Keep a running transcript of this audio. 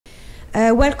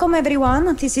Welcome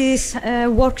everyone. This is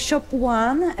workshop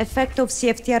 1, effect of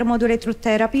CFTR modulator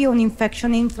therapy on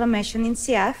infection and inflammation in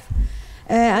CF.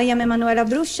 I am Emanuela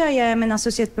Bruscia. I am an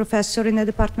associate professor in the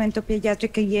Department of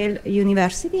Pediatrics at Yale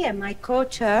University, and my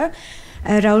co-chair,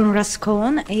 Raul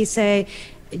Rascon, is a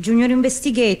junior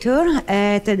investigator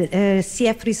at the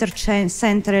CF Research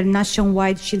Center at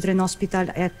Nationwide Children's Hospital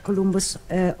at Columbus,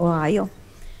 Ohio.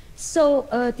 So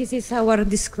this is our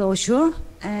disclosure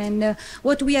and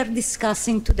what we are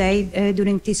discussing today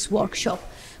during this workshop.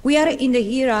 We are in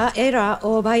the era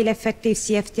of highly effective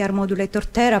CFTR modulator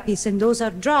therapies, and those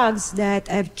are drugs that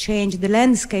have changed the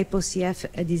landscape of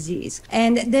CF disease.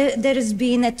 And there has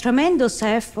been a tremendous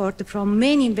effort from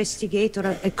many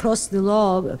investigators across the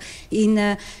globe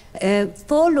in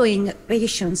following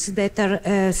patients that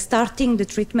are starting the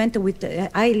treatment with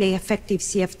highly effective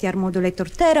CFTR modulator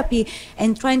therapy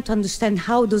and trying to understand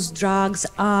how those drugs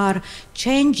are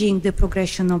changing the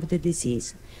progression of the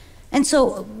disease. And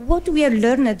so what we have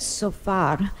learned so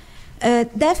far,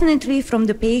 definitely from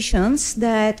the patients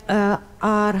that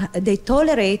they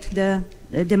tolerate the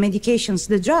medications,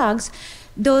 the drugs,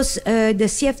 those the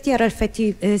CFTR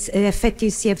effective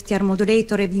CFTR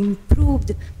modulator have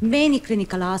improved many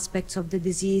clinical aspects of the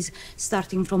disease,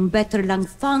 starting from better lung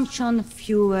function,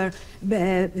 fewer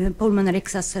pulmonary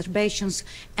exacerbations,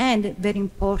 and very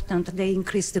important, they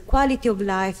increase the quality of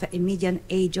life and median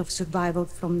age of survival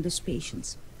from those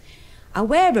patients.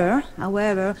 However,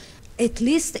 at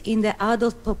least in the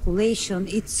adult population,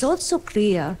 it's also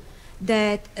clear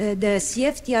that the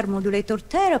CFTR modulator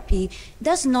therapy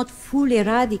does not fully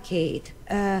eradicate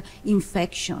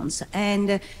infections,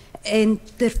 and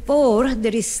therefore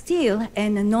there is still a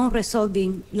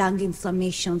non-resolving lung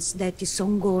inflammations that is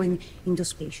ongoing in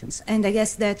those patients. And I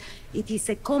guess that it is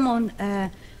a common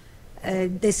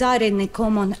desire and a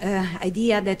common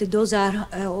idea that those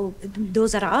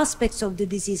are aspects of the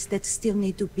disease that still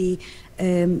need to be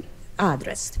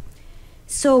addressed.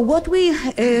 So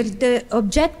the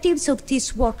objectives of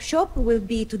this workshop will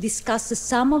be to discuss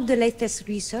some of the latest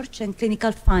research and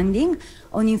clinical finding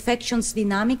on infections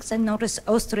dynamics and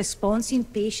host response in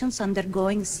patients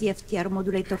undergoing CFTR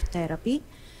modulator therapy.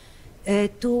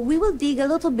 We will dig a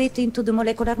little bit into the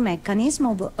molecular mechanism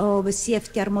of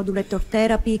CFTR modulator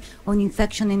therapy on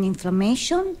infection and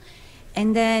inflammation.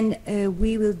 And then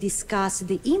we will discuss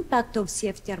the impact of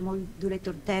CFTR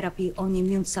modulator therapy on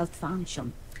immune cell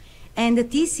function. And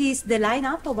this is the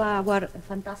lineup of our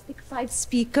fantastic 5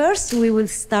 speakers. We will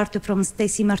start from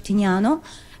Stacy Martignano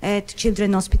at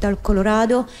Children's Hospital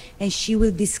Colorado, and she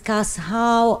will discuss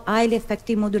how highly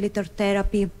effective modulator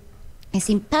therapy is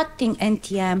impacting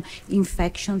NTM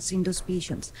infections in those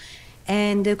patients.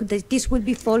 And this will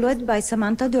be followed by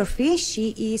Samantha Durfee.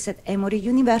 She is at Emory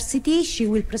University. She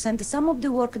will present some of the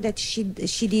work that she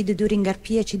did during her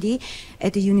PhD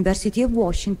at the University of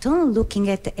Washington, looking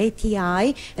at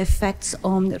ATI effects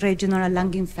on regional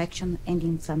lung infection and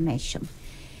inflammation.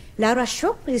 Laura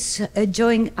Schopp is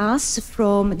joining us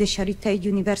from the Charité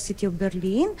University of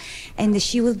Berlin, and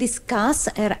she will discuss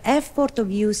her effort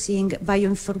of using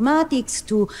bioinformatics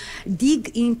to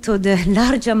dig into the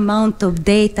large amount of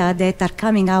data that are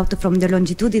coming out from the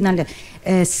longitudinal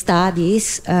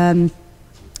studies and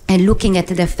looking at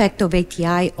the effect of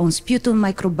ATI on sputum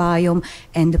microbiome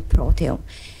and the proteome.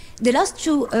 The last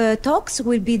 2 talks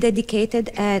will be dedicated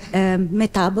at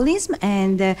metabolism,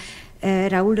 and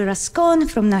Raul Rascon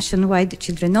from Nationwide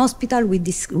Children's Hospital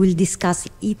will discuss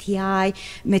ETI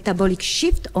metabolic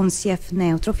shift on CF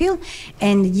neutrophil,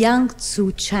 and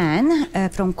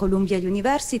Ying-Tsun from Columbia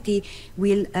University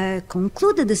will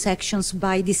conclude the sections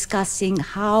by discussing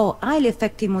how highly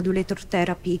effective modulator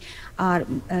therapy are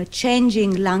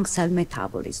changing lung cell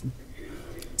metabolism.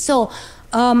 So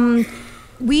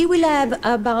we will have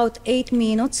about 8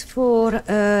 minutes for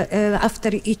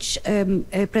after each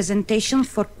presentation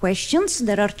for questions.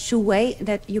 There are 2 ways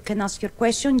that you can ask your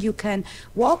question. You can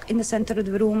walk in the center of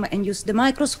the room and use the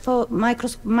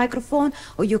microphone,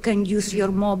 or you can use your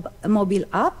mobile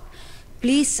app.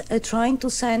 Please try to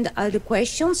send the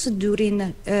questions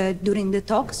during the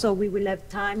talk, so we will have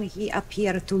time up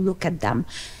here to look at them.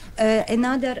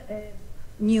 Another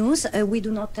news, we do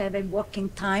not have a working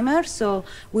timer, so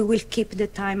we will keep the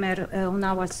timer on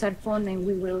our cell phone, and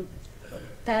we will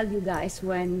tell you guys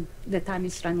when the time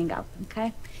is running out,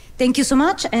 okay? Thank you so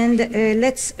much, and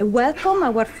let's welcome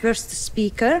our first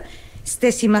speaker,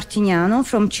 Stacy Martignano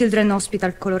from Children's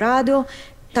Hospital Colorado.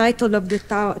 Title of the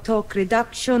talk,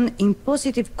 Reduction in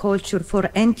Positive Culture for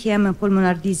NTM and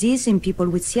Pulmonary Disease in People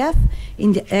with CF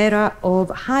in the Era of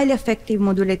Highly Effective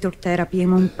Modulator Therapy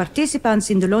among Participants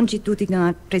in the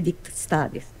Longitudinal PREDICT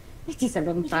Studies.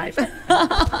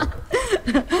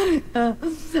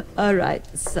 87.5. All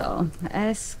right, so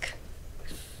ask.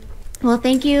 Well,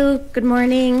 thank you. Good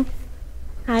morning.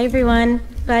 Hi, everyone.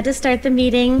 Glad to start the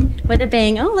meeting with a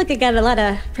bang. Oh, look, I got a lot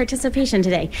of participation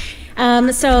today.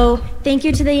 So thank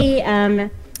you to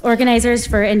the organizers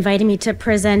for inviting me to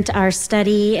present our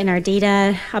study and our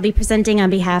data. I'll be presenting on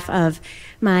behalf of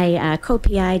my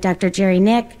co-PI, Dr. Jerry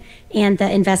Nick, and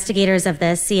the investigators of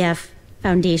the CF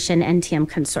Foundation NTM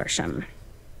Consortium.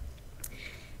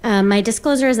 My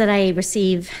disclosure is that I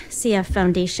receive CF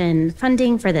Foundation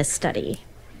funding for this study.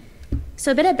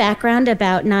 So a bit of background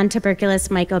about non-tuberculous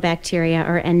mycobacteria,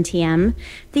 or NTM.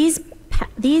 These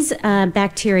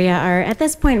bacteria are, at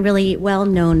this point, really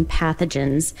well-known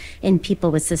pathogens in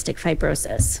people with cystic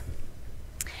fibrosis.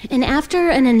 And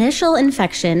after an initial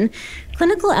infection,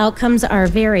 clinical outcomes are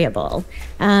variable.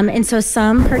 And so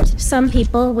some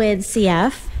people with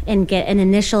CF and get an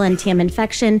initial NTM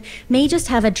infection may just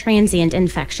have a transient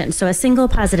infection, so a single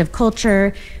positive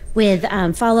culture with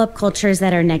follow-up cultures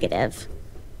that are negative.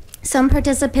 Some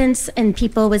participants and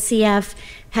people with CF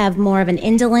have more of an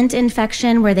indolent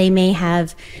infection where they may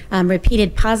have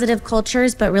repeated positive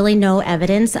cultures, but really no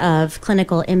evidence of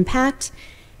clinical impact.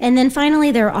 And then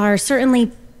finally, there are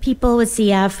certainly people with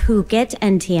CF who get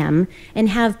NTM and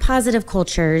have positive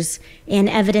cultures and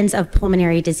evidence of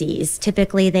pulmonary disease.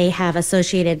 Typically, they have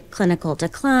associated clinical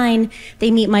decline. They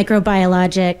meet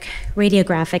microbiologic,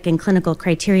 radiographic, and clinical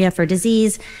criteria for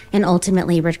disease and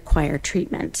ultimately require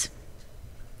treatment.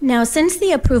 Now, since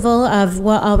the approval of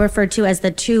what I'll refer to as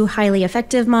the two highly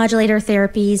effective modulator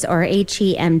therapies, or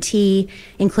HEMT,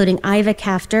 including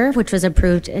ivacaftor, which was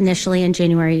approved initially in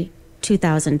January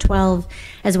 2012,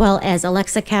 as well as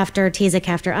elexacaftor,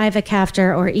 tezacaftor,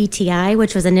 ivacaftor, or ETI,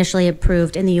 which was initially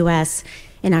approved in the US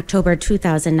in October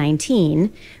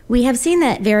 2019, we have seen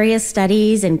that various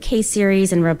studies and case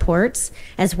series and reports,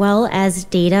 as well as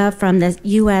data from the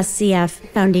US CF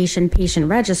Foundation Patient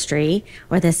Registry,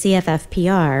 or the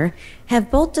CFFPR, have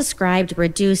both described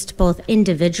reduced both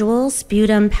individual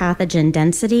sputum pathogen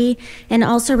density and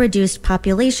also reduced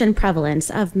population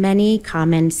prevalence of many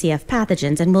common CF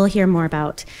pathogens. And we'll hear more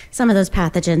about some of those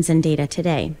pathogens in data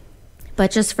today.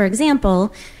 But just for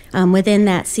example, within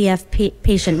that CF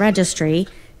patient registry,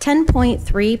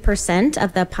 10.3%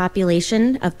 of the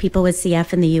population of people with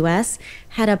CF in the US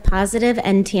had a positive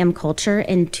NTM culture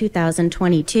in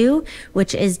 2022,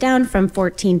 which is down from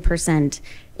 14%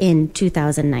 in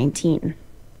 2019.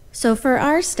 So for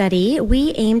our study,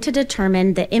 we aim to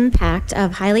determine the impact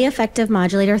of highly effective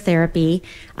modulator therapy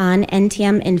on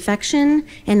NTM infection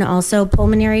and also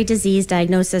pulmonary disease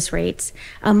diagnosis rates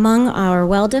among our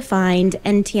well-defined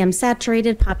NTM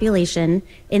saturated population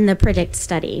in the PREDICT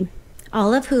study,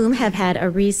 all of whom have had a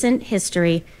recent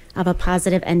history of a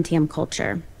positive NTM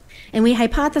culture. And we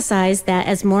hypothesized that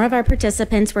as more of our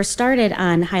participants were started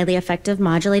on highly effective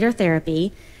modulator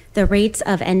therapy, the rates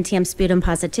of NTM sputum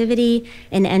positivity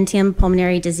and NTM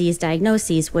pulmonary disease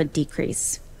diagnoses would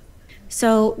decrease.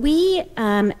 So we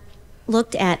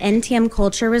looked at NTM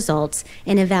culture results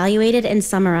and evaluated and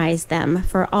summarized them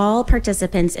for all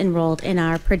participants enrolled in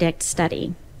our PREDICT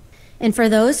study. And for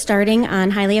those starting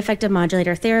on highly effective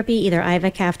modulator therapy, either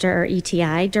ivacaftor or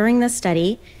ETI, during the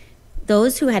study,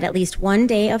 those who had at least 1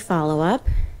 day of follow-up,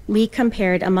 we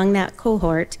compared among that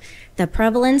cohort the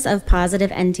prevalence of positive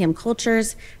NTM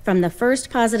cultures from the first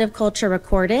positive culture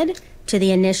recorded to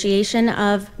the initiation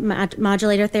of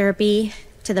modulator therapy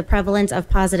to the prevalence of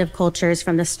positive cultures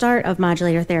from the start of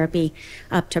modulator therapy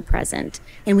up to present.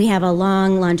 And we have a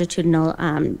long longitudinal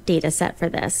data set for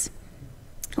this,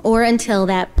 or until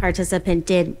that participant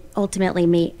did ultimately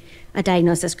meet a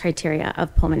diagnosis criteria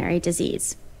of pulmonary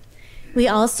disease. We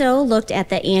also looked at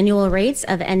the annual rates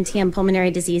of NTM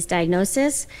pulmonary disease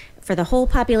diagnosis for the whole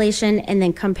population and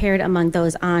then compared among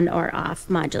those on or off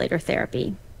modulator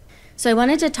therapy. So I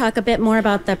wanted to talk a bit more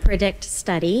about the PREDICT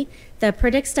study. The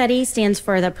PREDICT study stands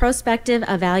for the Prospective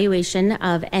Evaluation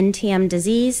of NTM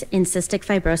Disease in Cystic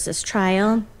Fibrosis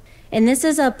Trial. And this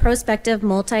is a prospective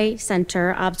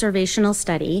multi-center observational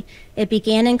study. It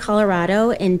began in Colorado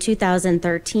in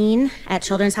 2013 at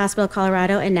Children's Hospital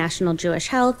Colorado and National Jewish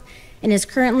Health, and is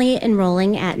currently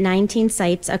enrolling at 19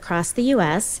 sites across the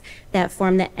US that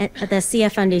form the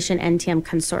CF Foundation NTM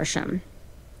Consortium.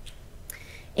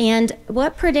 And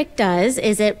what PREDICT does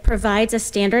is it provides a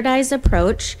standardized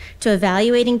approach to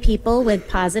evaluating people with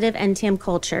positive NTM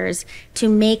cultures to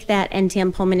make that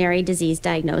NTM pulmonary disease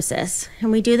diagnosis.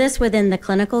 And we do this within the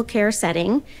clinical care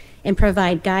setting and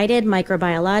provide guided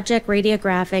microbiologic,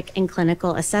 radiographic, and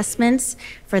clinical assessments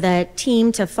for the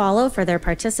team to follow for their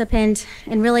participant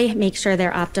and really make sure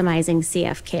they're optimizing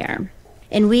CF care.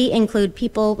 And we include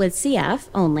people with CF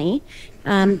only.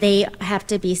 They have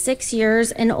to be 6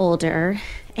 years and older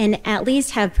and at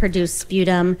least have produced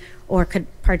sputum or could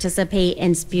participate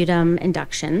in sputum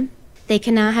induction. They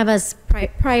cannot have a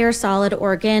prior solid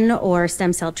organ or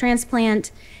stem cell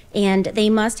transplant, and they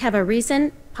must have a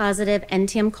recent positive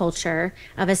NTM culture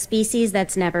of a species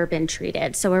that's never been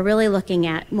treated. So we're really looking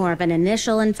at more of an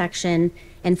initial infection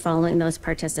and following those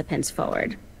participants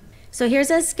forward. So here's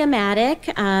a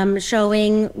schematic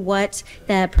showing what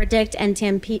the PREDICT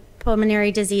NTM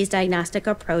pulmonary disease diagnostic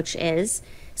approach is.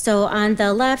 So on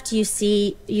the left, you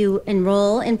see you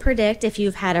enroll in PREDICT if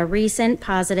you've had a recent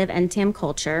positive NTM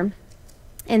culture.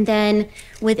 And then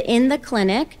within the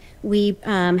clinic, we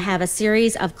have a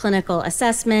series of clinical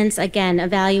assessments, again,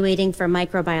 evaluating for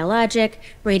microbiologic,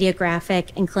 radiographic,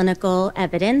 and clinical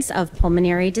evidence of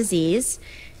pulmonary disease.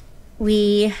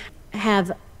 We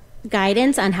have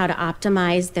guidance on how to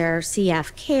optimize their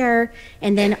CF care,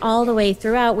 and then all the way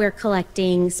throughout, we're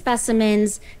collecting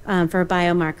specimens for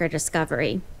biomarker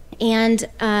discovery. And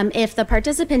if the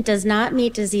participant does not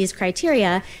meet disease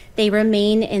criteria, they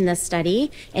remain in the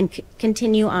study and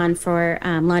continue on for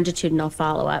longitudinal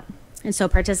follow-up. And so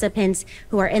participants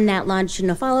who are in that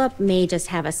longitudinal follow-up may just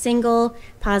have a single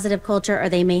positive culture, or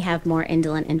they may have more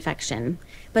indolent infection.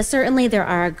 But certainly there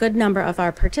are a good number of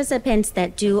our participants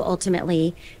that do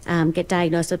ultimately get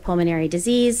diagnosed with pulmonary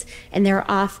disease, and they're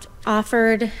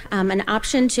offered an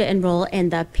option to enroll in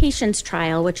the patient's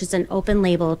trial, which is an open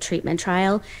label treatment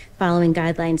trial following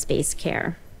guidelines-based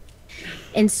care.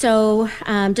 And so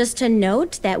just to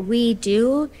note that we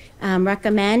do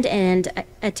recommend and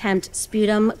attempt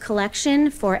sputum collection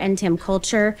for NTM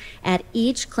culture at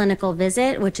each clinical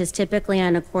visit, which is typically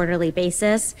on a quarterly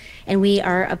basis. And we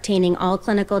are obtaining all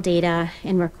clinical data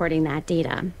and recording that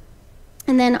data.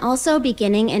 And then also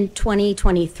beginning in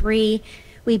 2023,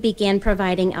 we began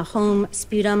providing a home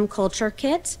sputum culture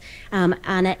kit on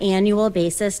an annual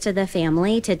basis to the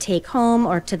family to take home,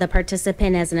 or to the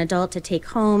participant as an adult to take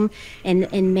home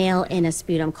and mail in a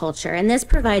sputum culture. And this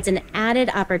provides an added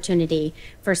opportunity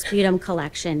for sputum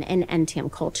collection in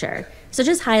NTM culture. So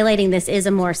just highlighting, this is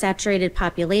a more saturated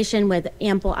population with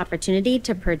ample opportunity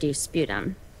to produce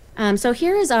sputum. So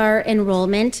here is our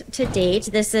enrollment to date.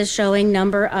 This is showing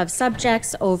number of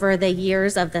subjects over the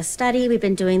years of the study. We've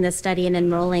been doing this study and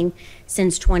enrolling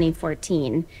since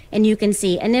 2014. And you can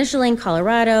see initially in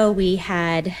Colorado, we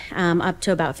had up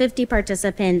to about 50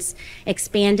 participants,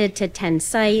 expanded to 10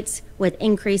 sites with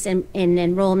increase in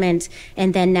enrollment,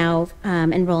 and then now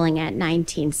enrolling at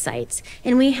 19 sites.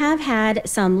 And we have had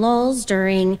some lulls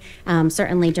during,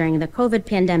 certainly during the COVID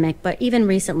pandemic, but even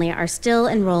recently are still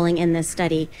enrolling in this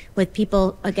study with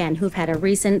people, again, who've had a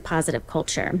recent positive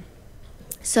culture.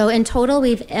 So in total,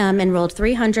 we've enrolled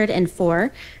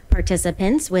 304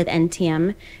 participants with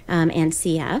NTM and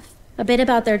CF. A bit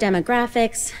about their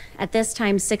demographics. At this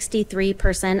time,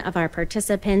 63% of our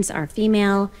participants are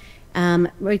female.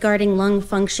 Regarding lung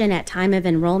function at time of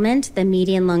enrollment, the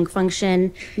median lung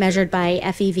function measured by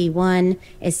FEV1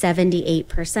 is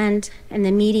 78%, and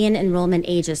the median enrollment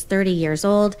age is 30 years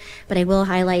old. But I will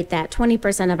highlight that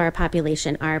 20% of our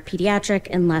population are pediatric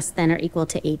and less than or equal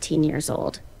to 18 years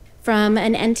old. From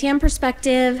an NTM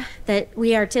perspective, that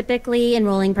we are typically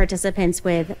enrolling participants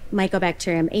with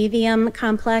Mycobacterium avium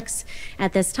complex.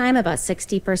 At this time, about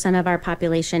 60% of our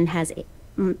population has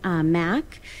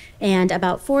MAC, and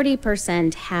about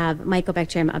 40% have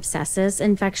Mycobacterium abscessus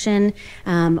infection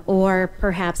or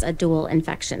perhaps a dual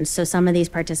infection. So some of these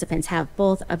participants have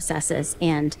both abscessus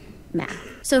and MAC.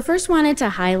 So first wanted to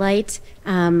highlight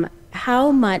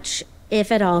how much,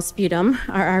 if at all, sputum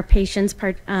are our patients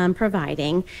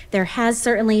providing. There has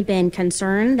certainly been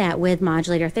concern that with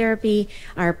modulator therapy,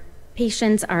 our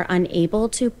patients are unable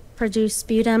to produce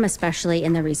sputum, especially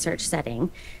in the research setting.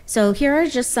 So here are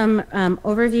just some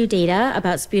overview data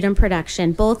about sputum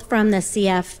production, both from the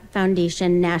CF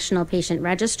Foundation National Patient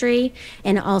Registry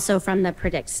and also from the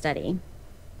PREDICT study.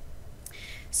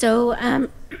 So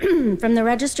from the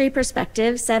registry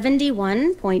perspective,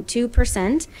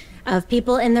 71.2% of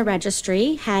people in the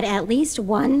registry had at least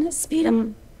one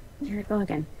sputum. Here we go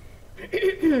again.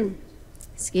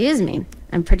 Excuse me,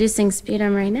 I'm producing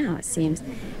sputum right now, it seems.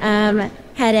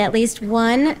 Had at least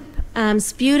one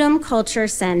sputum culture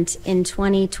sent in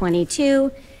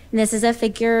 2022. And this is a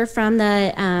figure from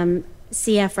the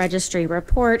CF registry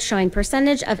report showing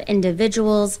percentage of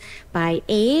individuals by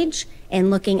age and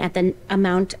looking at the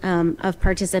amount of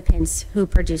participants who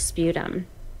produce sputum.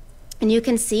 And you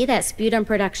can see that sputum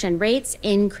production rates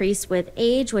increase with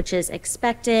age, which is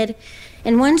expected.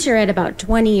 And once you're at about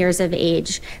 20 years of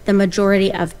age, the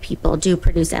majority of people do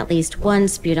produce at least one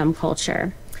sputum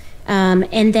culture.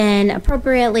 And then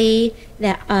appropriately,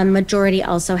 the majority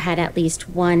also had at least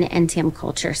one NTM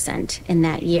culture sent in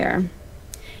that year.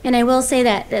 And I will say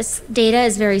that this data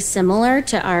is very similar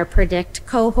to our PREDICT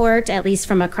cohort, at least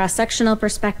from a cross-sectional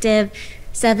perspective.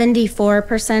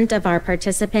 74% of our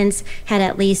participants had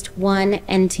at least one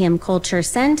NTM culture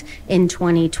sent in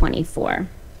 2024.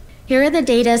 Here are the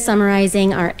data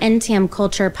summarizing our NTM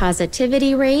culture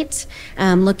positivity rate,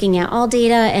 looking at all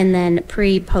data and then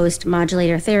pre-post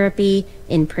modulator therapy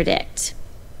in PREDICT.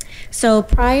 So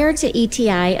prior to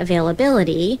ETI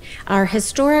availability, our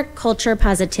historic culture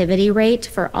positivity rate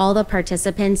for all the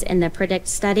participants in the PREDICT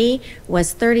study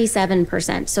was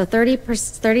 37%. So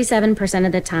 37%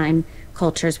 of the time,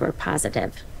 cultures were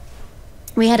positive.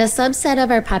 We had a subset of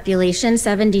our population,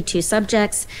 72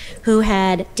 subjects, who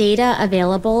had data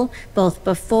available both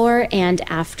before and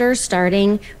after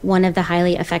starting one of the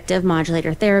highly effective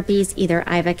modulator therapies, either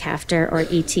ivacaftor or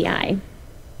ETI.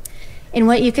 And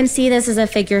what you can see, this is a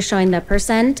figure showing the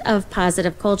percent of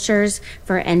positive cultures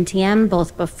for NTM,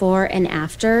 both before and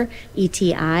after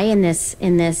ETI in this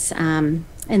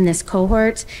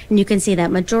cohort. And you can see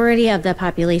that majority of the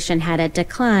population had a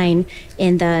decline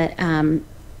in the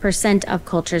percent of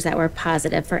cultures that were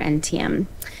positive for NTM.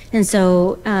 And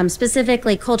so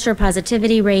specifically, culture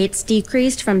positivity rates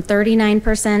decreased from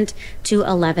 39% to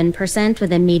 11%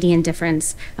 with a median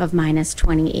difference of minus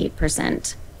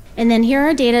 28%. And then here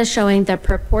are data showing the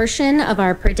proportion of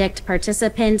our PREDICT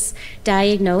participants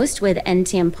diagnosed with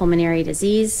NTM pulmonary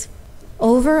disease.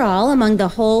 Overall, among the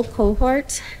whole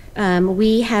cohort,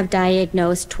 we have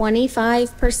diagnosed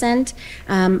 25%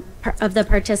 of the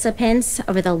participants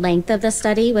over the length of the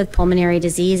study with pulmonary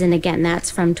disease, and again, that's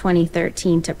from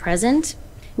 2013 to present.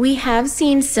 We have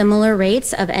seen similar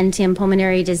rates of NTM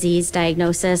pulmonary disease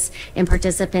diagnosis in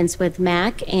participants with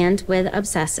MAC and with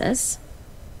abscessus.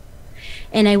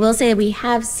 And I will say we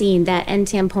have seen that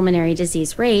NTM pulmonary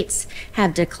disease rates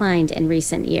have declined in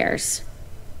recent years.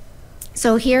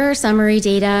 So here are summary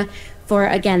data for,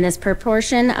 again, this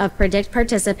proportion of PREDICT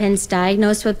participants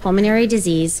diagnosed with pulmonary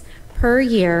disease per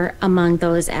year among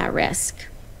those at risk.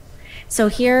 So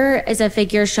here is a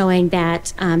figure showing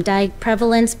that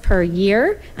prevalence per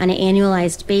year on an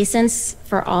annualized basis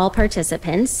for all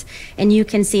participants. And you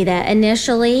can see that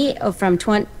initially from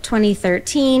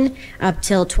 2013 up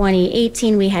till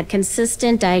 2018, we had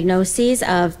consistent diagnoses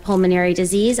of pulmonary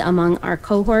disease among our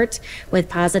cohort with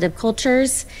positive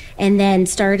cultures. And then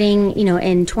starting,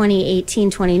 in 2018,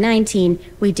 2019,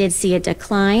 we did see a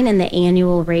decline in the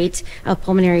annual rate of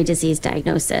pulmonary disease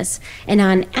diagnosis. And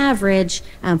on average,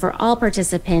 for all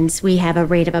participants, we have a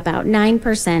rate of about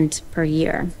 9% per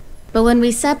year. But when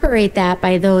we separate that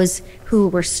by those who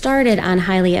were started on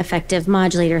highly effective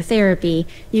modulator therapy,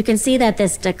 you can see that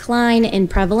this decline in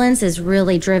prevalence is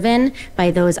really driven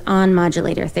by those on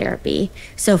modulator therapy.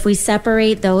 So if we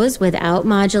separate those without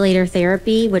modulator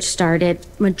therapy, which started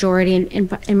in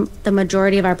the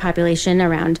majority of our population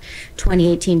around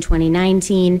 2018,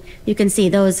 2019, you can see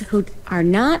those who are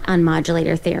not on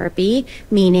modulator therapy,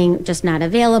 meaning just not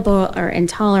available or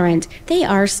intolerant, they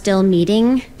are still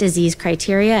meeting disease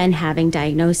criteria and having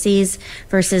diagnoses,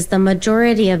 versus the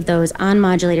majority of those on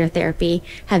modulator therapy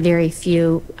have very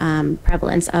few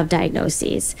prevalence of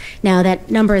diagnoses. Now, that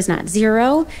number is not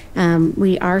zero.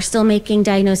 We are still making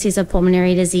diagnoses of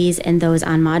pulmonary disease in those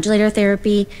on modulator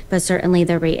therapy, but certainly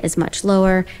the rate is much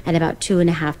lower at about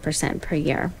 2.5% per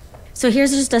year. So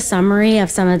here's just a summary of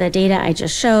some of the data I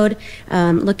just showed,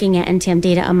 looking at NTM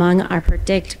data among our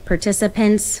PREDICT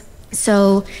participants.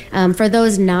 So for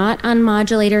those not on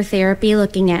modulator therapy,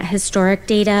 looking at historic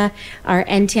data, our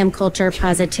NTM culture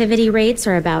positivity rates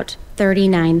are about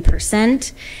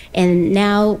 39%. And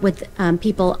now with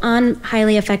people on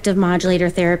highly effective modulator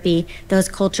therapy, those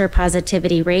culture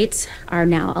positivity rates are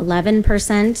now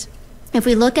 11%. If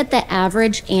we look at the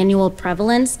average annual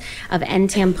prevalence of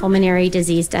NTM pulmonary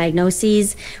disease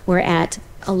diagnoses, we're at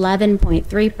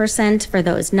 11.3% for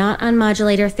those not on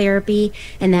modulator therapy,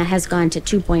 and that has gone to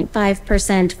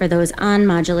 2.5% for those on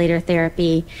modulator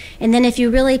therapy. And then if you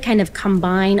really kind of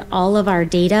combine all of our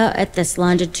data at this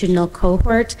longitudinal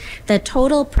cohort, the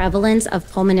total prevalence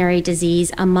of pulmonary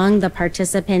disease among the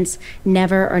participants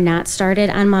never or not started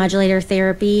on modulator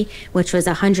therapy, which was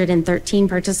 113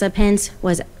 participants,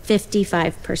 was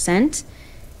 55%.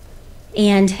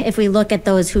 And if we look at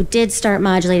those who did start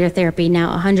modulator therapy, now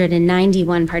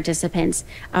 191 participants,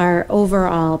 our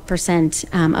overall percent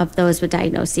of those with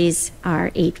diagnoses are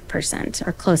 8%,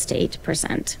 or close to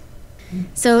 8%.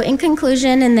 So in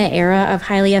conclusion, in the era of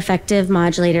highly effective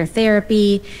modulator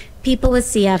therapy, people with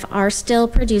CF are still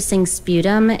producing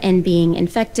sputum and being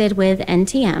infected with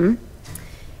NTM.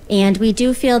 And we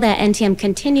do feel that NTM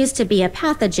continues to be a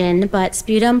pathogen, but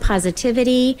sputum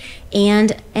positivity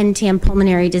and NTM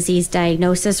pulmonary disease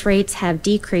diagnosis rates have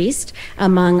decreased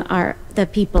among the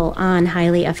people on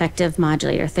highly effective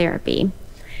modulator therapy.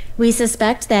 We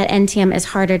suspect that NTM is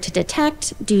harder to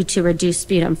detect due to reduced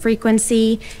sputum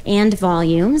frequency and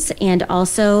volumes, and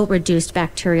also reduced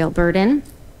bacterial burden.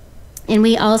 And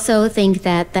we also think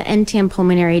that the NTM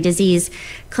pulmonary disease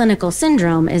clinical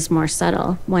syndrome is more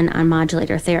subtle when on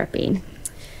modulator therapy.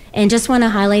 And just want to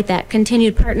highlight that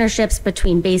continued partnerships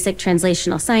between basic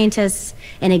translational scientists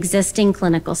and existing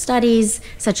clinical studies,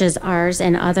 such as ours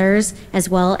and others, as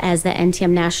well as the NTM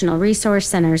National Resource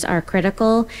Centers, are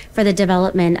critical for the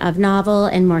development of novel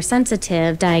and more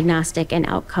sensitive diagnostic and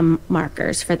outcome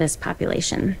markers for this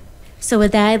population. So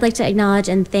with that, I'd like to acknowledge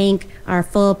and thank our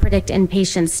full Predict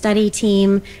Inpatient study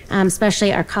team,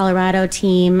 especially our Colorado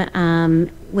team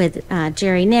with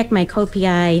Jerry Nick, my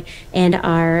co-PI, and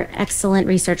our excellent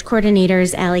research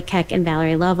coordinators, Allie Keck and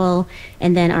Valerie Lovell,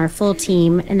 and then our full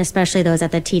team, and especially those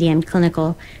at the TDN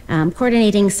Clinical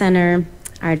Coordinating Center,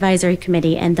 our advisory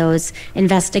committee, and those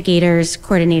investigators,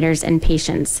 coordinators, and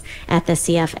patients at the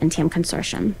CF NTM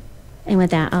Consortium. And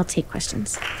with that, I'll take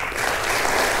questions.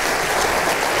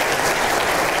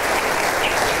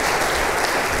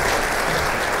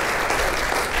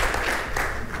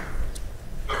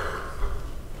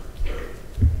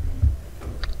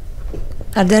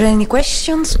 Are there any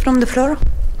questions from the floor?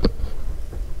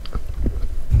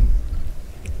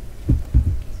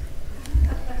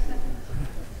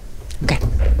 Okay,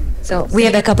 so we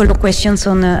have a couple of questions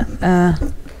on the app.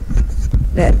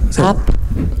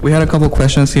 We had a couple of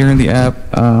questions here in the app.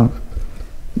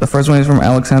 The first one is from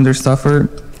Alexander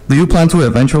Stafford. Do you plan to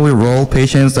eventually enroll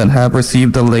patients that have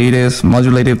received the latest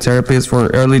modulative therapies for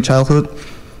early childhood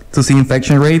to see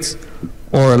infection rates,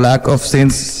 or lack of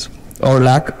since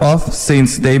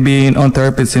they've been on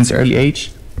therapy since early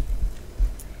age?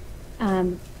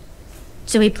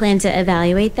 Do we plan to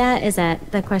evaluate that? Is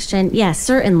that the question? Yes,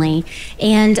 certainly.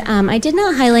 And I did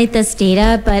not highlight this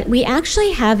data, but we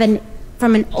actually have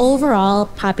from an overall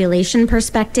population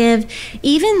perspective,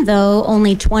 even though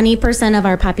only 20% of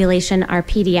our population are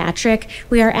pediatric,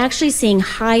 we are actually seeing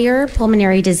higher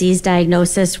pulmonary disease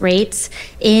diagnosis rates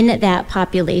in that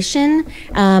population.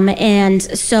 And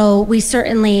so we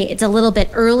certainly, it's a little bit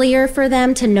earlier for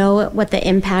them to know what the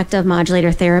impact of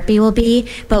modulator therapy will be,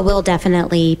 but we'll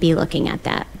definitely be looking at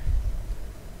that.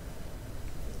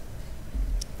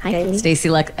 Hi, Stacy,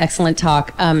 excellent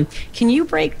talk. Can you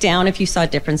break down if you saw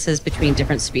differences between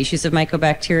different species of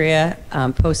mycobacteria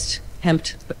post-hemp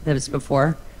that was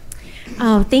before?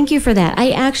 Oh, thank you for that.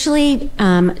 I actually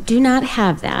do not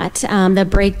have that. The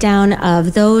breakdown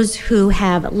of those who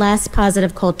have less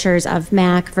positive cultures of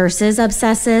MAC versus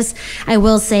abscessus. I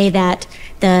will say that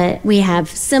we have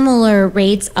similar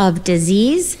rates of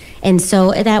disease, and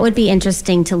so that would be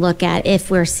interesting to look at if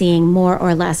we're seeing more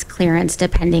or less clearance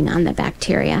depending on the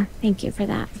bacteria. Thank you for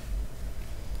that.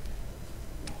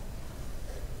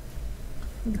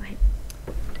 Go ahead.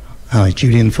 Hi,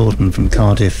 Julian Thornton from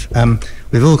Cardiff.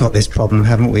 We've all got this problem,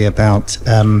 haven't we, about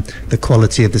the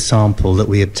quality of the sample that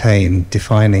we obtain,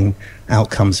 defining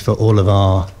outcomes for all of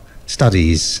our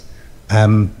studies.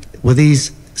 Were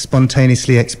these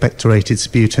spontaneously expectorated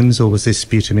sputums, or was this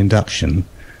sputum induction?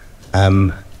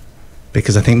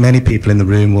 Because I think many people in the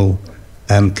room will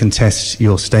contest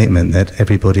your statement that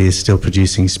everybody is still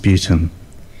producing sputum.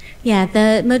 Yeah,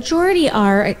 the majority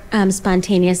are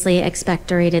spontaneously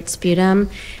expectorated sputum.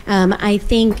 I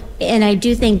think, and I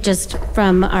do think just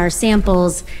from our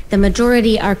samples, the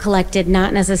majority are collected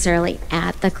not necessarily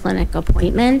at the clinic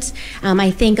appointment.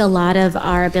 I think a lot of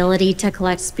our ability to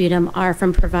collect sputum are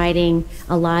from providing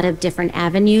a lot of different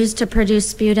avenues to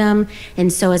produce sputum.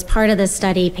 And so as part of the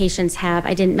study, patients have,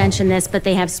 I didn't mention this, but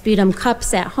they have sputum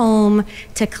cups at home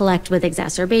to collect with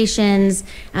exacerbations.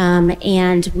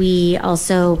 And we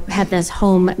also have this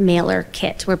home mailer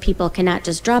kit where people can not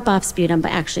just drop off sputum,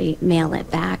 but actually mail it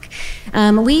back.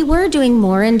 We were doing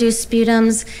more induced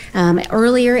sputums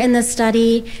earlier in the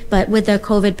study, but with the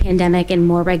COVID pandemic and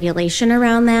more regulation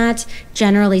around that,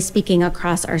 generally speaking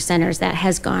across our centers, that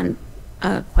has gone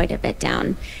quite a bit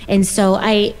down. And so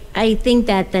I think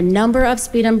that the number of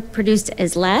sputum produced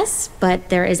is less, but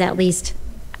there is at least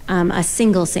a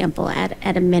single sample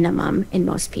at a minimum in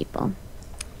most people.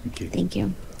 Thank you. Thank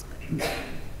you.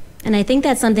 And I think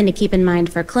that's something to keep in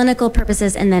mind for clinical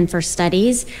purposes and then for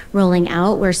studies rolling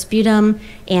out, where sputum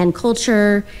and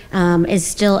culture is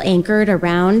still anchored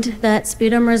around that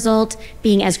sputum result.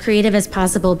 Being as creative as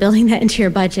possible, building that into your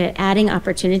budget, adding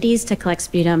opportunities to collect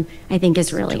sputum, I think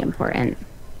is really important.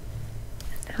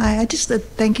 Hi, I just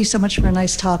thank you so much for a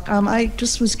nice talk. I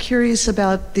just was curious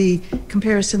about the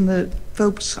comparison, the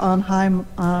folks on high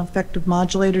effective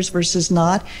modulators versus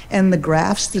not, and the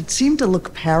graphs that seem to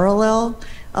look parallel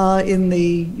in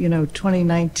the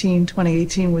 2019,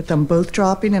 2018 with them both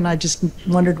dropping, and I just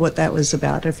wondered what that was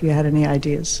about, if you had any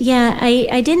ideas. Yeah,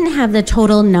 I didn't have the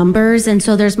total numbers, and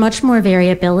so there's much more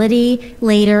variability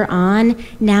later on.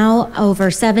 Now over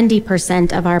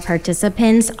 70% of our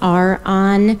participants are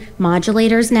on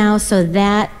modulators now, so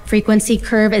that frequency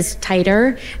curve is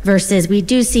tighter versus we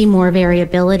do see more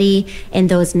variability in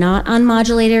those not on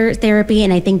modulator therapy,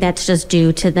 and I think that's just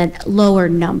due to the lower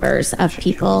numbers of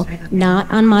people not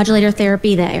on modulator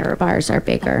therapy. The error bars are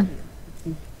bigger.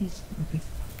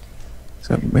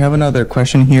 So we have another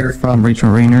question here from Rachel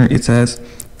Rayner. It says,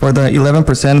 for the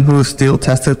 11% who still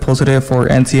tested positive for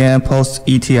NTM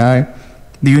post-ETI,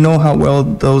 do you know how well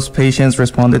those patients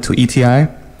responded to ETI?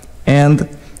 And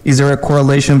is there a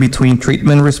correlation between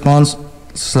treatment response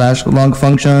 / lung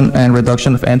function and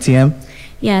reduction of NTM?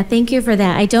 Yeah, thank you for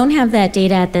that. I don't have that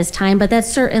data at this time, but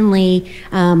that's certainly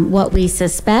what we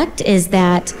suspect is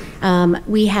that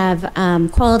we have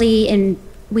quality and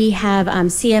we have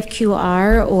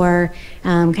CFQR or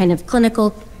kind of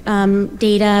clinical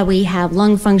data, we have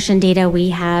lung function data, we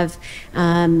have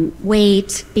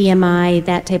weight, BMI,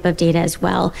 that type of data as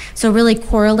well. So really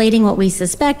correlating what we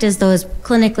suspect is those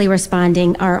clinically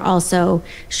responding are also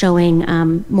showing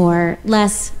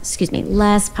less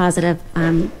positive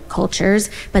cultures,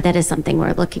 but that is something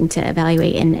we're looking to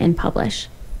evaluate and publish.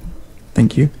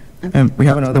 Thank you. And we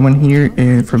have another one here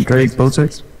from Drake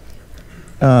Bozek.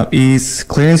 Is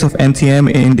clearance of NTM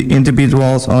in the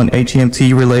individuals on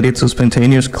HEMT related to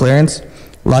spontaneous clearance,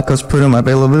 lack of sputum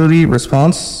availability,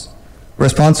 response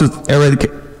to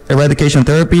eradication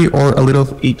therapy, or a little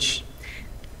of each?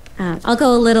 I'll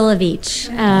go a little of each.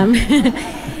 We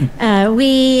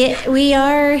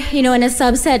are, in a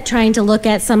subset trying to look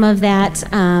at some of that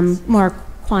more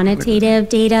quantitative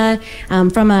data.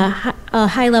 From a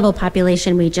high-level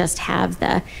population, we just have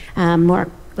the more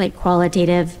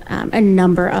qualitative a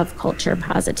number of culture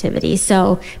positivity.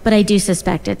 So, but I do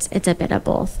suspect it's a bit of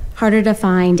both. Harder to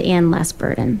find and less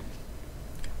burden.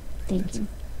 Thank you.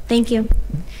 Thank you.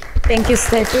 Thank you,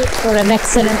 Steffi, for an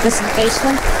excellent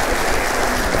presentation.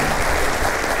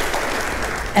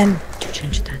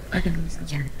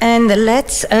 And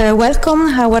let's welcome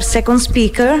our second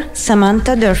speaker,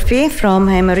 Samantha Durfee from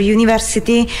Emory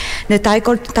University. The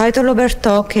title of her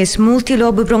talk is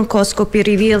Multi-Lobe Bronchoscopy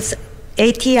Reveals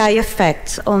ATI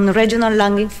Effects on Regional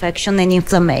Lung Infection and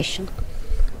Inflammation.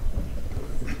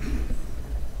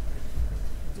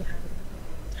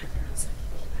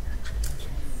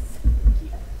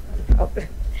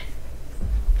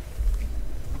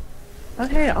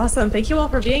 Okay, awesome. Thank you all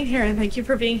for being here, and thank you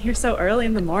for being here so early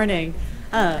in the morning.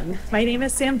 My name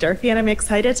is Sam Durfee, and I'm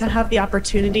excited to have the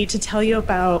opportunity to tell you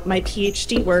about my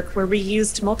PhD work where we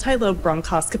used multi-lobe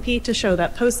bronchoscopy to show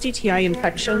that post-ETI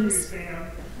infections...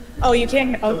 Oh, you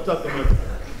can't... Oh.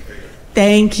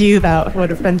 Thank you. That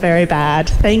would have been very bad.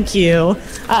 Thank you.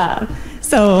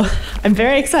 So I'm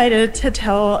very excited to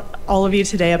tell all of you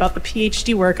today about the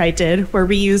PhD work I did where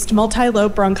we used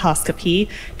multi-lobe bronchoscopy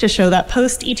to show that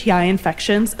post-ETI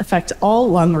infections affect all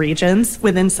lung regions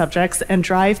within subjects and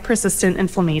drive persistent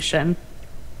inflammation.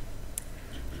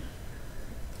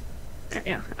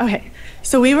 Yeah. Okay.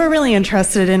 So we were really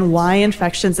interested in why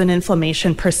infections and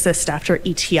inflammation persist after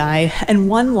ETI, and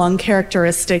one lung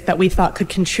characteristic that we thought could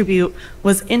contribute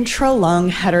was intra-lung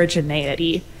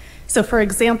heterogeneity. So for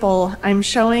example, I'm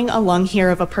showing a lung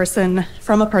here of a person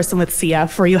with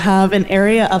CF where you have an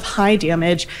area of high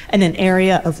damage and an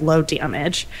area of low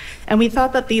damage. And we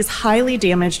thought that these highly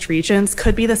damaged regions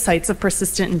could be the sites of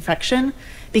persistent infection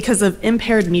because of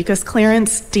impaired mucus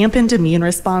clearance, dampened immune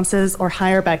responses, or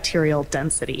higher bacterial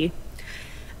density.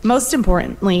 Most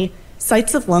importantly,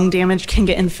 sites of lung damage can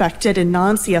get infected in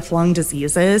non-CF lung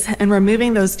diseases, and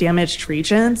removing those damaged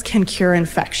regions can cure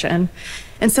infection.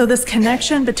 And so this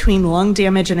connection between lung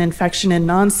damage and infection in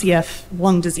non-CF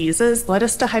lung diseases led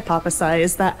us to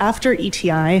hypothesize that after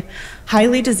ETI,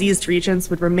 highly diseased regions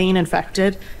would remain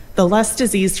infected, the less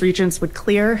diseased regions would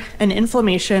clear, and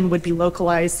inflammation would be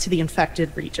localized to the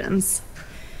infected regions.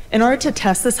 In order to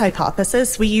test this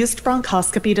hypothesis, we used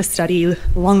bronchoscopy to study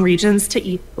lung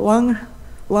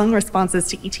responses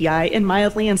to ETI in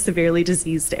mildly and severely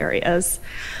diseased areas.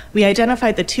 We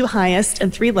identified the 2 highest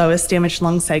and 3 lowest damaged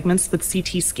lung segments with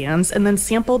CT scans, and then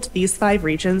sampled these 5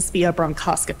 regions via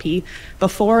bronchoscopy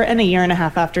before and a year and a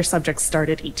half after subjects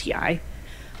started ETI.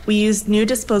 We used new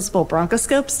disposable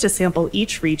bronchoscopes to sample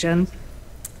each region,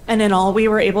 And in all, we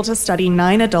were able to study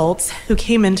 9 adults who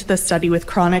came into the study with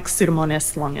chronic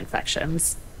Pseudomonas lung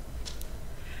infections.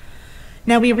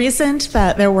 Now, we reasoned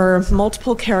that there were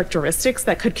multiple characteristics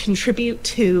that could contribute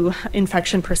to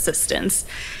infection persistence.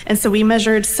 And so we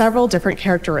measured several different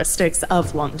characteristics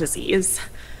of lung disease.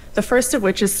 The first of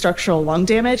which is structural lung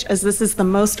damage, as this is the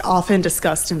most often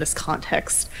discussed in this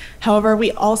context. However,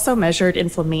 we also measured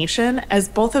inflammation, as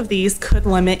both of these could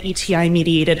limit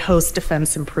ETI-mediated host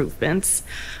defense improvements.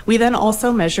 We then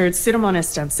also measured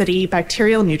Pseudomonas density,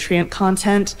 bacterial nutrient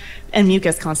content, and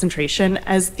mucus concentration,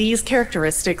 as these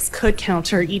characteristics could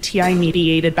counter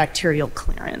ETI-mediated bacterial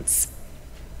clearance.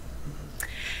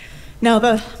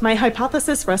 Now, my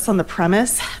hypothesis rests on the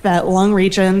premise that lung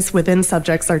regions within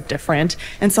subjects are different,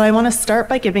 and so I want to start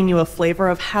by giving you a flavor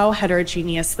of how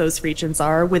heterogeneous those regions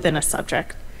are within a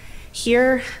subject.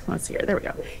 Here, let's see here, there we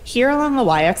go. Here along the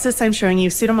y-axis, I'm showing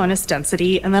you Pseudomonas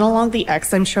density, and then along the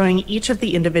x, I'm showing each of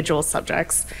the individual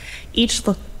subjects.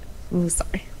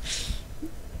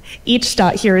 Each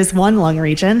dot here is one lung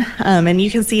region, and you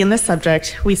can see in this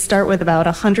subject, we start with about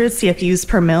 100 CFUs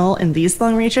per mil in these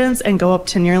lung regions and go up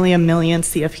to nearly 1 million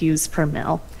CFUs per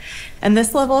mil. And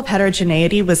this level of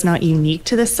heterogeneity was not unique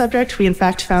to this subject. We in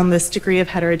fact found this degree of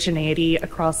heterogeneity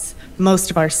across most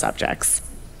of our subjects.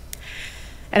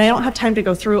 And I don't have time to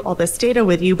go through all this data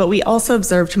with you, but we also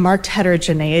observed marked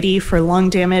heterogeneity for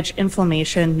lung damage,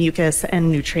 inflammation, mucus,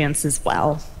 and nutrients as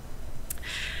well.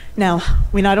 Now,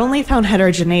 we not only found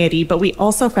heterogeneity, but we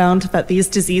also found that these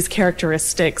disease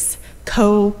characteristics,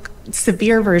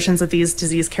 severe versions of these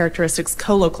disease characteristics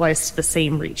co-localized to the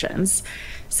same regions.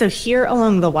 So here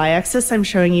along the y-axis, I'm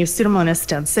showing you Pseudomonas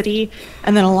density,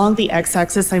 and then along the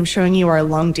x-axis, I'm showing you our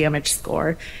lung damage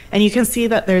score. And you can see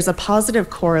that there's a positive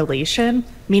correlation,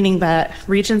 meaning that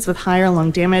regions with higher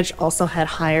lung damage also had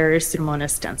higher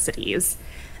Pseudomonas densities.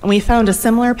 And we found a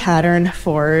similar pattern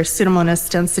for Pseudomonas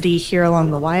density here along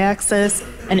the y-axis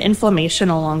and inflammation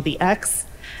along the x,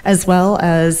 as well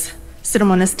as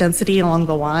Pseudomonas density along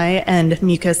the y and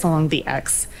mucus along the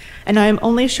x. And I'm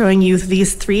only showing you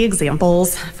these 3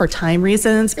 examples for time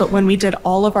reasons, but when we did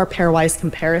all of our pairwise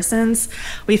comparisons,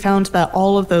 we found that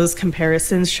all of those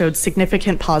comparisons showed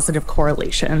significant positive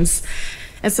correlations.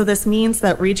 And so this means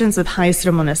that regions with high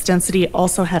Pseudomonas density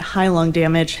also had high lung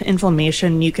damage,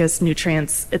 inflammation, mucus,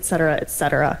 nutrients, et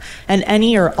cetera, and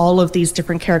any or all of these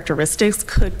different characteristics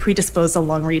could predispose a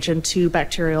lung region to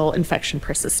bacterial infection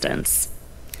persistence.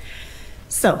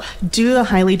 So, do the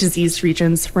highly diseased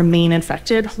regions remain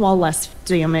infected while less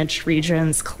damaged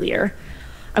regions clear?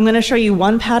 I'm going to show you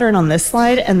one pattern on this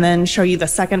slide and then show you the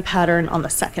second pattern on the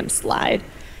second slide.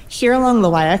 Here along the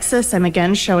y-axis, I'm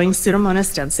again showing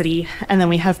Pseudomonas density, and then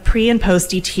we have pre and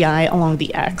post ETI along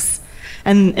the x.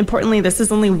 And importantly, this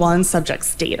is only one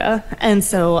subject's data. And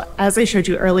so, as I showed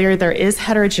you earlier, there is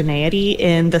heterogeneity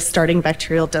in the starting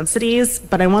bacterial densities,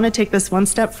 but I want to take this one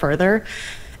step further.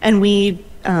 And we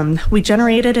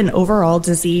generated an overall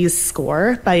disease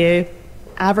score by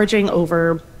averaging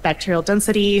over bacterial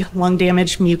density, lung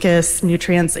damage, mucus,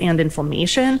 nutrients, and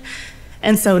inflammation.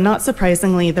 And so, not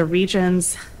surprisingly, the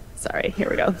regions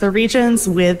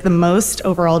with the most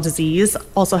overall disease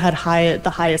also had the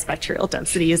highest bacterial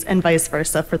densities, and vice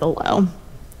versa for the low.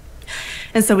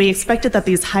 And so we expected that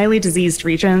these highly diseased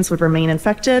regions would remain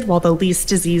infected while the least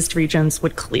diseased regions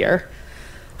would clear.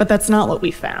 But that's not what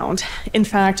we found. In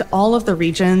fact, all of the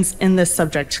regions in this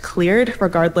subject cleared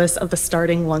regardless of the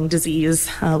starting lung disease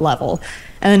level.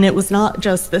 And it was not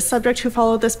just this subject who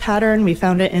followed this pattern, we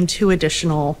found it in 2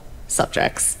 additional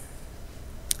subjects.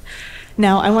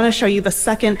 Now, I want to show you the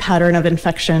second pattern of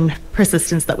infection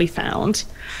persistence that we found.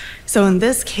 So in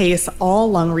this case, all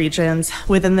lung regions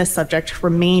within this subject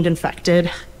remained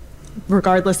infected,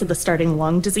 regardless of the starting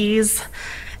lung disease.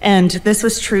 And this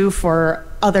was true for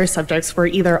other subjects where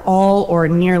either all or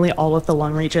nearly all of the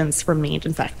lung regions remained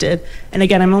infected. And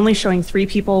again, I'm only showing 3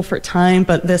 people for time,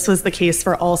 but this was the case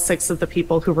for all 6 of the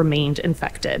people who remained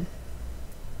infected.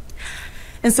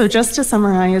 And so just to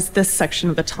summarize this section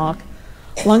of the talk,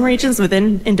 lung regions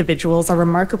within individuals are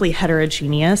remarkably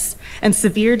heterogeneous, and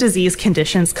severe disease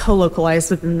conditions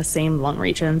co-localize within the same lung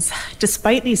regions.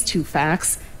 Despite these 2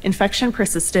 facts, infection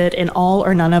persisted in all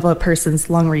or none of a person's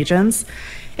lung regions.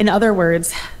 In other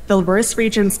words, the worst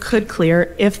regions could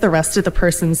clear if the rest of the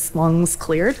person's lungs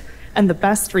cleared, and the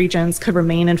best regions could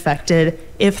remain infected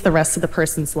if the rest of the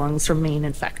person's lungs remain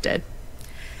infected.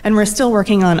 And we're still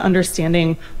working on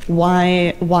understanding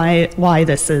why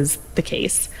this is the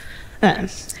case.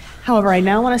 However, I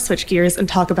now want to switch gears and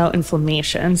talk about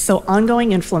inflammation. So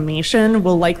ongoing inflammation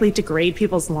will likely degrade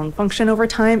people's lung function over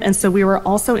time, and so we were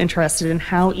also interested in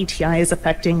how ETI is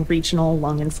affecting regional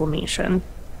lung inflammation.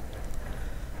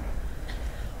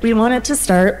 we wanted to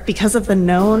start, because of the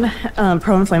known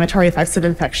pro-inflammatory effects of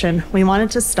infection, we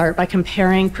wanted to start by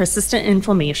comparing persistent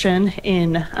inflammation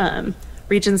in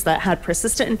regions that had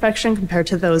persistent infection compared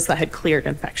to those that had cleared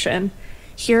infection.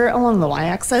 Here along the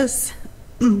y-axis,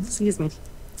 excuse me,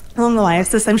 along the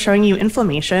y-axis, I'm showing you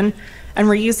inflammation, and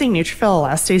we're using neutrophil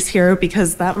elastase here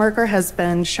because that marker has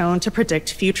been shown to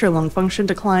predict future lung function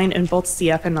decline in both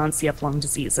CF and non-CF lung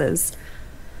diseases.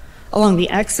 Along the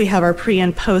X, we have our pre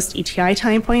and post ETI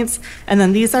time points, and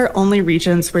then these are only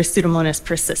regions where Pseudomonas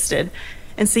persisted.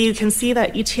 And so you can see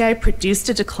that ETI produced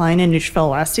a decline in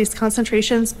neutrophil elastase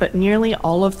concentrations, but nearly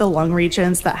all of the lung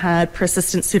regions that had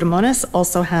persistent Pseudomonas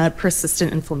also had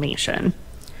persistent inflammation.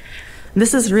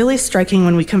 This is really striking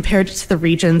when we compared it to the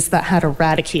regions that had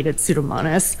eradicated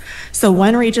Pseudomonas. So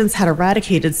when regions had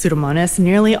eradicated Pseudomonas,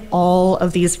 nearly all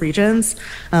of these regions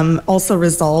also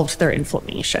resolved their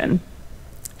inflammation.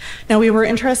 Now, we were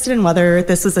interested in whether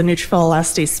this was a neutrophil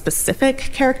elastase specific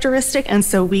characteristic, and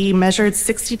so we measured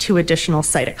 62 additional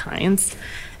cytokines.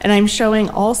 And I'm showing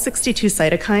all 62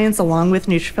 cytokines along with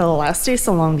neutrophil elastase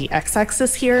along the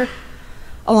x-axis here.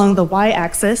 Along the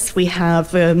y-axis, we have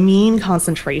the mean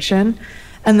concentration,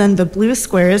 and then the blue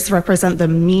squares represent the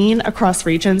mean across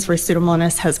regions where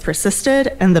Pseudomonas has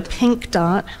persisted, and the pink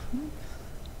dot,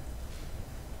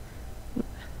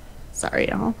 sorry,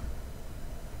 y'all.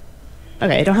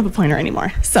 Okay, I don't have a pointer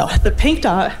anymore. So the pink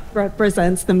dot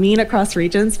represents the mean across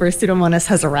regions where Pseudomonas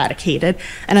has eradicated,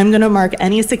 and I'm going to mark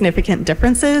any significant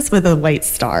differences with a white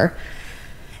star.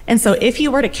 And so if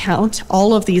you were to count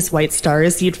all of these white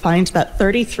stars, you'd find that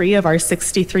 33 of our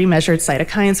 63 measured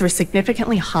cytokines were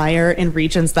significantly higher in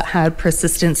regions that had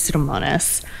persistent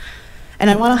Pseudomonas.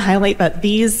 And I want to highlight that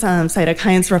these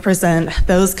cytokines represent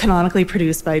those canonically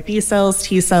produced by B cells,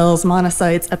 T cells,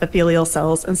 monocytes, epithelial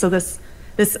cells, and so this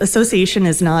association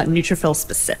is not neutrophil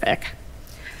specific.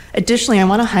 Additionally, I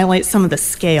want to highlight some of the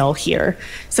scale here.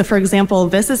 So for example,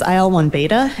 this is IL-1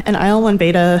 beta, and IL-1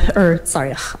 beta,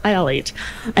 IL-8.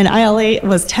 And IL-8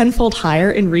 was 10-fold higher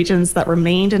in regions that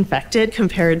remained infected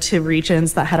compared to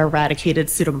regions that had eradicated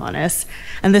Pseudomonas.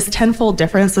 And this 10-fold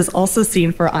difference was also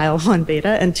seen for IL-1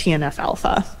 beta and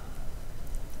TNF-alpha.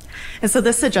 And so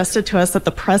this suggested to us that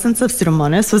the presence of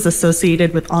Pseudomonas was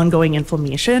associated with ongoing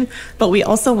inflammation, but we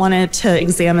also wanted to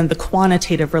examine the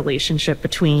quantitative relationship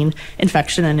between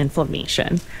infection and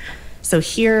inflammation. So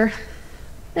here,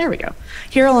 there we go.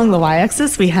 Here along the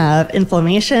y-axis, we have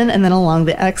inflammation, and then along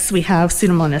the x, we have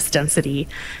Pseudomonas density.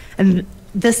 And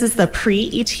this is the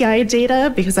pre-ETI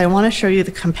data because I want to show you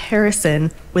the comparison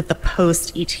with the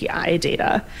post-ETI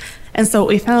data. And so what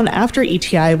we found after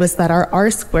ETI was that our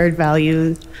R-squared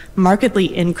value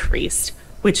markedly increased,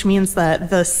 which means that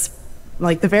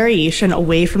the variation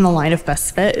away from the line of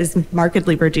best fit is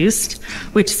markedly reduced,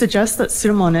 which suggests that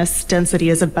Pseudomonas density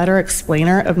is a better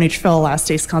explainer of neutrophil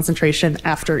elastase concentration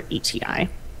after ETI.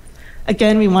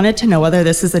 Again, we wanted to know whether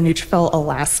this is a neutrophil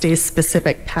elastase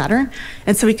specific pattern,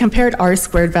 and so we compared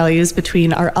R-squared values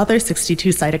between our other 62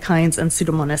 cytokines and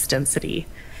Pseudomonas density.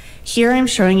 Here I'm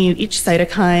showing you each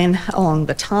cytokine along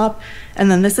the top,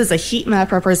 and then this is a heat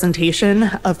map representation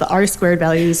of the R-squared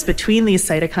values between these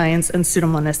cytokines and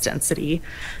Pseudomonas density.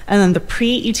 And then the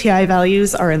pre-ETI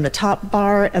values are in the top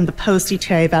bar, and the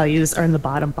post-ETI values are in the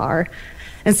bottom bar.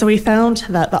 And so we found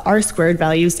that the R-squared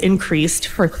values increased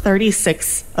for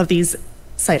 36 of these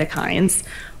cytokines,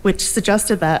 which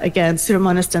suggested that, again,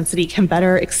 Pseudomonas density can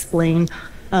better explain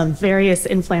various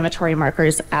inflammatory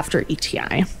markers after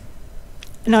ETI.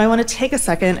 Now I want to take a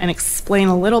second and explain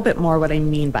a little bit more what I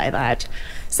mean by that.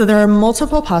 So there are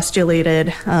multiple postulated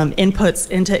inputs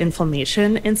into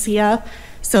inflammation in CF.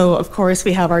 So of course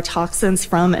we have our toxins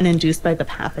from and induced by the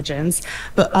pathogens,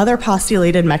 but other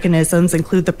postulated mechanisms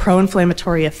include the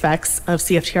pro-inflammatory effects of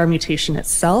CFTR mutation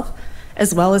itself,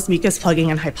 as well as mucus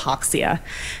plugging and hypoxia.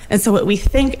 And so what we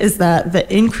think is that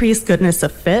the increased goodness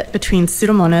of fit between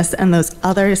Pseudomonas and those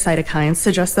other cytokines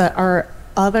suggests that our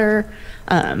other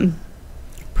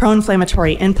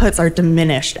pro-inflammatory inputs are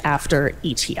diminished after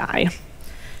ETI.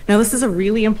 Now, this is a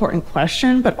really important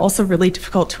question, but also really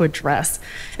difficult to address.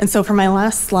 And so for my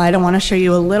last slide, I want to show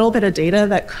you a little bit of data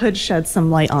that could shed some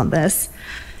light on this.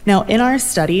 Now, in our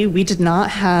study, we did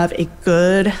not have a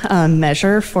good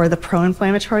measure for the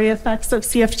pro-inflammatory effects of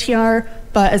CFTR,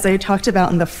 but as I talked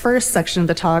about in the first section of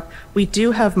the talk, we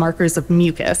do have markers of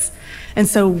mucus. And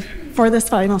so for this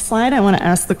final slide, I want to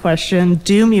ask the question,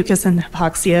 do mucus and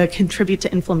hypoxia contribute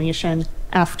to inflammation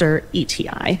after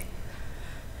ETI?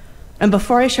 And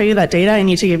before I show you that data, I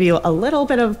need to give you a little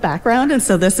bit of background. And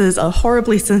so this is a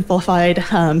horribly simplified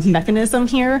mechanism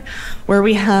here, where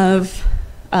we have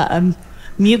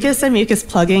Mucus and mucus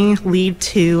plugging lead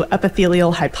to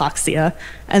epithelial hypoxia.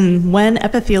 And when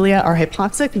epithelia are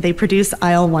hypoxic, they produce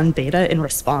IL-1 beta in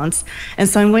response. And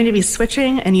so I'm going to be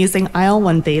switching and using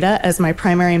IL-1 beta as my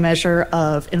primary measure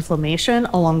of inflammation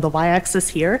along the y-axis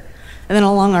here. And then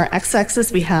along our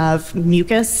x-axis, we have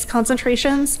mucus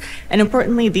concentrations. And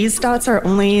importantly, these dots are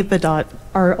only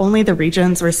the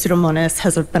regions where Pseudomonas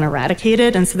has been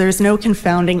eradicated. And so there's no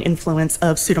confounding influence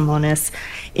of Pseudomonas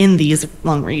in these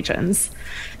lung regions.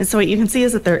 And so what you can see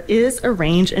is that there is a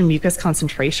range in mucus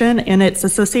concentration, and it's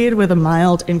associated with a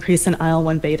mild increase in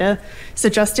IL-1 beta,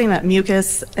 suggesting that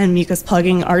mucus and mucus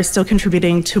plugging are still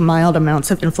contributing to mild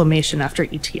amounts of inflammation after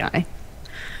ETI.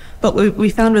 But what we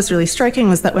found was really striking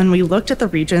was that when we looked at the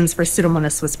regions where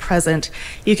Pseudomonas was present,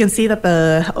 you can see that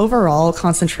the overall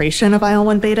concentration of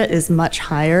IL-1 beta is much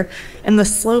higher, and the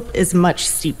slope is much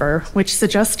steeper, which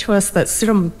suggests to us that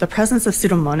the presence of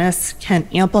Pseudomonas can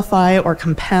amplify or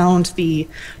compound the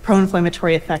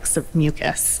pro-inflammatory effects of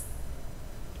mucus.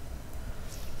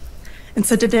 And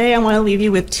so today I want to leave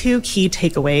you with two key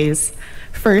takeaways.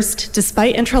 First,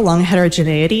 despite intralung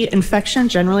heterogeneity, infection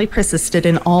generally persisted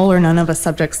in all or none of a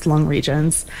subject's lung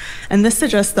regions. And this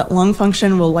suggests that lung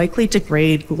function will likely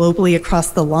degrade globally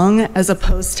across the lung, as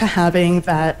opposed to having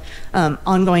that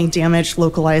ongoing damage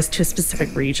localized to a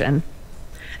specific region.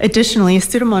 Additionally,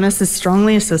 Pseudomonas is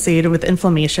strongly associated with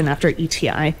inflammation after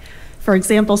ETI. For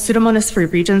example, Pseudomonas-free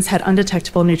regions had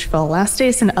undetectable neutrophil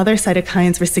elastase, and other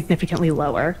cytokines were significantly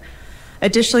lower.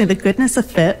 Additionally, the goodness of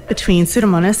fit between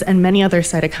Pseudomonas and many other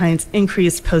cytokines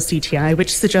increased post-ETI,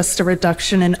 which suggests a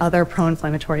reduction in other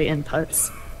pro-inflammatory inputs.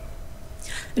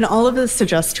 And all of this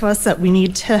suggests to us that we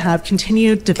need to have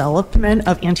continued development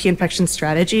of anti-infection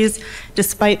strategies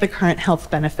despite the current health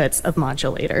benefits of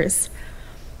modulators.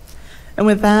 And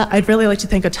with that, I'd really like to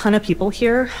thank a ton of people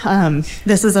here.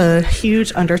 This is a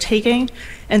huge undertaking.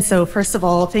 And so first of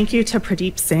all, thank you to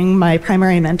Pradeep Singh, my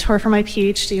primary mentor for my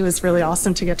PhD. It was really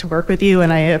awesome to get to work with you,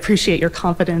 and I appreciate your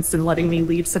confidence in letting me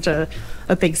lead such a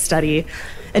big study.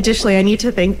 Additionally, I need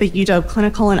to thank the UW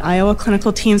clinical and Iowa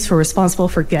clinical teams who are responsible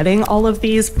for getting all of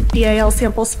these BAL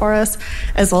samples for us,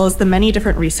 as well as the many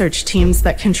different research teams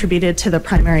that contributed to the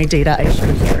primary data I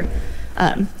showed here.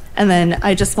 And then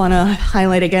I just want to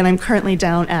highlight again, I'm currently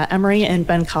down at Emory in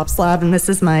Ben Kopp's lab, and this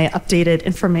is my updated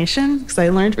information, because I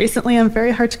learned recently I'm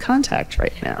very hard to contact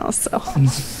right now, so.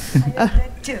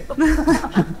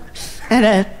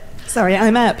 Sorry,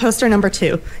 I'm at poster number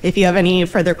 2, if you have any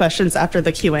further questions after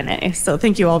the Q&A. So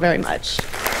thank you all very much.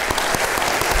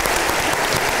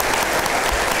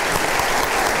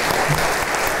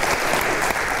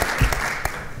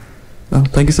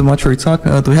 Thank you so much for your talk.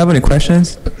 Do we have any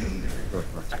questions?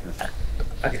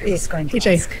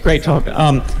 Great talk.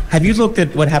 Have you looked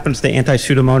at what happens to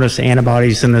anti-Pseudomonas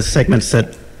antibodies in the segments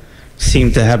that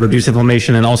seem to have reduced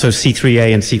inflammation, and also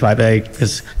C3A and C5A,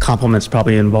 because complement's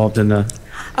probably involved in the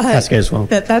cascade as well?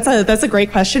 That's a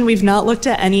great question. We've not looked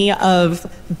at any of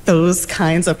those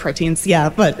kinds of proteins,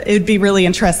 but it'd be really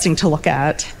interesting to look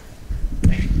at.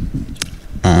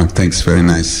 Thanks, very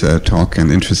nice talk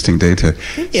and interesting data.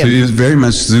 So you very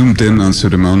much zoomed in on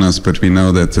Pseudomonas, but we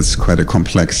know that it's quite a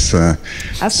complex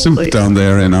soup down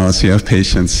there in our CF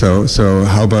patients. So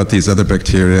how about these other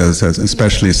bacteria,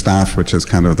 especially staph, which is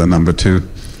kind of the number 2?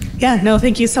 Yeah, no,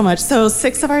 thank you so much. So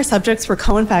 6 of our subjects were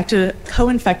co-infected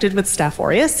with Staph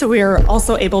aureus. So we are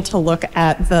also able to look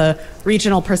at the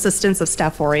regional persistence of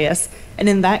Staph aureus. And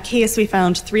in that case, we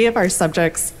found 3 of our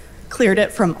subjects cleared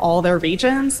it from all their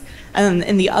regions. And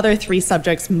in the other 3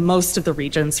 subjects, most of the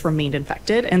regions remained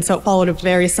infected. And so it followed a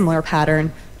very similar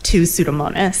pattern to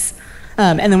Pseudomonas.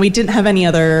 And then we didn't have any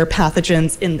other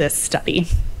pathogens in this study.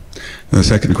 The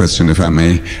second question, if I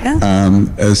may.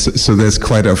 Yeah. So there's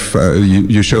quite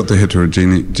you showed the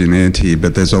heterogeneity,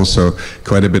 but there's also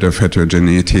quite a bit of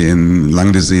heterogeneity in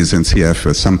lung disease and CF,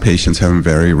 with some patients having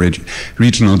very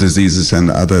regional diseases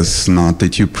and others not.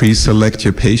 Did you pre-select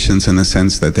your patients in the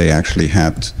sense that they actually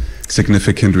had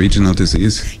significant regional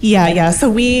disease? Yeah. So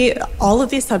all of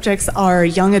these subjects are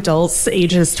young adults,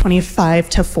 ages 25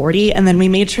 to 40, and then we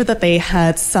made sure that they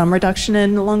had some reduction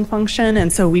in lung function,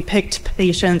 and so we picked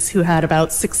patients who had about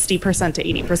 60% to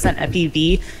 80%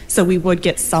 FEV, so we would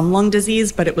get some lung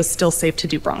disease, but it was still safe to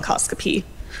do bronchoscopy.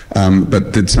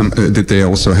 But did they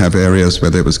also have areas where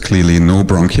there was clearly no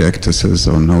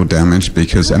bronchiectasis or no damage?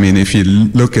 Because, I mean, if you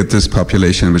look at this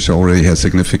population, which already has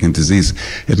significant disease,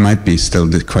 it might be still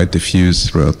quite diffuse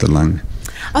throughout the lung.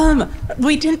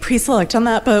 We didn't pre-select on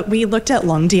that, but we looked at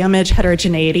lung damage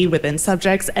heterogeneity within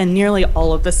subjects, and nearly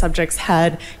all of the subjects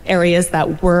had areas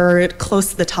that were close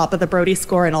to the top of the Brody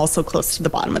score and also close to the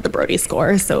bottom of the Brody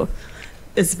score. So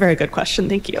it's a very good question.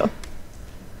 Thank you.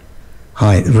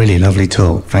 Hi, really lovely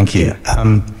talk. Thank you.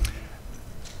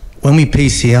 When we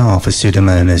PCR for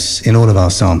Pseudomonas, in all of our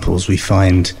samples, we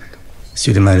find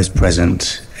Pseudomonas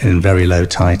present in very low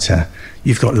titer.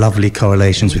 You've got lovely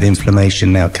correlations with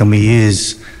inflammation now. Can we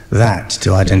use that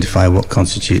to identify what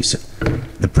constitutes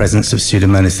the presence of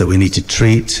Pseudomonas that we need to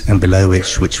treat and below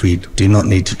which we do not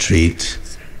need to treat?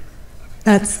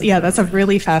 That's a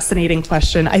really fascinating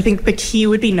question. I think the key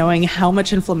would be knowing how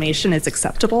much inflammation is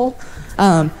acceptable.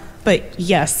 But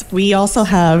yes, we also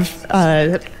have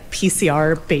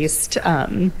PCR-based,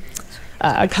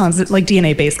 like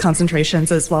DNA-based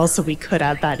concentrations as well, so we could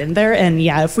add that in there. And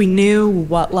yeah, if we knew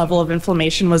what level of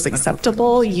inflammation was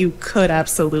acceptable, you could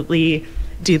absolutely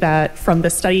do that from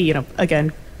the study. You know,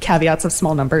 again, caveats of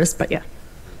small numbers, but yeah.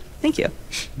 Thank you.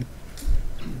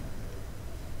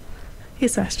 Hey,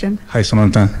 Sebastian. Hi,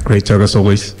 Samantha. Great talk as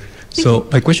always. So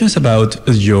my question is about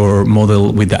your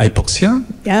model with the hypoxia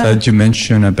that you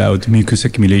mentioned about mucus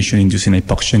accumulation inducing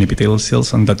hypoxia in epithelial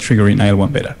cells and that triggering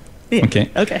IL-1 beta. Yeah.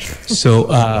 Okay.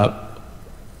 So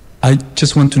I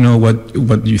just want to know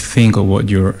what you think or what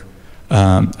you're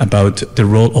about the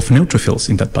role of neutrophils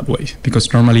in that pathway,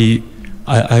 because normally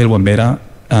IL-1 beta,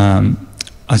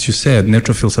 as you said,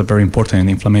 neutrophils are very important in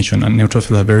inflammation, and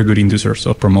neutrophils are very good inducers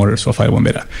or promoters of IL-1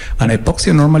 beta. And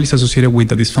hypoxia normally is associated with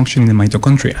the dysfunction in the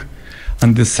mitochondria.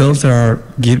 And the cells that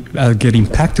get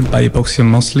impacted by hypoxia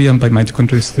mostly and by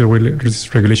mitochondrial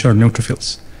dysregulation are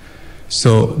neutrophils.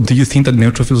 So do you think that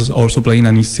neutrophils are also playing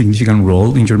a significant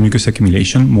role in your mucus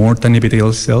accumulation more than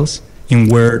epithelial cells, in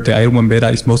where the IL-1 beta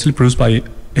is mostly produced by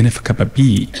NF-kappa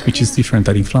B, which is different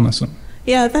than inflammasome?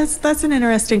 Yeah, that's an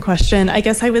interesting question. I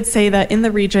guess I would say that in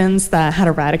the regions that had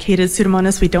eradicated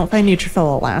Pseudomonas, we don't find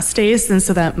neutrophil elastase, and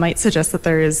so that might suggest that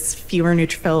there is fewer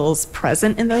neutrophils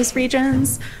present in those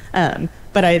regions.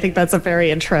 But I think that's a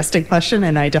very interesting question,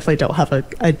 and I definitely don't have a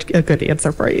good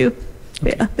answer for you.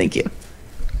 Yeah, thank you.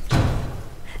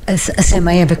 Sam,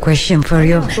 I have a question for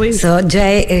you. Please. So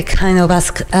Jay kind of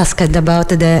asked about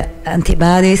the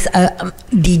antibodies.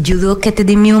 Did you look at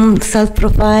the immune cell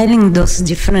profiling, those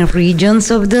different regions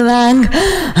of the lung?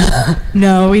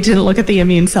 No, we didn't look at the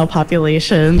immune cell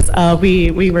populations.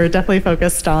 We were definitely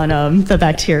focused on the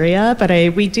bacteria, but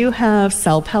we do have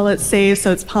cell pellets saved,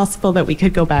 so it's possible that we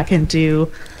could go back and do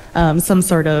some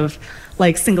sort of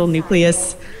like single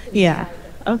nucleus. Yeah.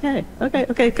 Okay,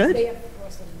 good.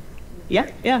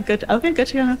 Yeah, good. Okay, good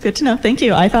to know. Thank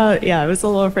you. I thought, I was a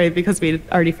little afraid because we'd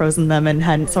already frozen them and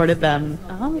hadn't sorted them.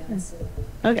 Oh,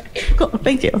 okay, cool.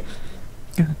 Thank you.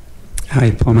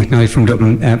 Hi, Paul McNally from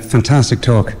Dublin. Fantastic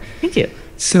talk. Thank you.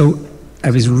 So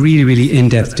I was really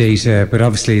in-depth data, but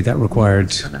obviously that required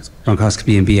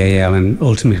bronchoscopy and BAL, and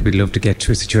ultimately we'd love to get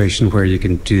to a situation where you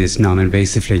can do this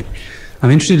non-invasively.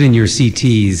 I'm interested in your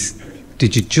CTs.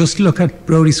 Did you just look at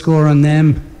Brody score on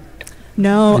them?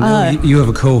 No. You have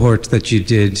a cohort that you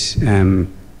did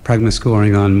pragma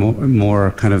scoring on,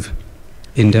 more kind of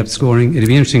in-depth scoring. It'd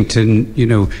be interesting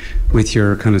to, with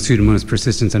your kind of Pseudomonas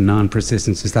persistence and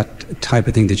non-persistence, is that type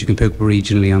of thing that you can pick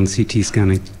regionally on CT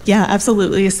scanning? Yeah,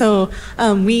 absolutely. So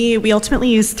we ultimately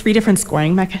used 3 different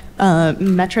scoring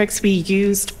metrics. We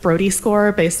used Brody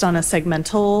score based on a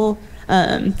segmental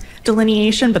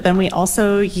delineation, but then we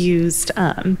also used,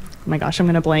 oh my gosh, I'm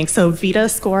going to blank. So Vita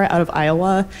score out of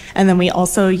Iowa, and then we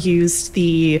also used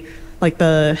the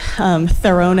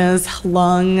Therona's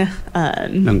lung.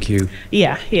 Lung Q.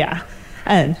 Yeah.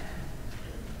 And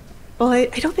well, I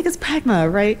don't think it's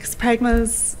pragma, right? Because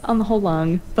pragma's on the whole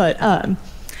lung, but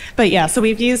yeah, so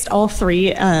we've used all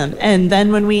 3, and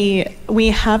then when we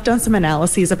have done some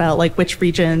analyses about like which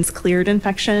regions cleared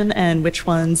infection and which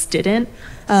ones didn't,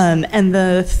 and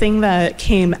the thing that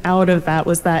came out of that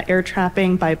was that air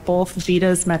trapping by both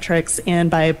Vita's metrics and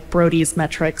by Brody's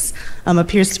metrics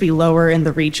appears to be lower in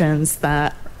the regions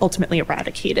that ultimately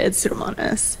eradicated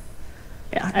Pseudomonas.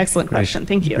 Yeah, excellent question.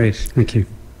 Thank you. Great, thank you.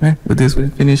 Okay, with this we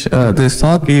finish this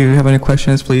talk. If you have any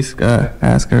questions, please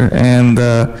ask her. And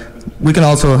we can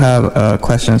also have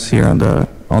questions here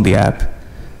on the app.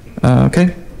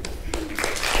 Okay.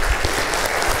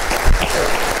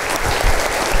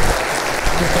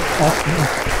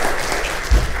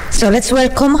 So let's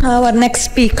welcome our next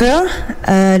speaker,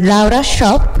 Laura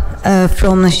Schopp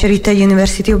from Charité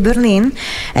University of Berlin,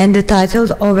 and the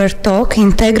title of her talk,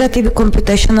 Integrative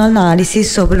Computational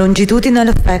Analysis of Longitudinal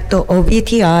Effect of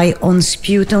ETI on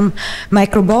Sputum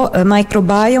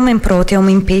Microbiome and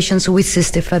Proteome in Patients with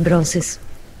Cystic Fibrosis.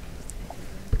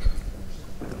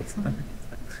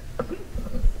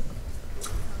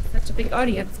 Such a big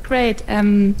audience, great.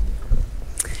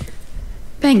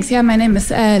 Thanks. Yeah, my name is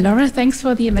Laura. Thanks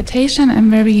for the invitation. I'm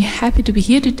very happy to be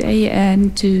here today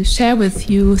and to share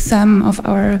with you some of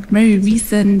our very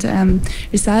recent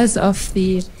results of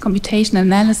the computational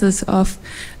analysis of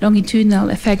longitudinal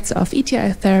effects of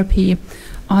ETI therapy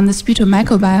on the sputum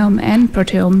microbiome and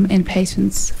proteome in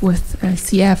patients with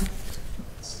CF.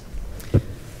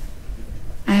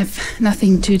 I have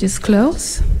nothing to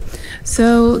disclose.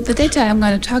 So the data I'm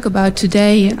going to talk about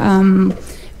today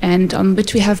and on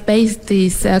which we have based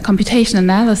this computation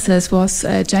analysis was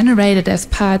generated as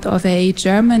part of a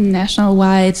German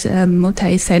nationwide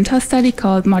multi-center study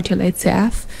called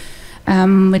Modulate-CF,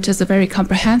 which is a very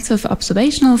comprehensive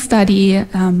observational study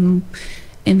in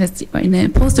a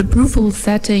post-approval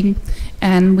setting,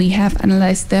 and we have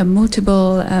analyzed the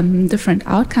multiple different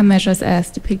outcome measures as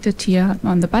depicted here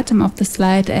on the bottom of the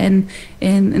slide. And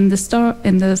in the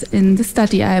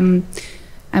study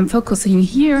I'm focusing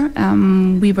here.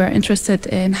 We were interested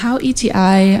in how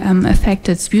ETI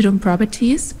affected sputum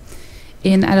properties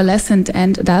in adolescent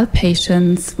and adult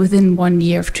patients within 1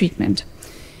 year of treatment.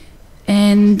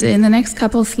 And in the next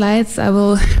couple of slides, I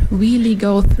will really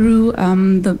go through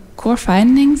the core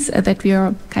findings that we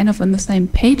are kind of on the same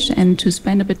page, and to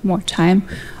spend a bit more time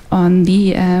on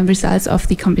the results of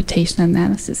the computational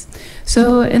analysis.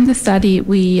 So in the study,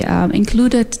 we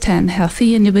included 10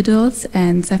 healthy individuals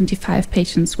and 75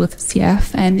 patients with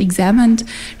CF and examined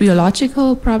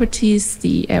rheological properties,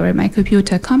 the airway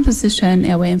microbiota composition,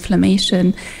 airway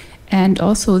inflammation, and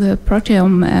also the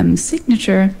proteome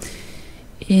signature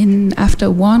after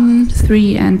 1,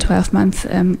 3, and 12 months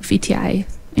of ETI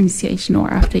initiation or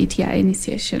after ETI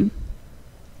initiation.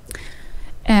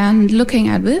 And looking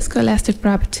at viscoelastic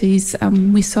properties,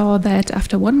 we saw that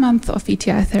after 1 month of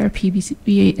ETI therapy,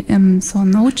 we saw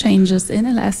no changes in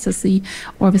elasticity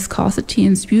or viscosity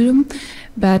in sputum.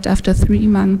 But after 3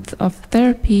 months of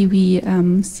therapy, we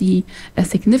see a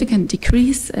significant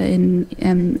decrease in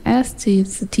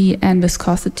elasticity and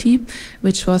viscosity,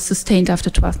 which was sustained after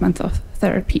 12 months of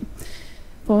therapy.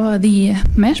 For the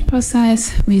mesh pore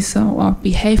size, we saw or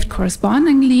behaved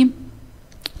correspondingly.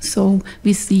 So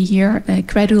we see here a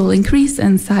gradual increase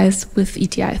in size with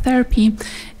ETI therapy.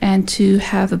 And to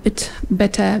have a bit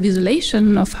better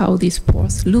visualization of how these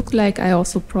pores look like, I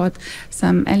also brought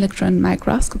some electron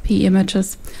microscopy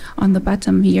images. On the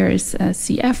bottom here is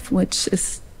CF, which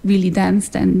is really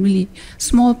dense and really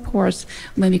small pores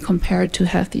when we compare it to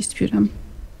healthy sputum.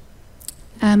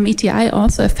 ETI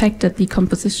also affected the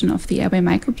composition of the airway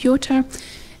microbiota.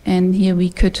 And here we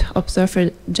could observe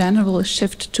a general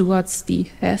shift towards the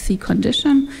healthy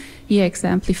condition, here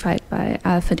exemplified by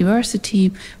alpha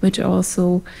diversity, which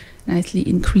also nicely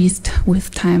increased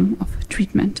with time of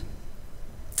treatment.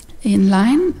 In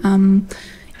line,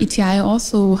 ETI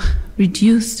also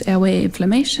reduced airway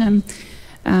inflammation,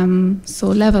 so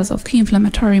levels of key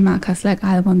inflammatory markers like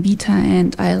IL-1 beta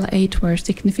and IL-8 were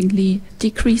significantly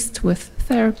decreased with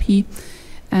therapy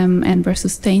and were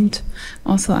sustained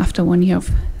also after 1 year of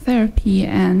therapy,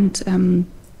 and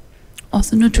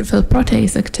also neutrophil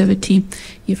protease activity,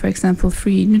 here for example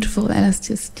free neutrophil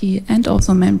elasticity and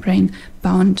also membrane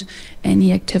bound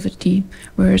NE activity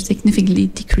were significantly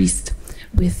decreased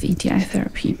with ETI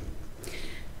therapy.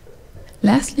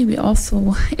 Lastly, we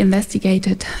also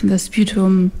investigated the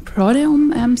sputum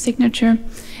proteome signature,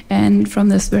 and from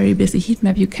this very busy heat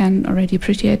map you can already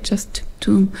appreciate, just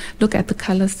to look at the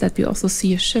colors, that we also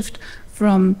see a shift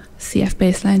from CF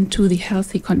baseline to the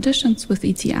healthy conditions with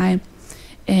ETI.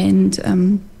 And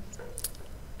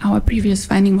our previous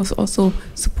finding was also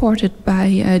supported by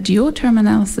geoterm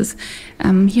analysis.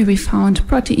 Here we found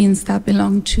proteins that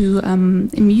belong to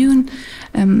immune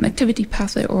activity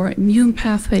pathway or immune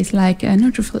pathways like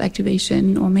neutrophil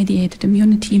activation or mediated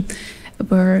immunity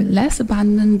were less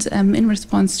abundant in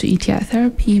response to ETI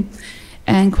therapy.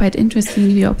 And quite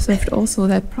interestingly, we observed also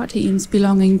that proteins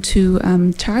belonging to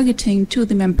targeting to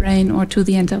the membrane or to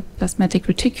the endoplasmatic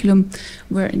reticulum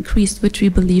were increased, which we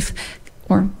believe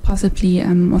or possibly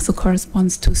also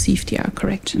corresponds to CFTR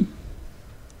correction.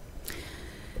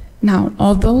 Now,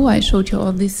 although I showed you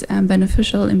all these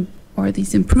beneficial or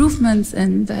these improvements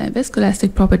in the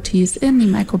viscoelastic properties in the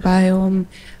microbiome,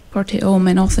 proteome,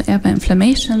 and also airway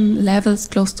inflammation, levels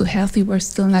close to healthy were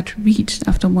still not reached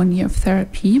after 1 year of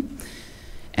therapy.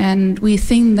 And we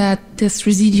think that this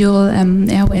residual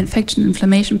airway infection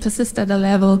inflammation persists at a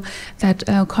level that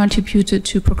contributed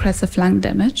to progressive lung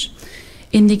damage,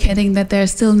 indicating that there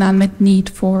is still an unmet need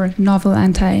for novel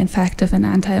anti-infective and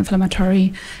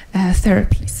anti-inflammatory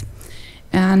therapies.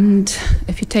 And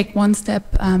if you take one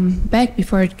step back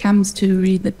before it comes to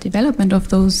really the development of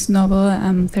those novel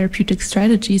therapeutic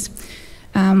strategies,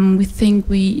 we think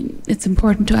it's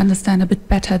important to understand a bit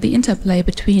better the interplay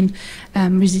between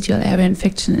residual airway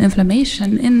infection and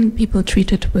inflammation in people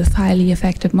treated with highly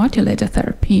effective modulator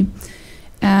therapy.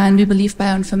 And we believe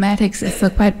bioinformatics is a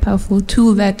quite powerful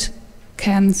tool that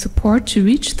can support to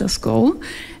reach this goal.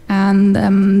 And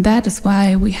that is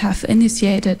why we have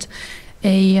initiated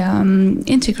a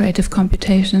integrative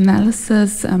computation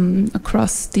analysis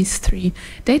across these 3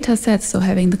 data sets, so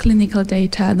having the clinical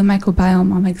data, the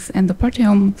microbiomics, and the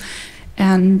proteome,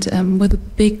 and with a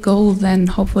big goal then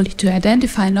hopefully to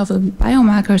identify novel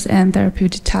biomarkers and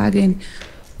therapeutic targeting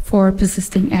for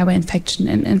persisting airway infection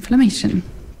and inflammation.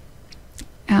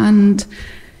 And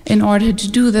in order to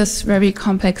do this very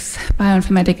complex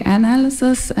bioinformatic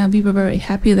analysis, we were very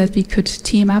happy that we could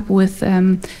team up with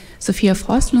Sophia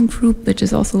Frostlund group, which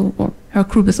is also, or her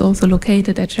group is also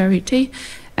located at Charité,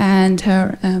 and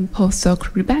her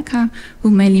postdoc Rebecca,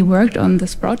 who mainly worked on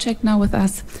this project now with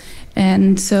us.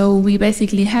 And so we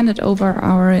basically handed over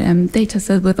our data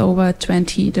set with over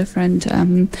 20 different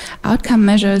outcome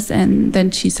measures, and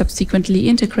then she subsequently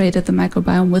integrated the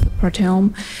microbiome with the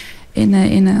proteome in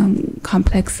a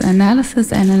complex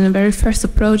analysis. And in a very first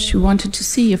approach, we wanted to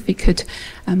see if we could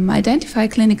identify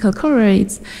clinical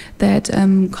correlates that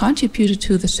contributed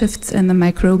to the shifts in the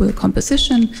microbial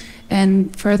composition,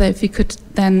 and further if we could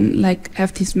then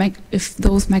have these if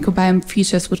those microbiome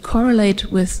features would correlate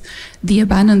with the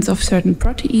abundance of certain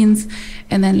proteins,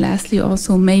 and then lastly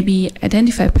also maybe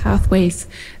identify pathways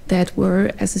that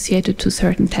were associated to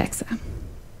certain taxa.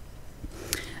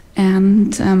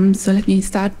 And so let me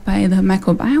start by the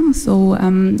microbiome. So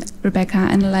Rebecca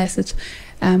analyzed it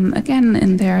again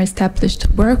in their established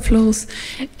workflows,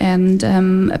 and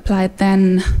applied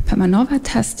then Permanova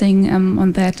testing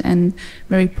on that. And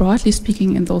very broadly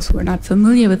speaking, and those who are not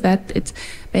familiar with that, it's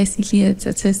basically a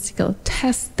statistical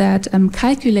test that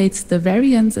calculates the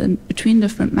variance between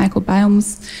different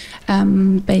microbiomes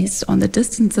based on the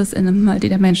distances in a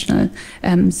multidimensional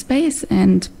space,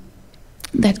 and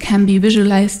that can be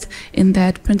visualized in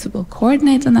that principal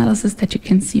coordinate analysis that you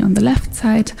can see on the left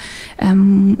side.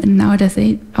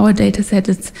 Nowadays, our data set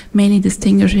is mainly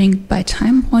distinguishing by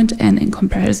time point and in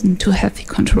comparison to healthy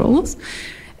controls.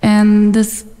 And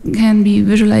this can be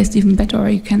visualized even better, or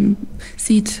you can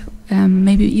see it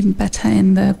maybe even better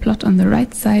in the plot on the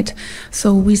right side.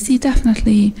 So we see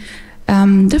definitely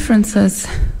differences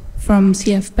from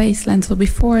CF baseline, so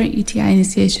before ETI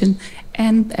initiation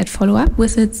and at follow-up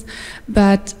visits,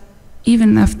 but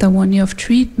even after 1 year of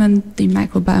treatment, the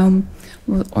microbiome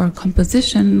or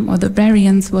composition or the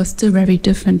variance was still very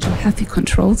different to healthy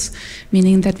controls,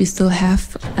 meaning that we still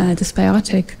have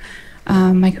dysbiotic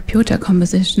microbiota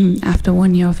composition after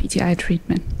 1 year of ETI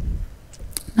treatment.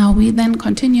 Now we then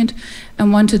continued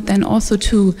and wanted then also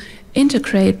to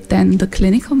integrate then the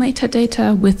clinical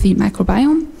metadata with the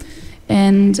microbiome.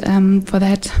 And for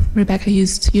that, Rebecca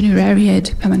used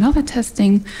univariate Permanova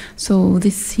testing. So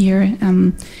this here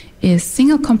is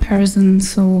single comparison.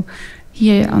 So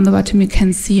here on the bottom, you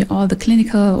can see all the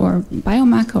clinical or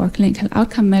biomarker or clinical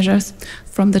outcome measures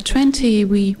from the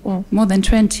 20 or more than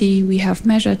 20 we have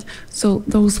measured. So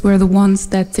those were the ones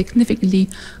that significantly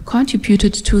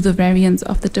contributed to the variance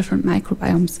of the different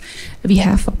microbiomes we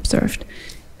have observed.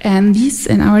 And these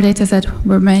in our data set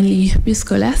were mainly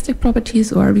viscoelastic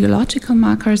properties or rheological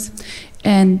markers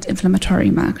and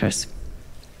inflammatory markers.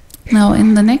 Now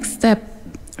in the next step,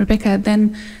 Rebecca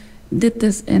then did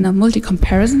this in a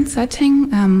multi-comparison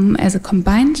setting as a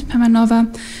combined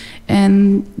Permanova,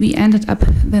 and we ended up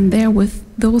then there with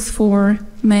those 4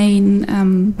 main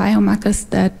biomarkers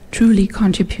that truly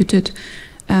contributed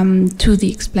to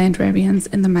the explained variance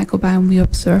in the microbiome we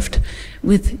observed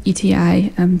with ETI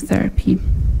therapy,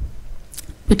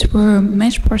 which were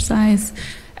mesh pore size,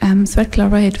 sweat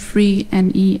chloride, free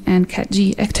NE, and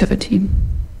CAT-G activity.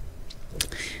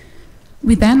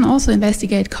 We then also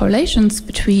investigate correlations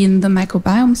between the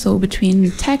microbiome, so between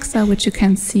taxa, which you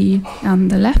can see on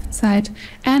the left side,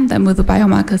 and then with the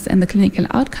biomarkers and the clinical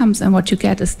outcomes. And what you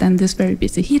get is then this very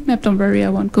busy heat map. Don't worry, I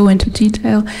won't go into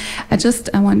detail.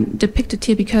 I want to depict it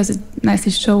here because it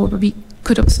nicely shows we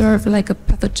could observe like a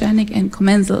pathogenic and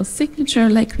commensal signature,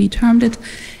 like we termed it.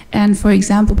 And for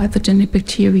example, pathogenic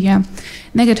bacteria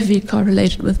negatively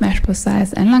correlated with mesh pore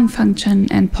size and lung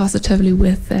function, and positively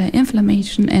with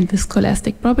inflammation and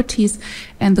viscoelastic properties,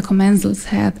 and the commensals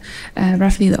had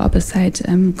roughly the opposite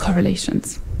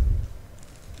correlations.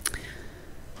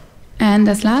 And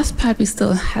as last part, we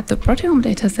still had the proteome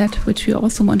data set, which we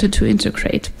also wanted to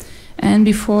integrate. And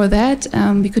before that,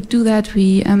 we could do that,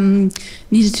 we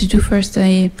needed to do first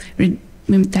a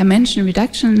dimension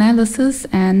reduction analysis,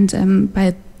 and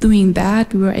by doing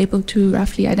that, we were able to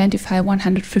roughly identify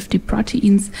 150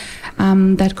 proteins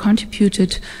that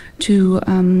contributed to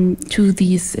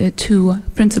these two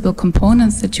principal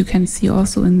components that you can see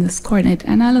also in this coordinate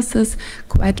analysis,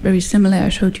 quite very similar I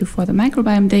showed you for the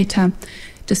microbiome data,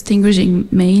 distinguishing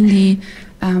mainly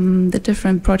the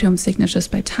different proteome signatures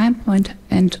by time point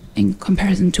and in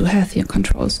comparison to healthier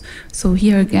controls. So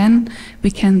here again,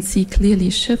 we can see clearly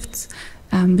shifts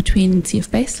between CF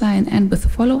baseline and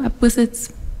with follow-up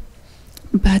visits.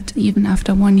 But even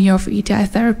after 1 year of ETI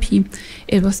therapy,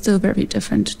 it was still very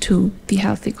different to the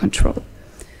healthy control.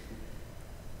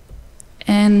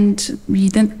 And we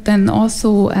then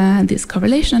also this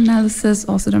correlation analysis,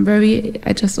 also done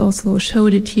I just also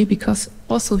showed it here because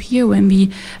also here when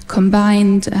we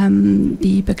combined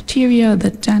the bacteria,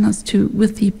 the genus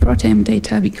with the proteome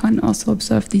data, we can also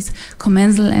observe these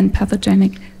commensal and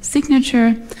pathogenic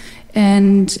signature.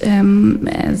 And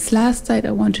as last slide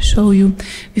I want to show you,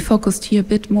 we focused here a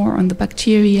bit more on the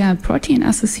bacteria-protein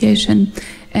association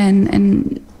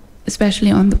and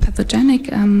especially on the pathogenic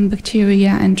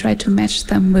bacteria and tried to match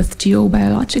them with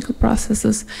geobiological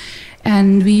processes.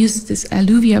 And we used this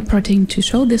alluvia protein to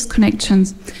show these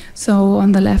connections. So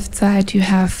on the left side you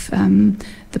have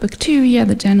the bacteria,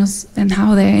 the genus, and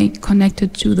how they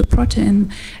connected to the protein,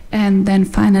 and then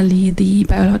finally the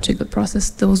biological process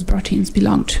those proteins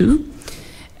belong to.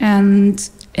 And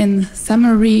in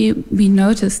summary, we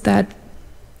noticed that,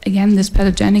 again, this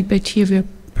pathogenic bacteria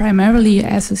primarily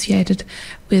associated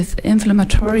with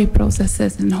inflammatory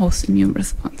processes and host immune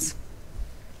response.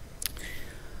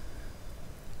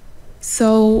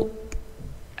 So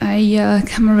I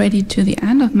come already to the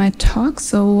end of my talk.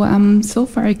 So so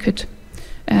far I could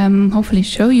hopefully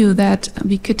show you that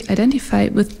we could identify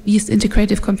with these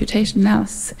integrative computation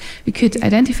analysis, we could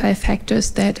identify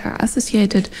factors that are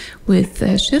associated with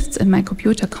shifts in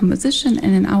microbiota composition,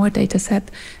 and in our data set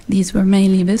these were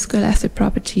mainly viscoelastic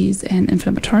properties and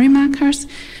inflammatory markers.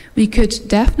 We could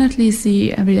definitely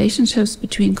see relationships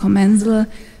between commensal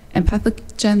and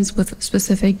pathogens with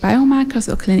specific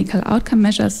biomarkers or clinical outcome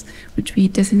measures, which we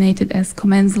designated as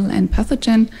commensal and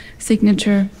pathogen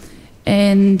signature.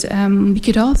 And we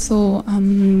could also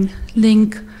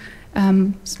link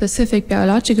specific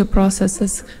biological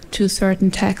processes to certain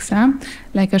taxa.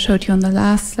 Like I showed you on the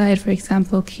last slide, for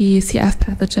example, key CF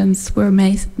pathogens were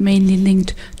mainly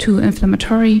linked to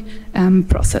inflammatory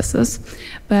processes.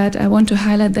 But I want to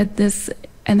highlight that this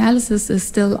analysis is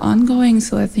still ongoing,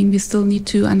 so I think we still need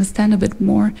to understand a bit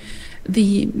more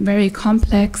the very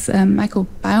complex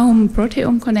microbiome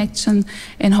proteome connection,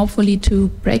 and hopefully to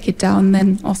break it down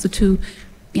then also to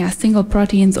single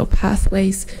proteins or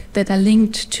pathways that are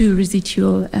linked to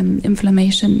residual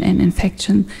inflammation and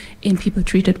infection in people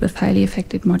treated with highly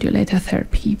effective modulator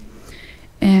therapy.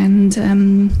 And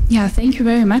thank you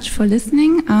very much for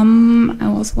listening. I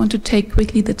also want to take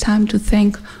quickly the time to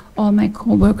thank all my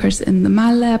co-workers in the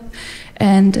MAL lab,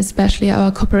 and especially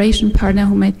our cooperation partner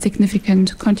who made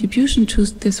significant contribution to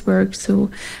this work,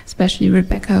 so especially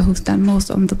Rebecca, who's done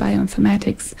most on the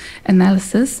bioinformatics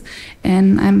analysis.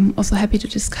 And I'm also happy to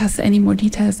discuss any more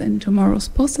details in tomorrow's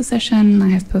poster session. I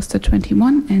have poster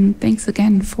 21, and thanks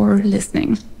again for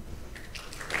listening.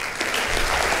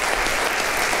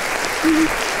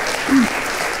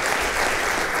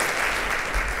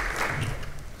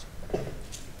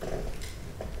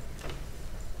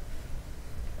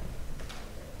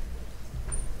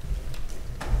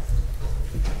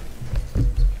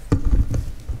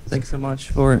 Thanks so much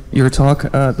for your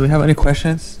talk. Do we have any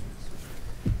questions?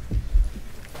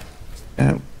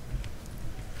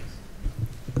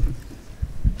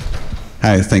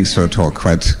 Hi, thanks for a talk.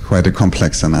 Quite a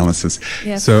complex analysis.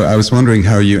 Yes. So I was wondering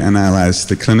how you analyzed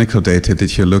the clinical data.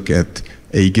 Did you look at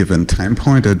a given time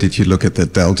point, or did you look at the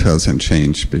deltas and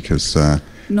change? Because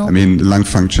No. I mean, lung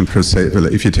function per se,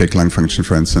 if you take lung function,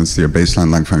 for instance, your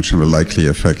baseline lung function will likely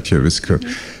affect your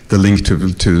the link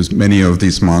to many of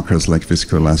these markers like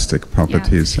viscoelastic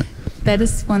properties. Yeah. That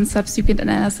is one subsequent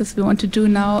analysis we want to do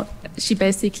now. She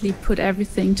basically put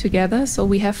everything together. So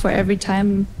we have for every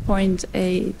time point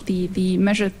the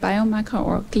measured biomarker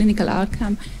or clinical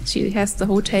outcome. She has the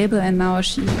whole table, and now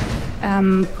she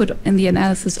put in the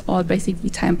analysis all basically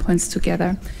time points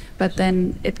together. But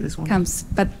then it comes,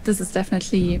 but this is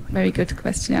definitely a very good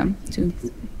question.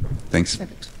 Thanks.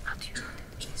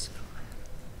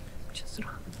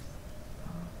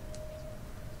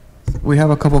 We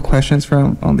have a couple questions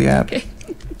from on the app. Okay.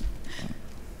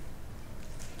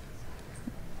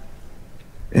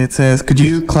 It says, could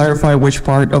you clarify which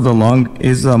part of the lung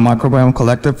is the microbiome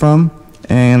collected from?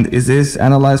 And is this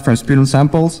analyzed from sputum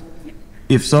samples?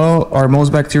 If so, are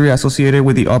most bacteria associated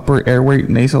with the upper airway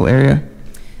nasal area?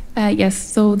 Yes,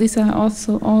 so these are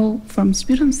also all from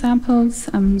sputum samples.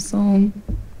 So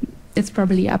it's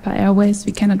probably upper airways.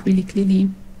 We cannot really clearly,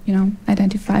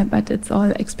 identify, but it's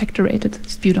all expectorated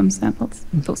sputum samples,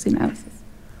 post-analysis.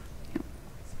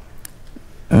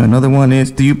 Another one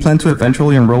is, do you plan to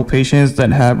eventually enroll patients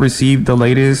that have received the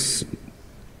latest?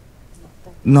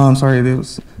 No, I'm sorry.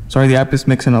 The app is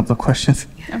mixing up the questions.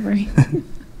 Don't worry.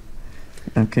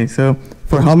 Okay, so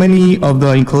for how many of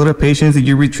the included patients did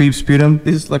you retrieve sputum?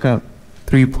 This is like a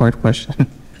 3-part question.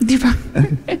 Maybe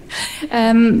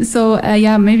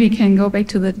we can go back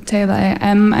to the detail.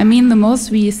 The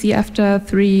most we see after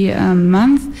 3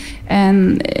 months,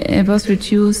 and it was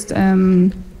reduced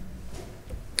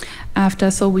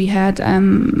after. So we had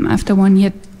after 1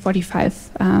 year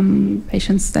 45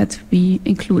 patients that we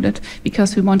included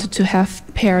because we wanted to have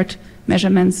paired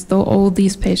measurements. Though all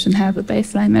these patients have a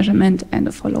baseline measurement and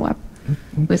a follow-up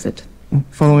visit.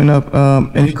 Following up,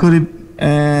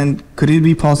 could it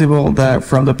be possible that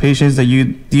from the patients that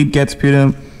you did get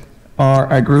sputum are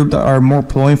a group that are more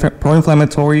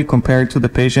pro-inflammatory compared to the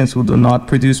patients who do not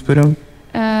produce sputum?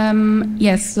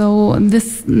 Yes, so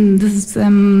this is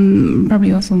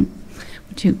probably also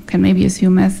what you can maybe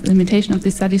assume as a limitation of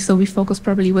this study. So we focus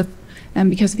probably with,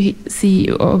 because we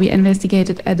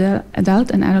investigated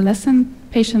adult and adolescent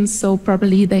patients, so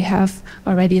probably they have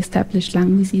already established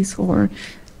lung disease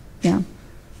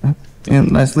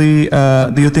And lastly,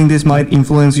 do you think this might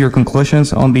influence your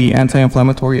conclusions on the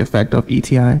anti-inflammatory effect of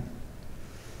ETI?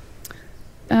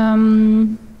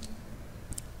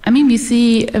 We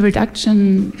see a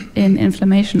reduction in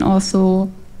inflammation also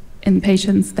in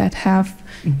patients that have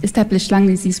established lung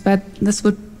disease, but this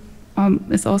would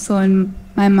is also in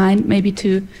my mind maybe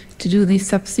to do the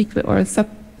subsequent or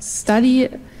sub-study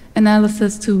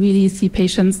analysis to really see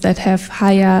patients that have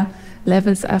higher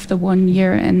levels after 1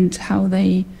 year and how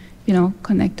they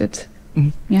connected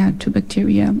to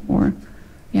bacteria or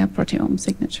proteome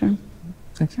signature.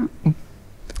 Thanks.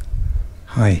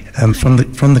 Hi. From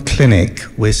the clinic,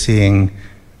 we're seeing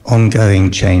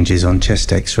ongoing changes on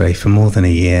chest X-ray for more than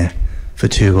a year, for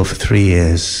 2 or for 3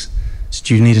 years. So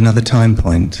do you need another time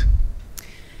point?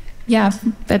 Yeah,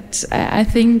 but I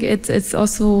think it's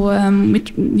also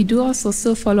we do also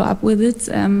still follow up with it.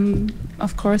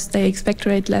 Of course, they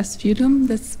expectorate less sputum.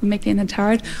 That's making it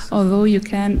hard. Although we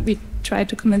try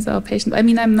to convince our patients.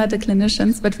 I'm not a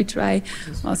clinician, but we try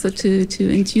also to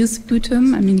induce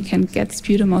sputum. You can get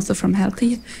sputum also from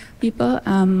healthy people.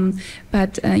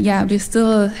 We're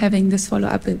still having this follow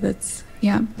up with it.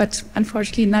 Yeah, but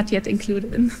unfortunately not yet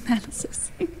included in the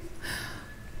analysis.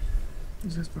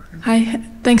 Hi,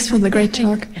 thanks for the great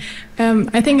talk.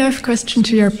 I think I have a question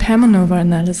to your PAMANOVA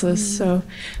analysis. So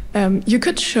you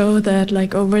could show that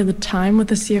over the time with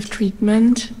the CF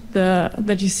treatment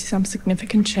that you see some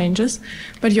significant changes,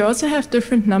 but you also have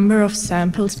different number of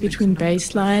samples between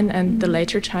baseline and the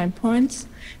later time points.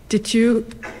 Did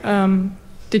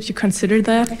you consider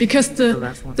that? Because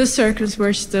the circles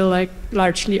were still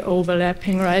largely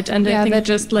overlapping, right? And I think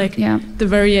the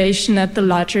variation at the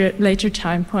later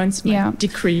time points might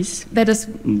decrease. That is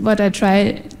what I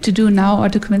try to do now, or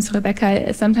to convince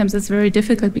Rebecca. Sometimes it's very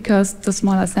difficult because the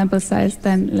smaller sample size,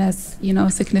 then less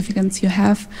significance you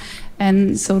have,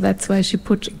 and so that's why she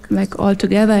put all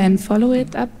together and follow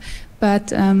it up.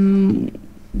 But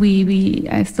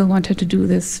I still wanted to do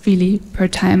this really per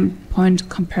time point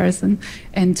comparison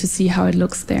and to see how it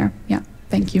looks there. Yeah,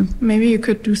 thank you. Maybe you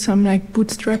could do some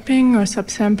bootstrapping or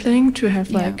subsampling to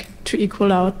have to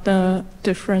equal out the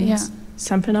different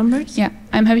sample numbers. Yeah,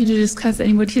 I'm happy to discuss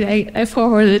anymore today. I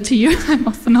forwarded it to you. I'm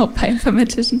also not a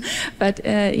bioinformatician, but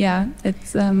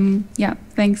it's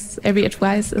thanks. Every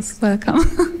advice is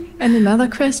welcome. And another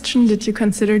question: did you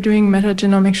consider doing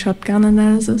metagenomic shotgun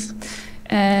analysis?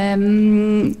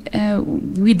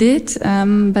 We did,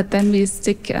 but then we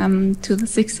stick to the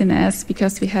 16S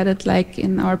because we had it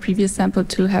in our previous sample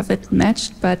to have it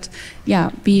matched. But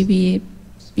let's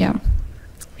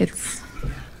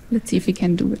see if we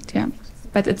can do it. Yeah,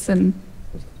 but it's on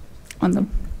the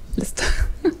list.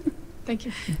 Thank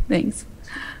you. Thanks.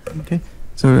 Okay,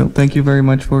 so thank you very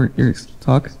much for your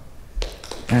talk.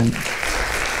 And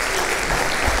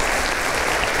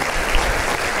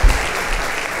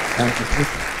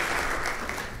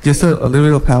just a little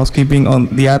bit of housekeeping on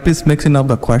the app is mixing up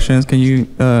the questions. Can you,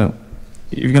 if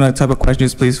you're gonna type of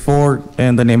questions, please forward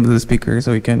and the name of the speaker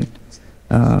so you can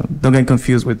don't get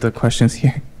confused with the questions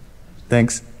here.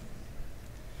 Thanks.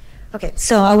 Okay,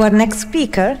 so our next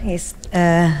speaker is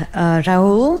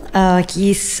Rahul.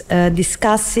 He's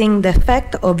discussing the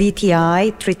effect of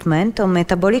ETI treatment on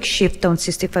metabolic shift on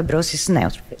cystic fibrosis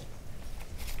neutrophil.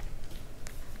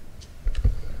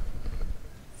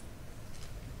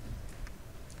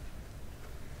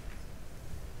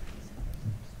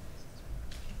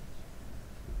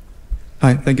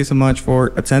 Hi, thank you so much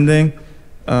for attending.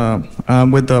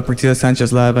 I'm with the Partida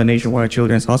Sanchez Lab at Nationwide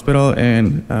Children's Hospital,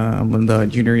 and I'm in the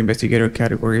junior investigator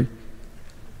category.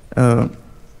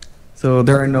 So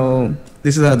there are no,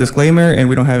 this is a disclaimer, and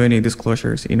we don't have any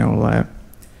disclosures in our lab.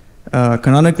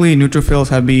 Canonically, neutrophils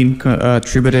have been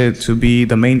attributed to be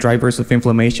the main drivers of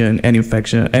inflammation and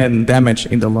infection and damage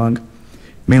in the lung,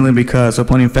 mainly because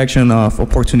upon infection of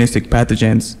opportunistic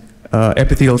pathogens,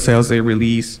 epithelial cells, they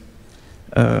release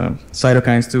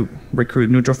cytokines to recruit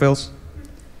neutrophils.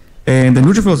 And the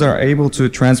neutrophils are able to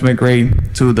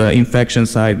transmigrate to the infection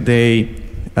site. They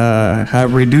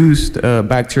have reduced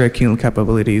bacteria killing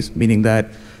capabilities, meaning that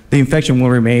the infection will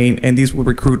remain, and these will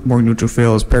recruit more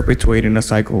neutrophils, perpetuating a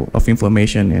cycle of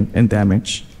inflammation and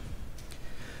damage.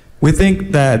 We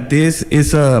think that this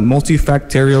is a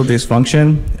multifactorial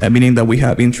dysfunction, meaning that we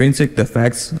have intrinsic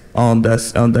defects on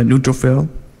the neutrophil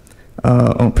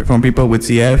from people with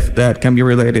CF that can be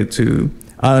related to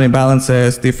ion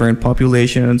imbalances, different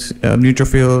populations,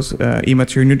 neutrophils,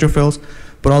 immature neutrophils,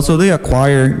 but also they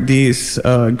acquire these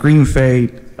green fade.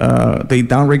 They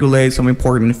downregulate some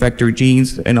important effector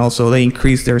genes, and also they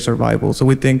increase their survival. So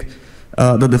we think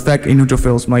the defect in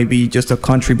neutrophils might be just a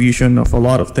contribution of a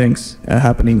lot of things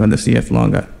happening on the CF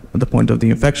lung at the point of the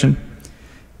infection.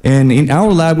 And in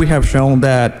our lab, we have shown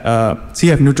that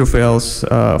CF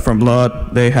neutrophils from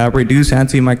blood, they have reduced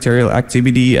antimicrobial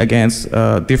activity against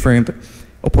different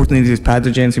opportunistic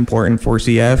pathogens important for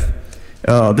CF.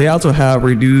 They also have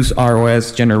reduced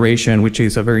ROS generation, which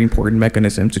is a very important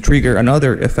mechanism to trigger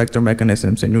another effector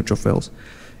mechanisms in neutrophils,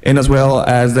 and as well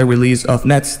as the release of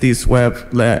nets, these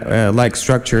web-like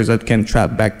structures that can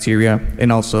trap bacteria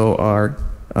and also are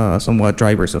somewhat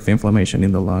drivers of inflammation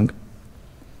in the lung.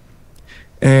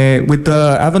 With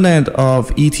the advent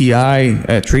of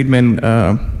ETI treatment,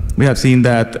 we have seen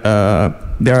that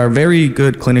there are very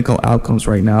good clinical outcomes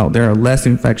right now. There are less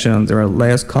infections, there are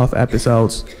less cough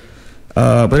episodes,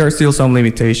 but there are still some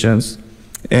limitations.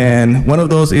 And one of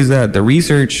those is that the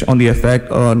research on the effect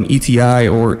on ETI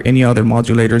or any other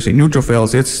modulators in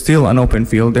neutrophils, it's still an open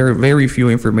field. There are very few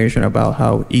information about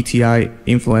how ETI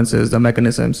influences the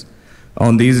mechanisms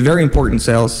on these very important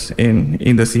cells in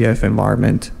the CF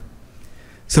environment.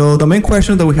 So the main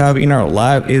question that we have in our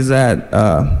lab is that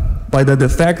by the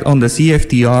defect on the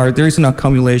CFTR, there is an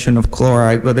accumulation of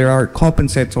chloride, but there are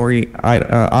compensatory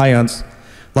ions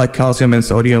like calcium and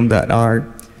sodium that are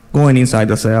going inside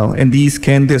the cell, and these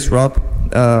can disrupt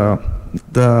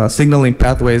the signaling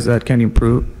pathways that can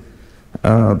improve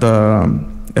the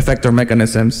effector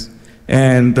mechanisms.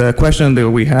 And the question that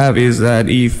we have is that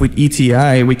if with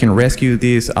ETI we can rescue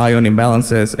these ion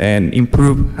imbalances and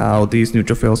improve how these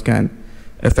neutrophils can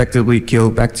effectively kill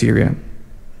bacteria.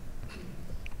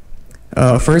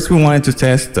 First, we wanted to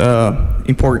test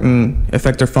important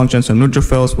effector functions of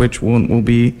neutrophils, which will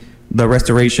be the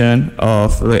restoration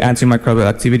of the antimicrobial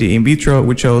activity in vitro,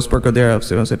 which shows Burkholderia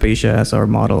cepacia as our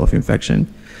model of infection.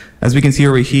 As we can see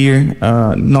over here,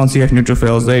 non-CF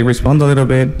neutrophils, they respond a little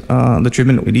bit the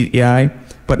treatment with ETI,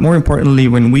 but more importantly,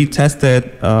 when we tested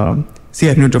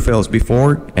CF neutrophils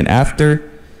before and after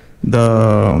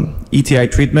the ETI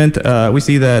treatment, we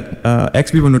see that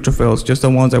ex vivo neutrophils, just the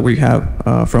ones that we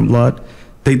have from blood,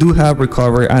 they do have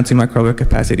recovered antimicrobial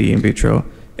capacity in vitro.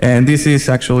 And this is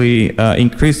actually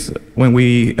increased when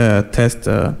we test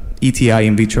ETI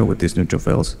in vitro with these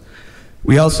neutrophils.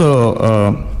 We also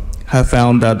have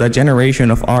found that the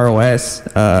generation of ROS,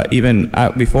 even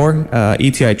before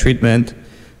ETI treatment,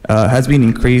 has been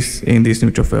increased in these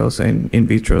neutrophils in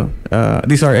vitro.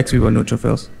 These are ex vivo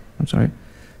neutrophils, I'm sorry.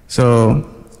 So,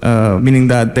 meaning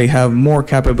that they have more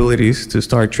capabilities to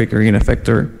start triggering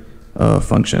effector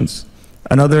functions.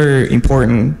 Another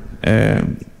important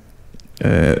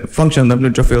function of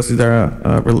neutrophils is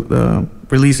the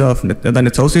release of the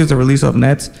netosis, the release of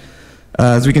nets.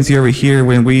 As we can see over here,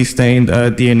 when we stained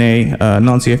DNA,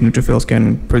 non-CF neutrophils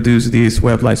can produce these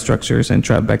web-like structures and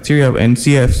trap bacteria, and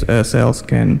CF cells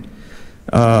can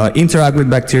interact with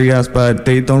bacteria, but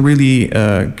they don't really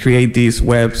create these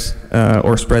webs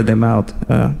or spread them out.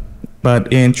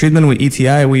 But in treatment with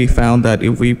ETI, we found that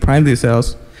if we prime these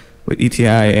cells with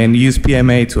ETI and use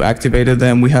PMA to activate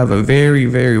them, we have a very,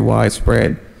 very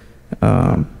widespread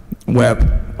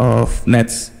web of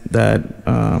nets that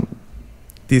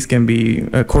these can be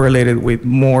correlated with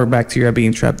more bacteria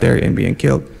being trapped there and being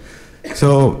killed.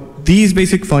 So these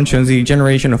basic functions, the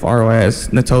generation of ROS,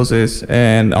 netosis,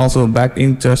 and also back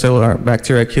intercellular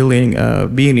bacteria killing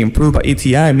being improved by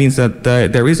ETI means that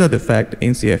there is a defect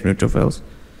in CF neutrophils.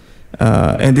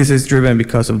 And this is driven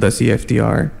because of the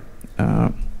CFTR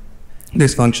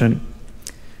dysfunction.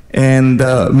 And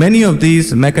many of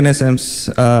these mechanisms,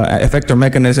 effector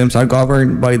mechanisms, are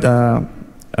governed by the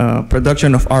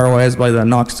production of ROS by the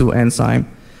NOX2 enzyme.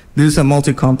 This is a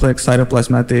multi-complex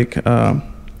cytoplasmatic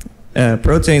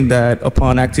protein that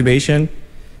upon activation,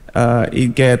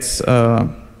 it gets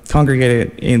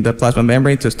congregated in the plasma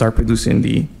membrane to start producing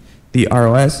the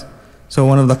ROS. So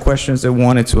one of the questions I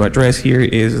wanted to address here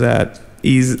is that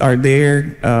are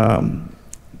there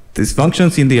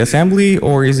dysfunctions in the assembly,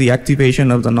 or is the activation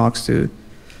of the NOX2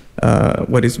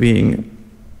 what is being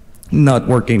not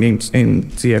working in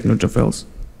CF neutrophils?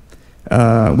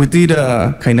 We did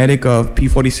a kinetic of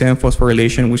P47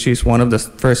 phosphorylation, which is one of the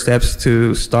first steps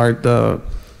to start the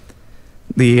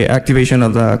activation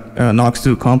of the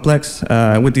NOX2 complex.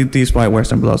 We did this by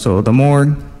Western blot. So the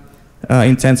more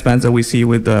intense bands that we see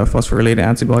with the phosphorylated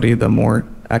antibody, the more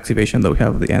activation that we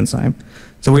have of the enzyme.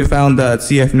 So we found that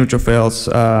CF neutrophils,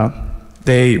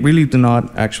 they really do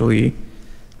not actually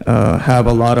have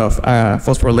a lot of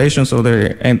phosphorylation, so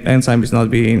their enzyme is not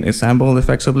being assembled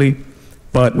effectively.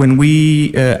 But when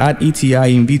we add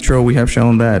ETI in vitro, we have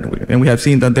shown that, and we have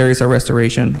seen that there is a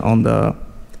restoration on the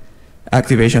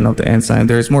activation of the enzyme.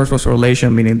 There is more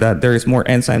phosphorylation, meaning that there is more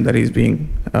enzyme that is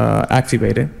being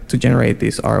activated to generate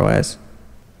this ROS.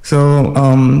 So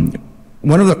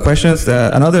one of the questions,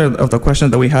 another of the questions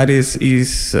that we had is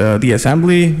the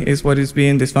assembly is what is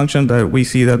being dysfunctional, that we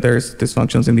see that there's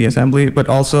dysfunctions in the assembly, but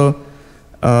also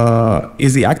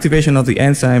is the activation of the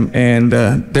enzyme, and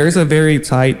there's a very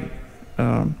tight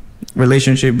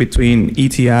relationship between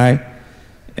ETI,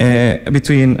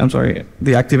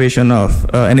 the activation of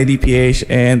NADPH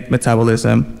and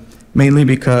metabolism, mainly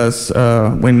because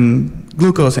when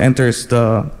glucose enters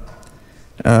the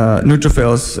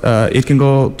neutrophils, it can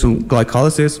go to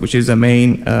glycolysis, which is the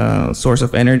main source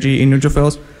of energy in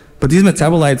neutrophils. But these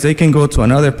metabolites, they can go to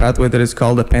another pathway that is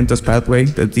called the pentose pathway,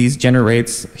 that these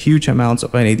generates huge amounts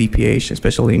of NADPH,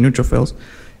 especially in neutrophils.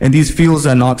 And these fuels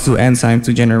the NOX2 enzyme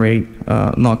to generate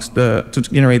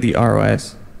the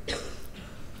ROS.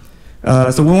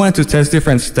 So we wanted to test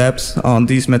different steps on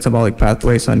these metabolic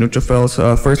pathways on neutrophils.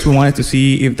 First, we wanted to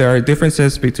see if there are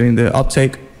differences between the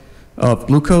uptake of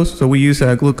glucose. So we use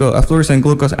a fluorescent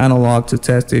glucose analog to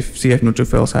test if CF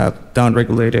neutrophils have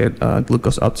downregulated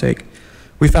glucose uptake.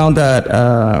 We found that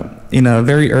in a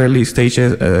very early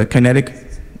stages, kinetic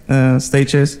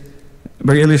stages,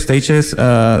 very early stages,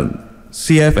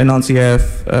 CF and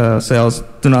non-CF cells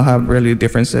do not have really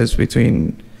differences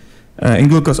between in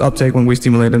glucose uptake when we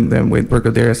stimulated them with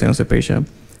Burkholderia cenocepacia.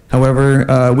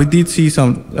 However, we did see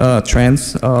some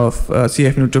trends of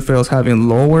CF neutrophils having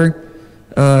lower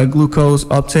glucose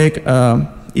uptake,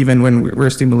 even when we're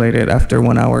stimulated after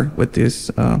 1 hour with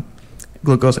this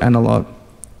glucose analog.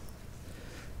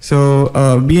 So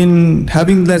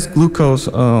having less glucose,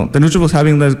 the neutrophils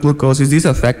having less glucose, is this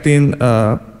affecting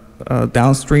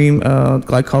downstream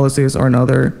glycolysis or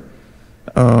another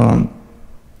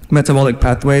metabolic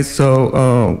pathways?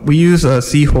 So we use a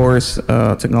seahorse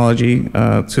technology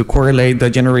to correlate the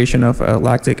generation of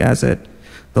lactic acid,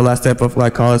 the last step of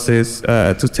glycolysis,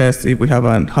 to test if we have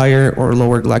a higher or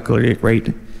lower glycolytic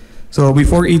rate. So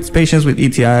before each patients with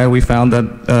ETI, we found that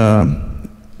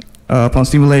upon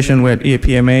stimulation with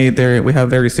PMA, we have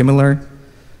very similar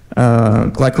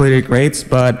glycolytic rates,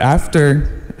 but after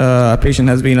a patient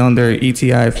has been on their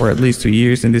ETI for at least 2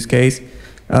 years in this case,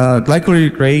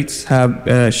 glycolytic rates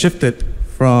have shifted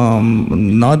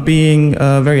from not being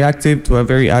very active to a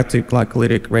very active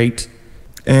glycolytic rate.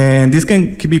 And this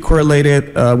can be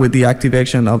correlated with the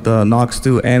activation of the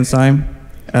NOX2 enzyme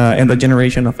and the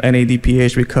generation of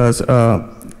NADPH, because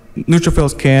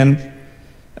neutrophils can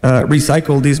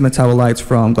recycle these metabolites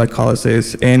from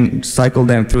glycolysis and cycle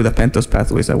them through the pentose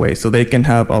pathways away, so they can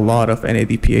have a lot of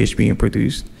NADPH being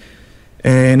produced.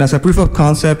 And as a proof of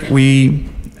concept, we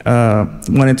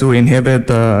wanted to inhibit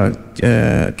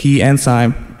the key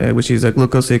enzyme, which is a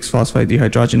glucose 6-phosphate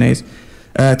dehydrogenase,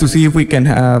 to see if we can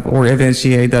have or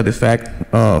evidentiate that effect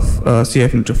of CF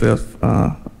neutrophils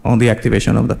on the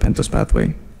activation of the pentose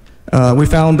pathway. We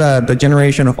found that the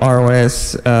generation of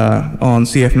ROS on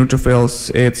CF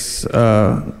neutrophils, it's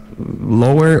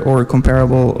lower or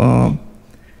comparable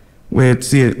with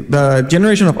the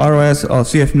generation of ROS of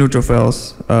CF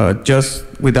neutrophils just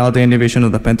without the inhibition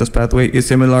of the pentose pathway is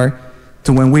similar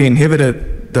to when we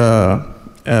inhibited the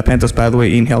pentose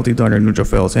pathway in healthy donor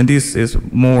neutrophils. And this is a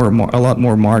lot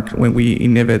more marked when we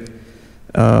inhibit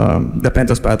the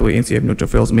pentose pathway in CF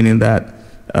neutrophils, meaning that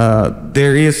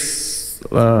there is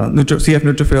CF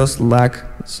neutrophils lack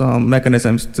some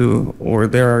mechanisms or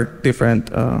there are different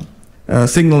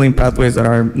signaling pathways that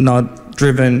are not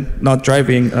driving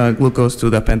glucose to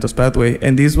the pentose pathway.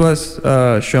 And this was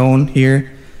shown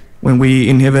here when we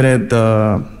inhibited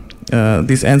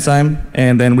this enzyme,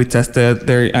 and then we tested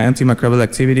their antimicrobial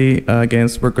activity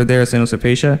against Burkholderia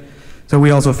sinusopacia. So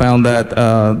we also found that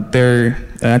their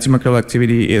antimicrobial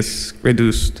activity is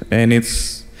reduced, and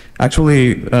it's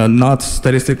actually not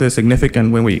statistically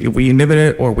significant when if we inhibit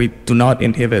it or we do not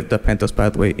inhibit the pentose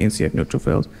pathway in CF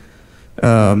neutrophils,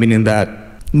 meaning that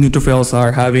neutrophils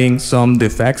are having some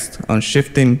defects on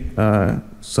shifting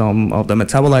some of the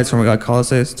metabolites from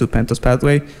glycolysis to pentose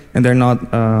pathway, and they're not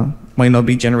might not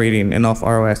be generating enough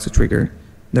ROS to trigger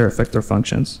their effector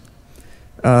functions.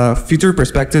 Future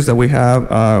perspectives that we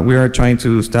have, we are trying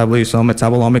to establish some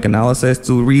metabolomic analysis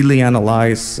to really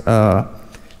analyze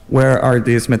where are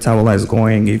these metabolites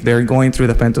going, if they're going through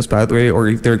the pentose pathway or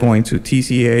if they're going to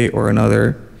TCA or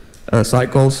another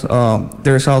cycles.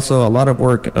 There's also a lot of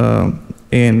work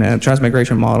in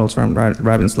transmigration models from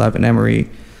Rabin's lab and Emory,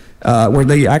 where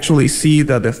they actually see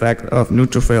the effect of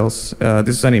neutrophils.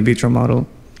 This is an in vitro model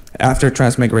after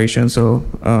transmigration. So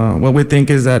what we think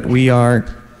is that CF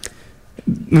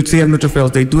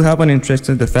neutrophils, they do have an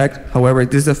interesting effect. However,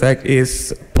 this effect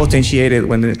is potentiated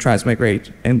when they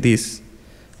transmigrate, and this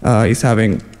is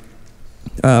having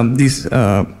these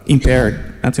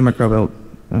impaired antimicrobial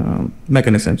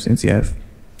mechanisms in CF.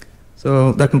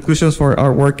 So the conclusions for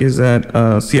our work is that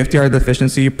CFTR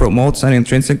deficiency promotes an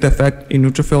intrinsic defect in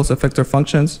neutrophils' effector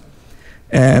functions,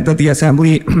 and that the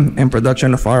assembly and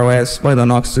production of ROS by the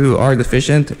NOX2 are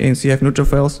deficient in CF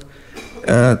neutrophils.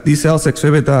 These cells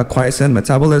exhibit quiescent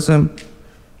metabolism,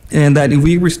 and that if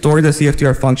we restore the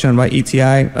CFTR function by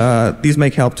ETI, these may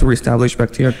help to reestablish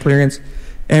bacterial clearance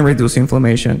and reduce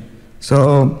inflammation.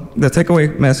 So the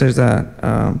takeaway message that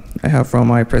I have from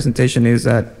my presentation is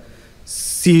that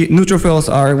neutrophils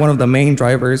are one of the main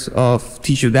drivers of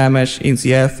tissue damage in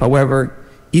CF. However,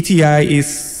 ETI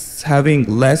is having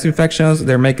less infections.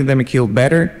 They're making them heal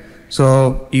better.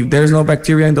 So if there's no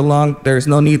bacteria in the lung, there's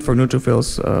no need for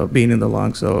neutrophils being in the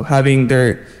lung. So having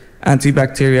their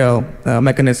antibacterial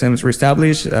mechanisms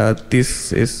reestablished,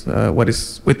 this is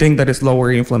we think that is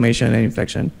lower inflammation and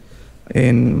infection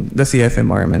in the CF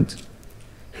environment.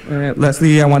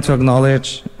 Lastly, I want to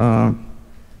acknowledge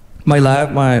my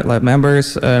lab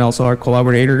members, and also our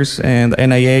collaborators, and the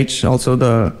NIH, also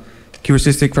the Cure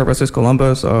Cystic Fibrosis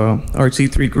Columbus, our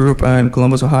C3 group in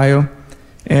Columbus, Ohio,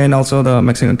 and also the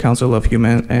Mexican Council of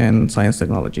Human and Science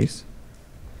Technologies.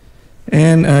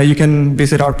 And you can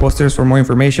visit our posters for more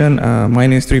information.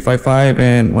 Mine is 355,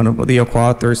 and one of the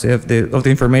co-authors of the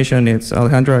information, it's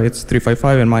Alejandra, it's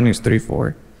 355, and mine is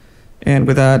 34. And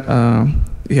with that,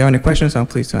 if you have any questions, I'm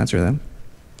pleased to answer them.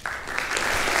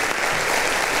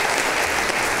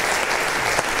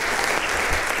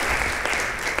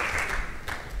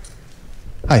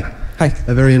 Hi. Hi.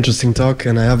 A very interesting talk,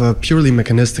 and I have a purely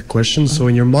mechanistic question. So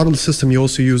in your model system, you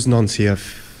also use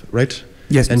non-CF, right?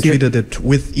 Yes. And treated it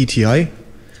with ETI?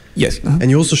 Yes. And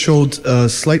you also showed a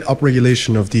slight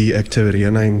upregulation of the activity,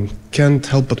 and I can't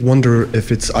help but wonder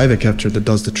if it's IVA capture that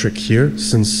does the trick here,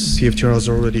 since CFTR is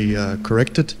already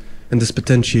corrected, and this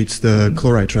potentiates the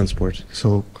chloride transport.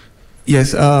 So.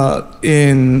 Yes,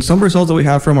 in some results that we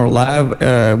have from our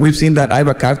lab, we've seen that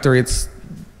IVA capture, it's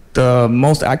the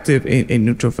most active in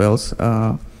neutrophils.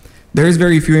 There is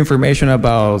very few information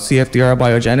about CFTR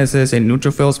biogenesis in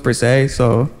neutrophils per se,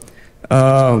 so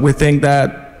we think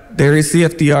that there is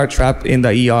CFTR trapped in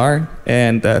the ER,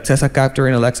 and the tezacaptor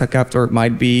and alexacaptor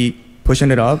might be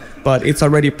pushing it up, but it's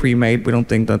already pre-made. We don't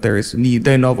think that there is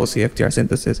de novo CFTR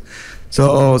synthesis.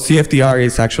 So CFTR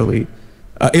is actually,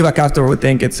 ivacaftor, we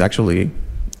think it's actually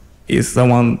is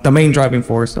the main driving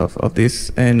force of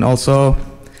this. And also,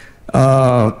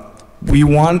 we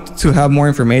want to have more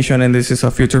information, and this is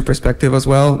a future perspective as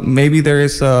well. Maybe there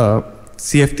is a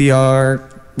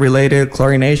CFTR-related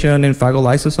chlorination in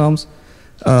phagolysosomes,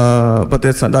 but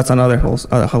that's another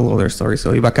whole other story.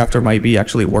 So ivacaftor might be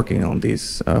actually working on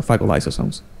these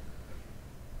phagolysosomes.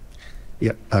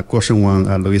 Yeah, question one,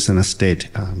 Louisiana State,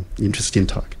 interesting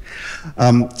talk.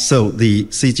 So the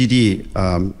CGD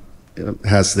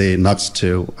has the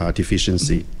NOX2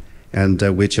 deficiency, and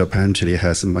which apparently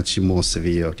has a much more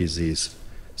severe disease.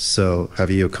 So have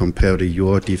you compared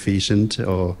your deficient,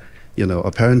 or,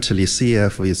 apparently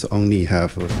CF is only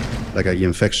have like an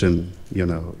infection,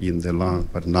 in the lung,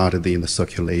 but not in the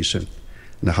circulation.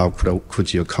 And how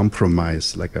could you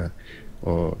compromise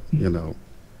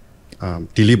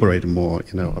deliberate more,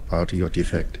 about your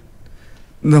defect?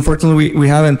 Unfortunately, we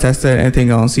haven't tested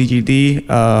anything on CGD.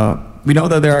 We know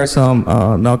that there are some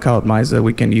knockout mice that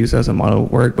we can use as a model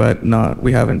of work, but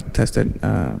we haven't tested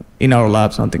in our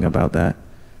lab something about that.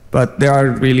 But there are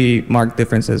really marked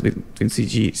differences between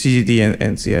CGD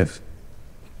and CF.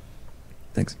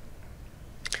 Thanks.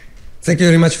 Thank you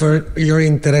very much for your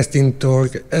interesting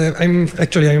talk. I'm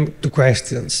two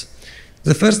questions.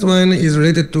 The first one is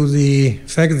related to the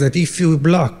fact that if you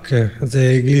block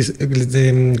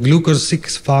the glucose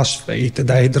 6-phosphate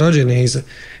dehydrogenase,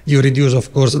 you reduce,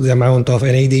 of course, the amount of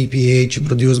NADPH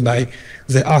produced by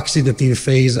the oxidative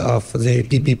phase of the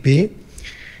PPP.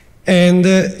 And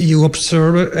you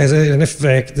observe as an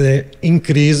effect the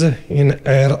increase in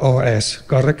ROS,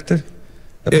 correct?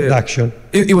 Reduction.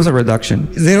 It was a reduction.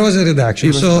 There was a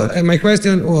reduction. So my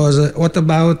question was, what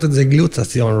about the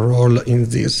glutathione role in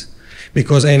this?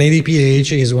 Because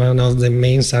NADPH is one of the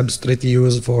main substrate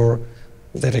used for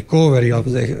the recovery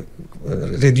of the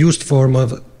reduced form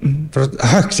of,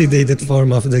 oxidated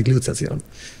form of the glutathione.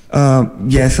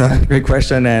 Yes, great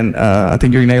question, and I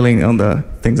think you're nailing on the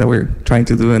things that we're trying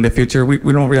to do in the future. We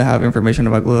don't really have information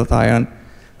about glutathione,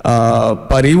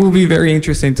 but it will be very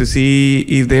interesting to see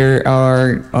if there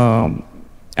are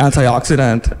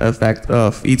antioxidant effect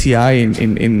of ETI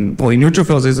in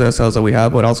neutrophils is the cells that we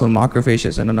have, but also in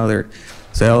macrophages and in other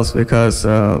cells, because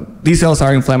these cells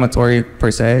are inflammatory per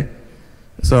se.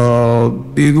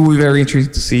 So it will be very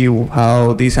interesting to see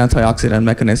how these antioxidant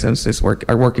mechanisms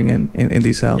are working in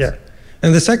these cells. Yeah.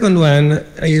 And the second one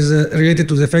is related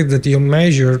to the fact that you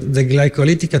measure the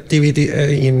glycolytic activity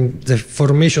in the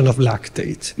formation of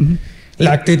lactate.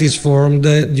 Lactate is formed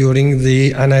during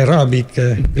the anaerobic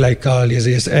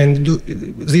glycolysis, and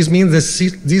this means that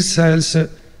these cells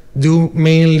do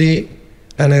mainly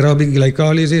anaerobic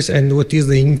glycolysis, and what is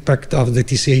the impact of the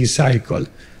TCA cycle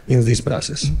in this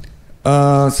process?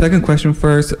 Second question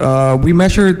first. We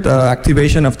measured the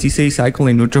activation of TCA cycle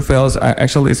in neutrophils.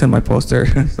 Actually, it's in my poster,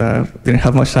 so didn't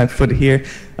have much time to put it here.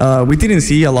 We didn't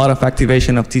see a lot of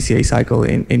activation of TCA cycle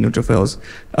in neutrophils.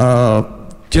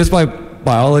 Just by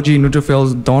biology,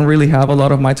 neutrophils don't really have a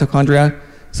lot of mitochondria,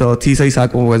 so TCA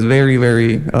cycle was very,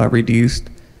 very reduced.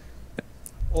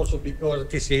 Also because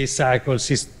TCA cycles,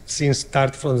 since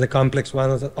start from the complex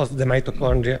one of the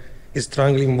mitochondria, is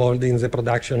strongly involved in the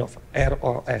production of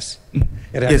ROS,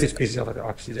 a reactive species of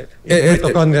oxidant.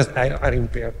 Mitochondria are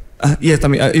impaired. Yes, I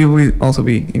mean, it will also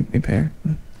be impaired.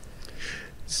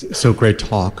 So great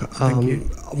talk. Thank you.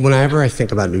 Whenever I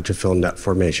think about neutrophil net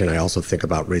formation, I also think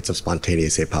about rates of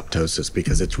spontaneous apoptosis,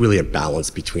 because it's really a balance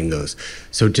between those.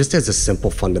 So just as a simple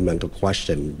fundamental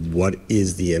question, what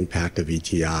is the impact of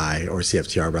ETI or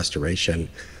CFTR restoration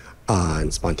on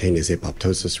spontaneous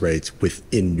apoptosis rates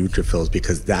within neutrophils?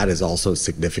 Because that is also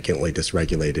significantly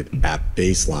dysregulated at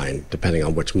baseline, depending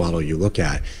on which model you look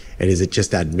at. And is it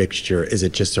just that mixture? Is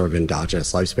it just sort of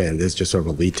endogenous lifespan? There's just sort of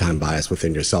a lead time bias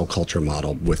within your cell culture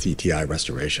model with ETI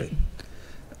restoration.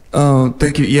 Oh,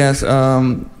 thank you. Yes. With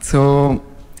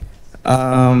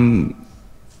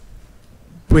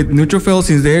neutrophils,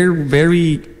 since they're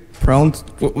very prone,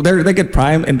 they get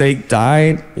primed and they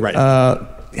die. Right.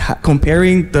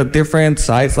 Comparing the different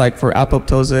sites, like for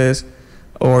apoptosis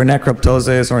or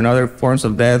necroptosis or in other forms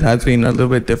of death, has been a little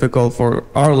bit difficult for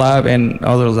our lab and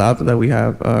other labs that we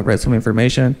have read some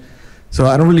information. So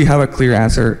I don't really have a clear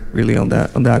answer really on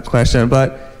that question.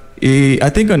 But I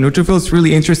think on neutrophils, it's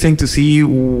really interesting to see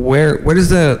where is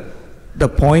the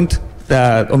point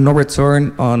that of no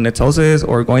return on netosis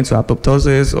or going to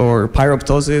apoptosis or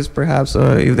pyroptosis, perhaps,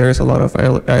 if there's a lot of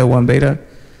IL-1 beta.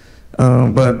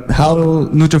 But how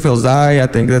neutrophils die, I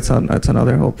think that's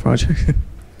another whole project.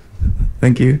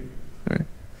 Thank you. All right.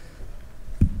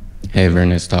 Hey, very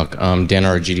nice talk. Dan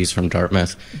Argytes from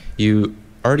Dartmouth. You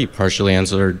already partially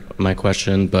answered my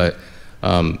question, but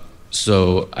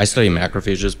so I study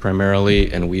macrophages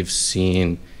primarily, and we've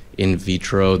seen in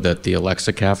vitro that the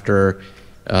elexacaftor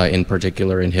in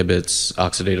particular inhibits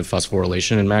oxidative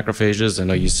phosphorylation in macrophages. I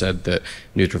know you said that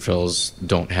neutrophils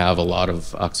don't have a lot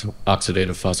of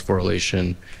oxidative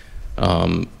phosphorylation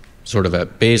sort of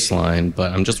at baseline,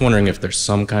 but I'm just wondering if there's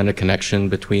some kind of connection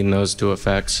between those two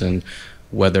effects, and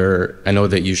whether, I know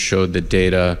that you showed the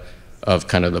data of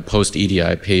kind of the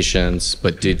post-EDI patients,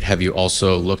 but have you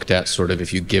also looked at sort of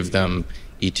if you give them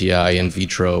ETI in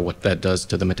vitro, what that does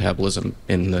to the metabolism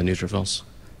in the neutrophils?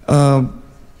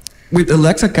 With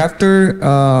elexacaftor,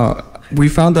 we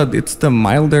found that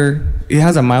it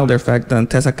has a milder effect than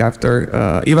tezacaftor.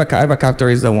 Ivacaftor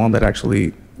is the one that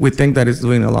actually we think that is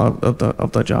doing a lot of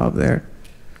the job there.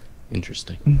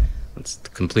 Interesting. It's the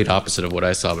complete opposite of what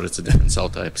I saw, but it's a different cell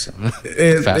type, so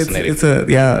fascinating.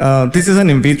 This is an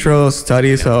in vitro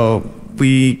study, so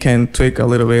we can tweak a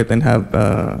little bit and have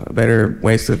better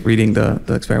ways of reading the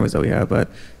experiments that we have, but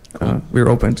we're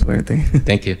open to anything.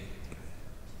 Thank you.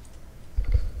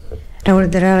 Raul,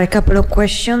 there are a couple of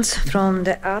questions from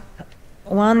the app.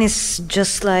 One is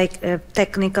just like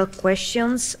technical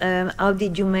questions. How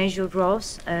did you measure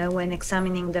ROS when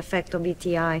examining the effect of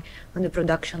ETI on the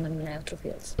production of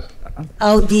neutrophils?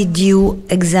 How did you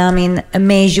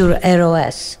measure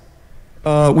ROS?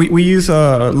 We use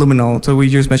luminol, so we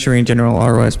use measuring general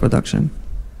ROS production.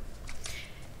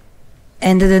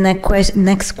 And the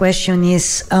next question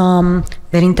is,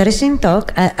 very interesting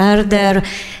talk. Are there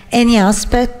any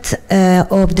aspect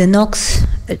of the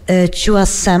NOx2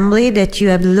 assembly that you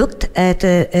have looked at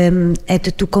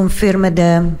to confirm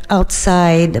the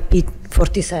outside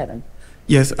P47?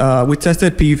 Yes, we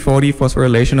tested P40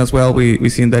 phosphorylation as well. We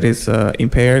seen that it's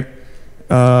impaired.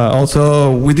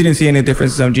 Also, we didn't see any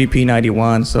differences on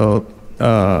GP91. So,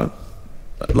 a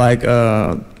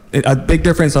big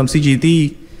difference on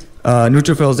CGD.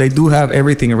 Neutrophils, they do have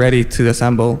everything ready to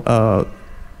assemble.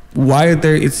 Why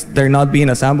they're not being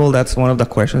assembled, that's one of the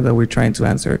questions that we're trying to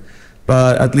answer.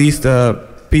 But at least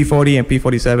P40 and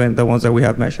P47, the ones that we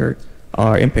have measured,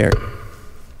 are impaired.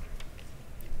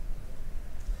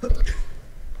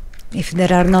 If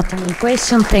there are not any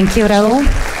questions, thank you, Raul.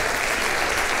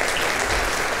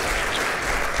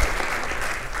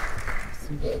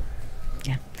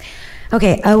 Yeah.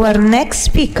 Okay, our next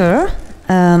speaker,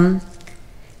 I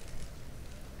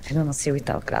don't see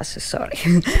without glasses, sorry.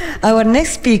 Our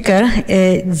next speaker,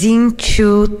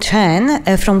 Ying-Tsun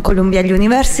from Columbia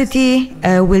University,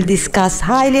 will discuss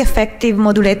highly effective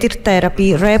modulator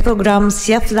therapy, reprogrammed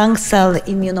CF lung cell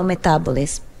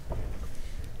immunometabolism.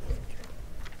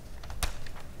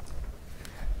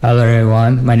 Hello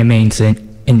everyone, my name is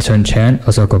Ying-Tsun,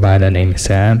 also go by the name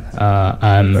Sam.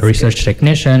 I'm a research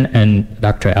technician in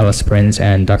Dr. Alice Prince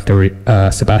and Dr.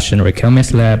 Sebastian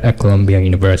Riquelme's lab at Columbia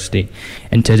University.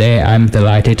 And today I'm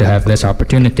delighted to have this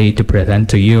opportunity to present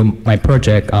to you my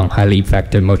project on highly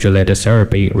effective modulator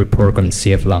therapy, reprogrammed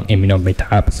CF lung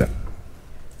immunometabolism.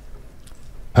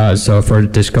 So for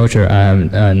disclosure, I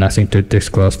have nothing to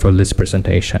disclose for this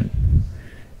presentation.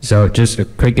 So just a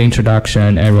quick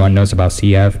introduction, everyone knows about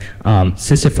CF.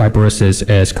 Cystic fibrosis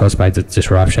is caused by the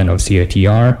disruption of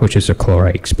CFTR, which is a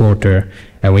chloride exporter.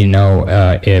 And we know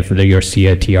if your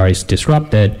CFTR is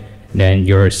disrupted, then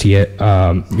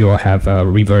you'll have a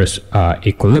reverse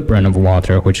equilibrium of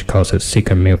water, which causes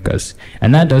thicker mucus.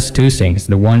 And that does two things.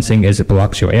 The one thing is it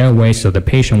blocks your airway, so the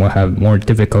patient will have more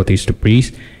difficulties to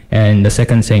breathe. And the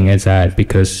second thing is that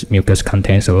because mucus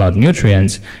contains a lot of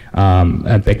nutrients,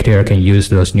 bacteria can use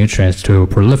those nutrients to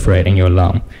proliferate in your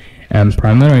lung. And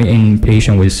primarily in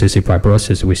patients with cystic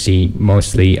fibrosis, we see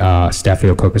mostly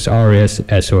Staphylococcus aureus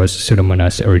as well as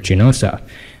Pseudomonas aeruginosa.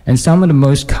 And some of the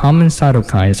most common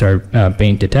cytokines are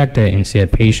being detected in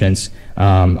CF patients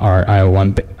are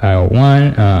IL-1,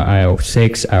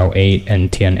 IL-6, IL-8, and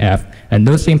TNF. And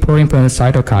those important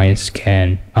cytokines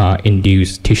can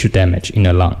induce tissue damage in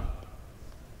the lung.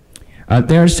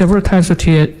 There are several types of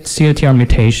CFTR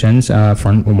mutations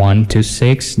from 1 to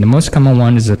 6. The most common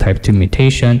one is the type 2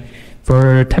 mutation.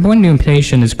 For type 1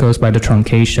 mutation is caused by the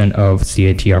truncation of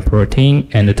CFTR protein,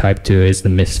 and the type 2 is the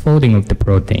misfolding of the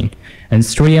protein. And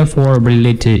 3 and 4 are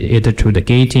related either to the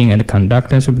gating and the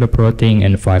conductance of the protein,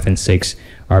 and 5 and 6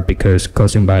 are because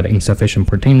caused by the insufficient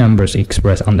protein numbers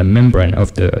expressed on the membrane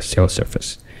of the cell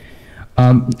surface.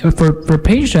 For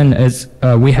patients,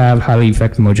 we have highly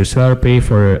effective modulator therapy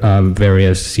for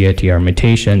various CFTR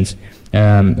mutations.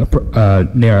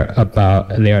 There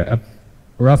are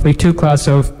roughly two classes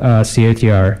of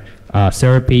CFTR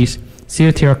therapies: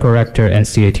 CFTR corrector and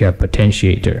CFTR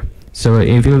potentiator. So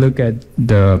if you look at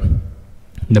the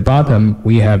bottom,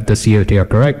 we have the CFTR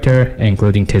corrector,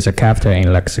 including tezacaftor and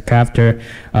lexacaftor.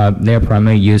 They are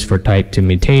primarily used for type 2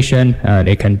 mutation.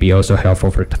 They can be also helpful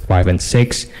for 5 and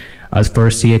 6. As for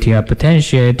CFTR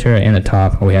potentiator, in the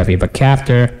top, we have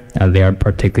ivacaftor. They are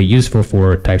particularly useful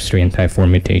for type 3 and type 4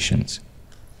 mutations.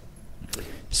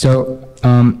 So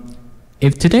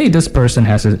if today this person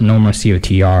has a normal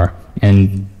CFTR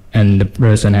and the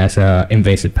person has an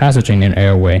invasive pathogen in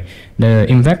airway, the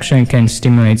infection can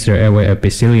stimulate their airway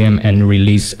epithelium and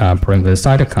release parental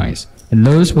cytokines. And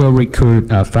those will recruit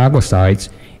phagocytes,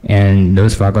 and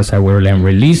those phagocytes will then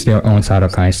release their own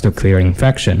cytokines to clear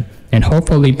infection. And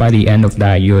hopefully by the end of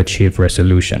that, you achieve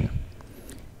resolution.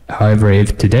 However,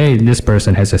 if today this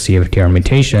person has a CFTR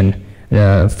mutation,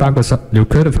 the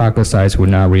recruited phagocytes will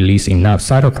not release enough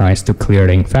cytokines to clear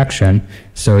the infection,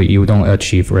 so you don't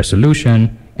achieve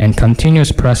resolution. And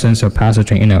continuous presence of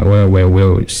pathogen in the airway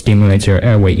will stimulate your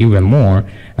airway even more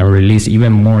and release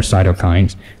even more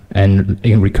cytokines and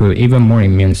recruit even more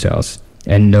immune cells.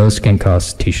 And those can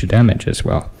cause tissue damage as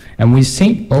well. And we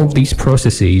think all these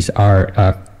processes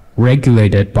are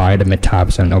regulated by the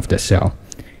metabolism of the cell.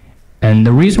 And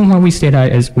the reason why we say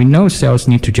that is we know cells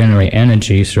need to generate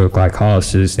energy through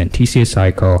glycolysis and TCA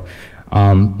cycle.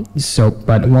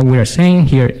 But what we are saying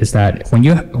here is that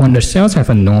when the cells have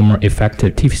a normal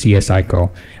effective TCA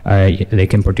cycle, they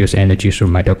can produce energy through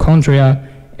mitochondria,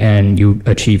 and you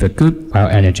achieve a good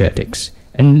bioenergetics.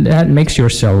 And that makes your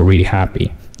cell really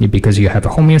happy because you have a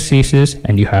homeostasis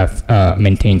and you have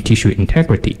maintained tissue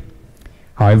integrity.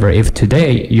 However, if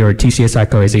today your TCA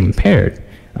cycle is impaired,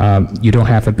 you don't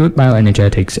have a good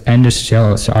bioenergetics, and the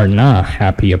cells are not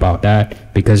happy about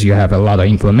that because you have a lot of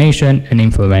inflammation, and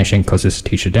inflammation causes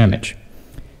tissue damage.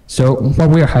 So what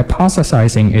we are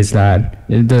hypothesizing is that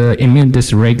the immune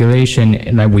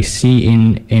dysregulation that we see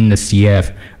in the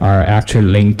CF are actually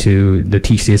linked to the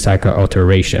TCA cycle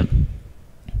alteration.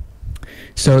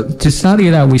 So to study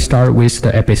that, we start with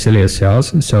the epithelial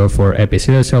cells. So for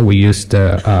epithelial cell, we use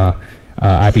the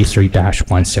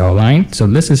IB3-1 cell line. So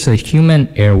this is a human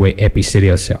airway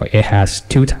epithelial cell. It has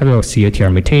two types of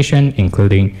CFTR mutation,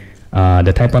 including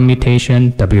the type of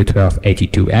mutation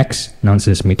W1282X,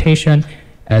 nonsense mutation,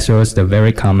 as well as the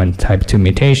very common type 2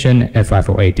 mutation,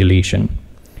 F508 deletion.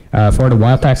 For the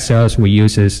wild type cells, we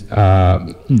use the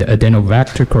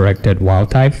adenovector corrected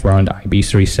wild type from the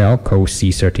IB3 cell called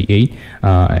C38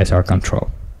 as our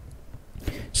control.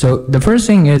 So the first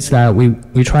thing is that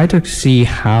we try to see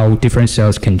how different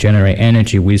cells can generate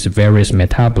energy with various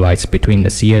metabolites between the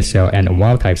CF cell and the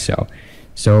wild type cell.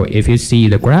 So if you see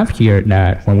the graph here,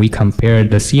 that when we compare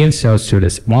the CF cells to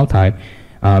the wild type,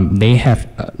 they have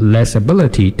less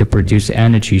ability to produce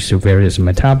energy through various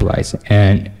metabolites,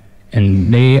 and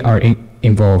they are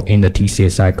involved in the TCA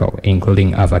cycle,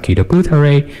 including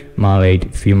alpha-ketoglutarate,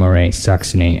 malate, fumarate,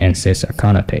 succinate, and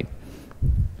cis-aconitate.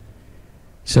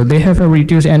 So they have a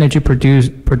reduced energy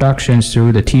production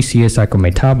through the TCA cycle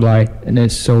metabolite,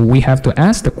 and so we have to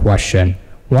ask the question,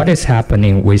 what is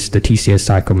happening with the TCA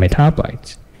cycle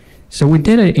metabolites? So we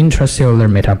did an intracellular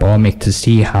metabolomic to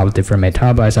see how different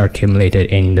metabolites are accumulated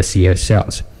in the CF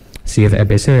cells, CF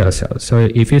epithelial cells. So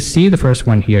if you see the first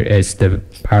one here is the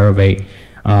pyruvate,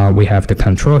 we have the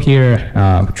control here,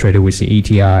 treated with the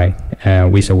ETI,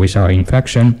 with or without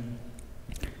infection.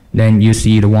 Then you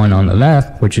see the one on the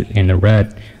left, which is in the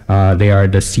red, they are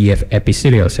the CF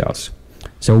epithelial cells.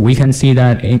 So we can see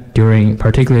that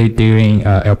particularly during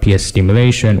LPS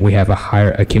stimulation, we have a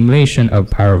higher accumulation of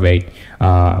pyruvate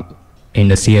in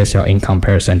the CF cell in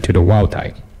comparison to the wild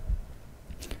type.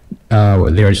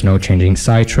 There is no change in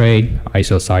citrate,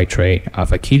 isocitrate,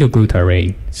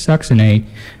 alpha-ketoglutarate, succinate,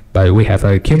 but we have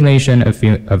an accumulation of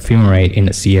fumarate in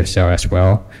the CF cell as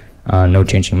well. No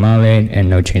change in malate and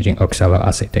no change in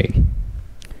oxaloacetate.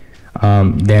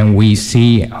 Then we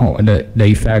see the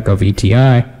effect of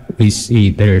ETI. We see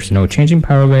there's no change in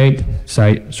pyruvate,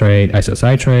 citrate,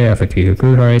 isocitrate,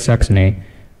 alpha-ketoglutarate, succinate.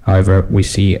 However, we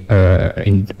see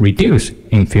reduce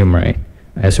in fumarate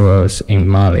as well as in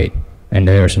malate, and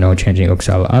there's no change in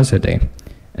oxaloacetate.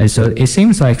 And so it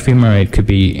seems like fumarate could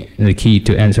be the key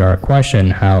to answer our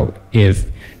question, how if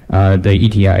the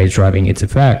ETI is driving its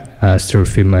effect through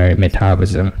fumarate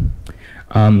metabolism.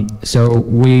 So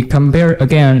we compare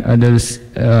again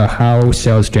how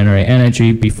cells generate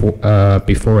energy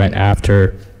before and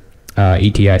after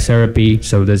ETI therapy.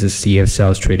 So this is CF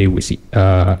cells treated with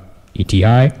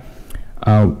ETI.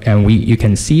 And you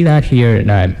can see that here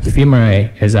that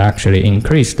fumarate is actually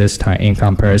increased this time in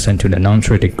comparison to the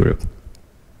non-treated group.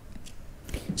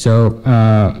 So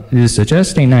this is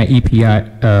suggesting that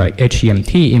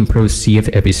HEMT improves CF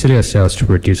epithelial cells to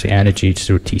produce energy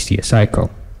through TCA cycle.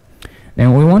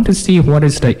 And we want to see what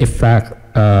is the effect,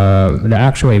 the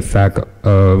actual effect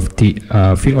of the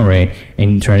fumarate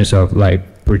in terms of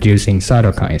like producing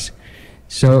cytokines.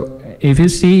 So if you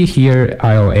see here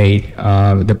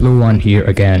IL-8, the blue one here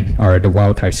again are the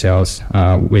wild type cells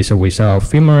with or without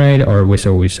fumarate or with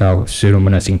or without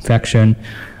Pseudomonas infection.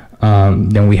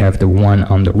 Then we have the one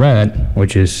on the red,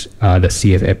 which is the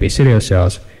CF epithelial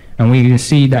cells. And we can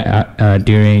see that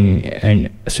during a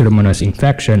Pseudomonas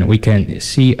infection, we can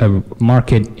see a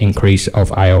marked increase of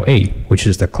IL-8, which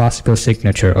is the classical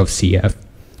signature of CF.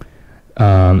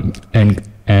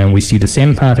 And we see the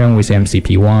same pattern with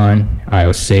MCP1,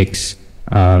 IL-6,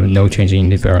 no change in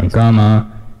interferon gamma,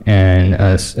 and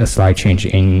a slight change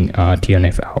in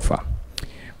TNF-alpha.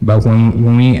 But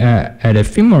when we add a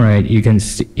fumarate,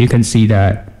 you can see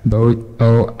that both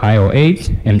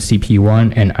IL-8,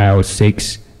 MCP1, and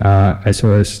IL-6, as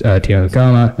well as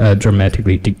TNF-gamma,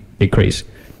 dramatically decrease.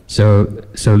 So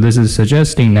this is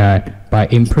suggesting that by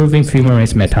improving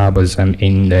fumarate's metabolism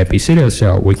in the epithelial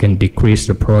cell, we can decrease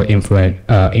the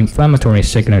pro-inflammatory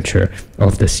signature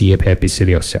of the CF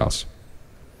epithelial cells.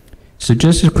 So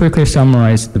just to quickly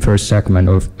summarize the first segment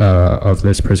of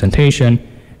this presentation,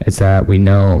 is that we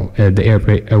know the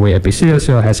airway epithelial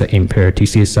cell has an impaired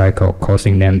TCA cycle,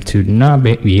 causing them to not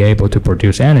be able to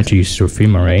produce energy through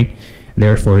fumarate.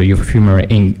 Therefore, your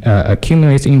fumarate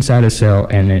accumulates inside the cell,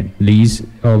 and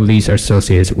all these are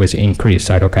associated with increased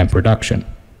cytokine production.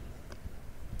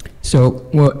 So,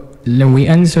 then we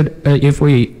answered, if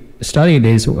we study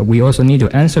this, we also need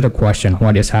to answer the question,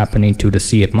 what is happening to the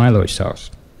CF myeloid cells?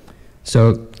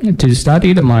 So to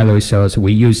study the myeloid cells,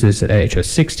 we use this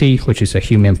HL60, which is a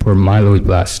human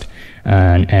promyeloblast,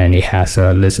 and it has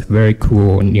this very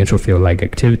cool neutrophil-like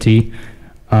activity.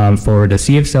 For the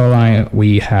CF cell line,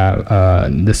 we have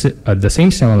the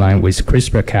same cell line with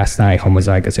CRISPR-Cas9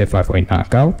 homozygous F508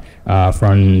 knockout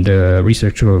from the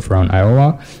researcher from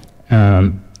Iowa.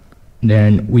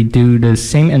 Then we do the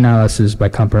same analysis by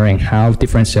comparing how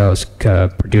different cells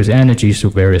produce energy through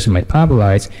various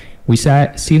metabolites. We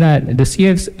see that the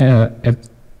CF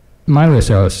myeloid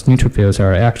cells, neutrophils,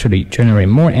 are actually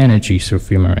generating more energy through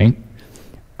fumarate.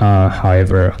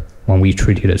 However, when we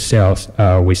treated the cells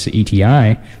with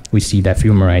ETI, we see that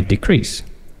fumarate decrease.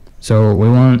 So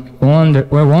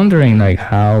we're wondering like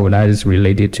how that is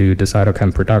related to the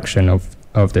cytokine production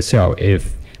of the cell.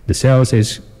 If the cells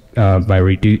is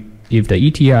if the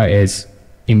ETI is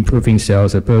improving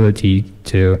cells' ability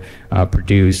to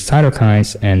produce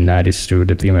cytokines, and that is through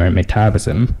the fumarate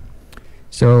metabolism.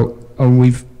 So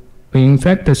we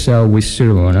infect the cell with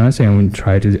Pseudomonas, and we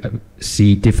try to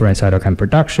see different cytokine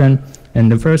production. And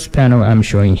the first panel I'm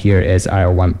showing here is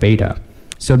IL-1 beta.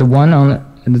 So the one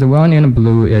in the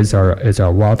blue is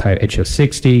our wild type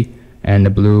HL60, and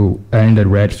the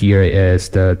red here is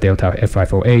the delta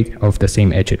F508 of the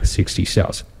same HL60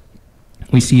 cells.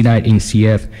 We see that in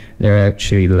CF, there are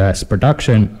actually less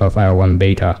production of IL-1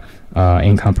 beta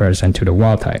in comparison to the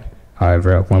wild type.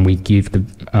 However, when we give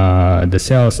the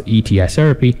cells ETI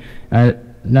therapy, that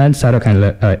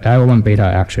cytokine IL-1 beta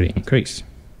actually increase.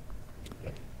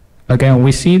 Again,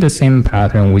 we see the same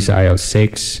pattern with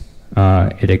IL-6.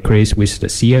 It decreases with the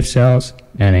CF cells,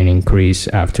 and it increase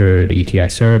after the ETI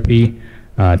therapy,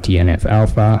 TNF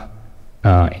alpha,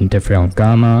 interferon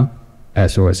gamma,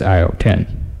 as well as IL-10.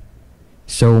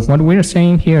 So what we're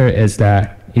saying here is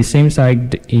that it seems like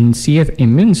in CF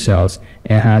immune cells,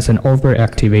 it has an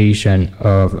overactivation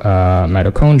of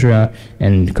mitochondria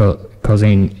and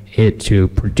causing it to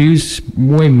produce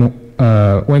way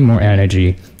more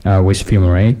energy with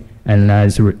fumarate, and that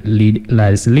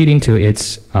is leading to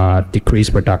its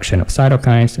decreased production of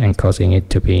cytokines and causing it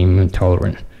to be immune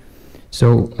tolerant.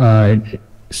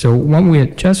 So when we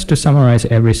just to summarize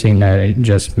everything that I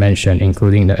just mentioned,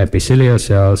 including the epithelial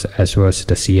cells as well as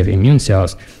the CF immune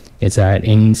cells, is that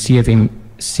in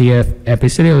CF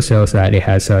epithelial cells that it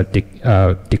has a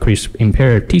decreased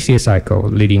impaired TCA cycle,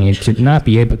 leading it to not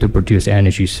be able to produce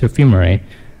energy through fumarate,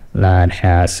 that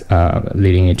has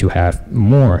leading it to have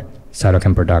more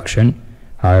cytokine production.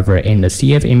 However, in the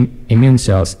CF immune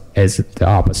cells, is the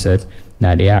opposite,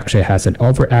 that it actually has an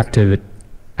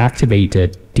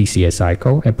activated TCA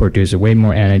cycle and produces way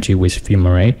more energy with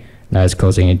fumarate, that is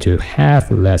causing it to have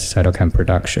less cytokine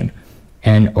production.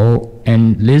 And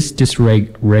this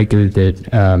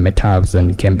dysregulated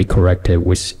metabolism can be corrected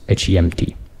with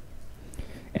HEMT.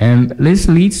 And this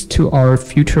leads to our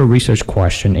future research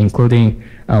question, including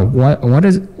what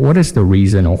is the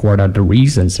reason, or what are the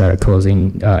reasons that are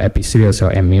causing epithelial cell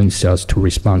immune cells to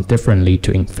respond differently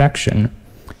to infection,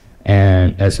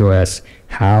 and as well as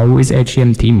how is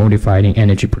HEMT modifying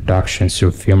energy production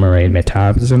through fumarate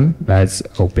metabolism? That's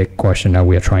a big question that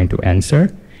we are trying to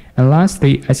answer. And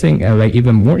lastly, I think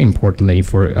even more importantly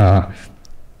for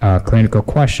clinical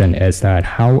question is that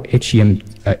how can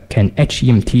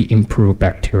HEMT improve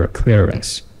bacterial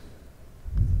clearance?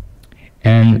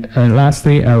 And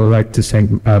lastly, I would like to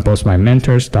thank both my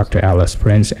mentors, Dr. Alice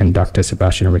Prince and Dr.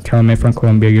 Sebastian Riquelme from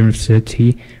Columbia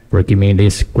University, for giving me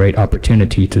this great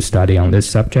opportunity to study on this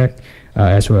subject,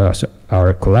 as well as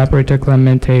our collaborator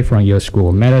Clemente from your School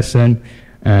of Medicine.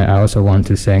 I also want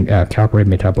to thank Calgary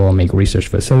Metabolomic Research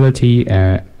Facility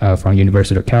from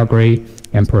University of Calgary,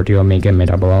 and Proteomic and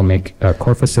Metabolomic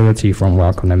Core Facility from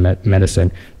Welcome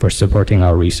Medicine for supporting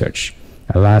our research.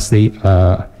 Lastly,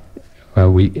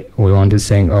 we want to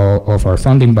thank all of our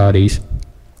funding bodies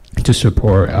to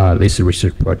support this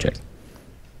research project.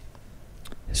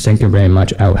 Thank you very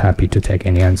much. I'm happy to take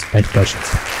any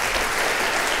questions.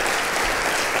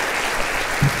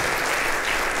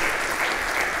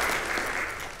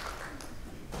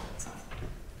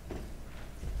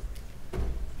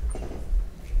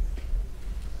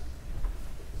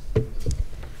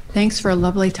 Thanks for a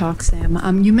lovely talk,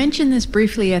 Sam. You mentioned this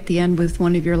briefly at the end with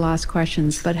one of your last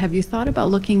questions, but have you thought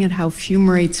about looking at how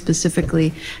fumarate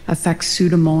specifically affects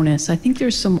Pseudomonas? I think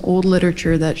there's some old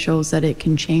literature that shows that it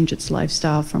can change its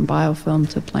lifestyle from biofilm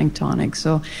to planktonic,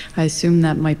 so I assume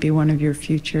that might be one of your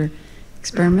future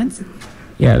experiments?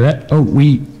 Yeah,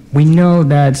 we know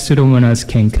that Pseudomonas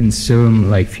can consume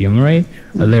like fumarate.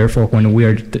 Therefore, when we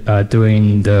are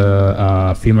doing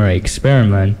the fumarate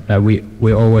experiment,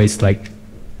 we always like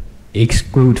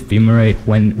exclude fumarate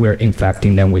when we're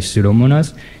infecting them with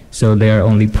Pseudomonas. So they are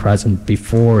only present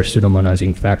before Pseudomonas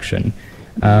infection,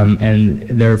 and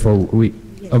therefore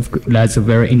that's a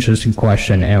very interesting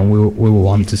question, and we will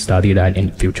want to study that in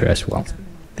the future as well.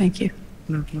 Thank you.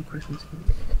 No questions.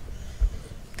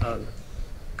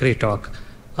 Great talk.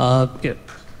 Yeah.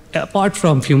 Apart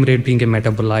from fumarate being a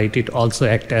metabolite, it also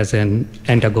acts as an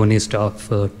antagonist of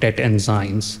TET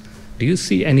enzymes. Do you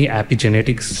see any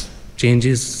epigenetics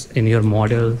changes in your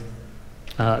model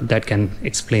that can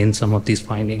explain some of these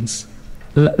findings?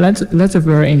 That's a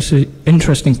very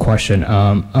interesting question.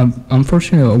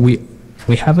 Unfortunately,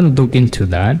 we haven't looked into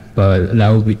that, but that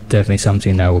will be definitely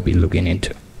something that we'll be looking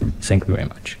into. Thank you very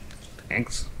much.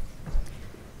 Thanks.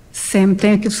 Sam,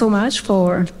 thank you so much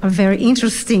for a very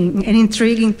interesting and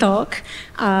intriguing talk.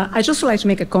 I just would like to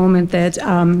make a comment that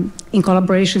in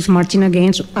collaboration with Martina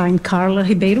Gensch and Carla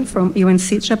Ribeiro from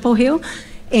UNC Chapel Hill,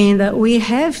 and we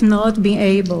have not been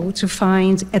able to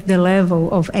find at the level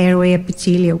of airway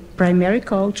epithelial primary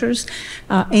cultures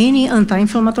any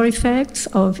anti-inflammatory effects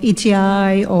of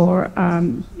ETI or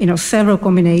several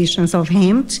combinations of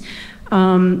HEMT.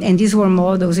 And these were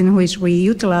models in which we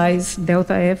utilized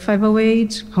delta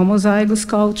F508 homozygous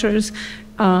cultures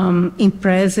in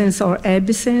presence or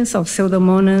absence of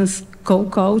Pseudomonas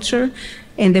co-culture.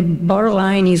 And the bottom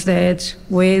line is that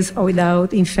with or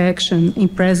without infection in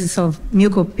presence of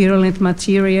mucopurulent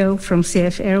material from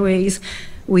CF airways,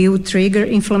 we would trigger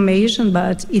inflammation,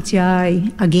 but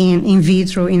ETI, again, in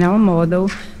vitro in our model,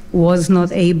 was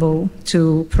not able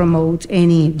to promote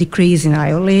any decrease in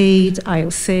IL-8,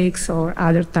 IL-6, or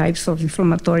other types of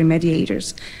inflammatory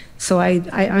mediators. So I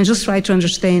just try to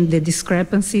understand the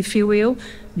discrepancy, if you will,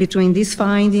 between these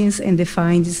findings and the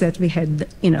findings that we had,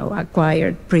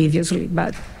 acquired previously.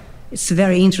 But it's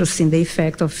very interesting, the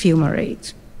effect of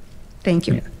fumarate. Thank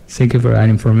you. Yeah. Thank you for that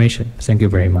information. Thank you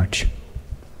very much.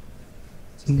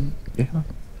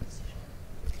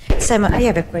 Sam, I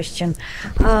have a question.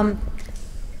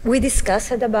 We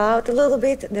discussed about a little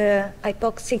bit the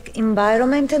hypoxic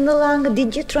environment in the lung.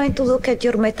 Did you try to look at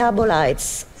your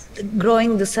metabolites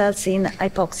growing the cells in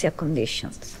hypoxia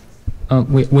conditions?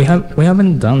 We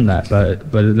haven't done that,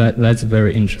 but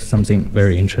that's something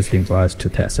very interesting for us to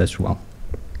test as well.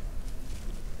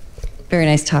 Very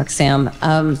nice talk, Sam.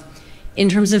 In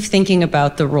terms of thinking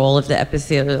about the role of the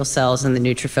epithelial cells and the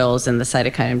neutrophils in the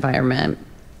cytokine environment,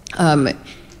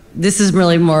 this is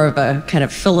really more of a kind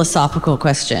of philosophical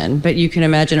question, but you can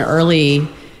imagine early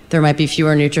there might be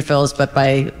fewer neutrophils, but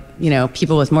by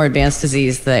people with more advanced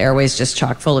disease, the airway's just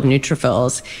chock full of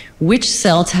neutrophils. Which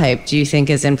cell type do you think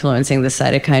is influencing the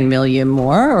cytokine milieu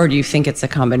more, or do you think it's a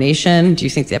combination? Do you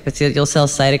think the epithelial cell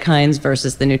cytokines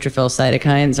versus the neutrophil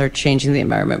cytokines are changing the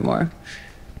environment more?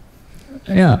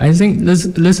 Yeah, I think this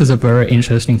is a very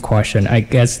interesting question. I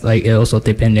guess it also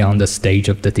depending on the stage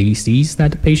of the disease that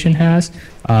the patient has.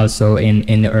 So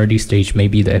in the early stage,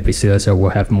 maybe the epithelial cell will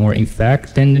have more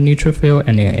effect than the neutrophil,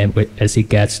 and as it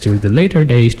gets to the later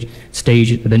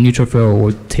stage, the neutrophil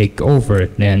will take over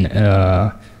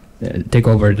the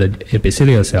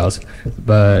epithelial cells.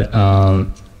 But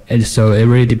and so it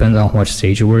really depends on what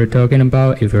stage we're talking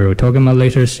about. If we're talking about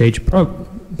later stage,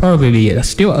 probably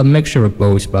still a mixture of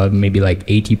both, but maybe like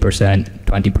 80%,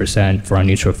 20% from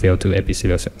neutrophil to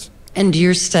epithelial cells. And do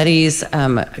your studies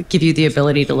give you the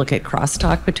ability to look at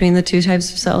crosstalk between the two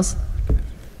types of cells?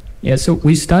 Yeah, so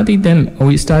we studied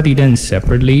them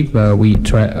separately, but we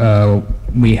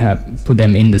have put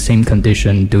them in the same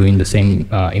condition, doing the same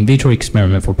in vitro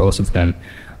experiment for both of them.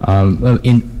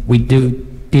 We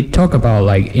did talk about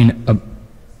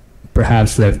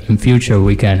perhaps that in future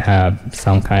we can have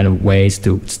some kind of ways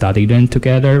to study them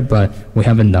together, but we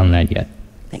haven't done that yet.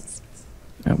 Thanks.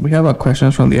 We have a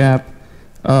question from the app.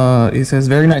 It says,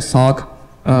 very nice talk.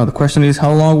 The question is,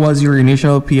 how long was your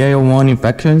initial PA01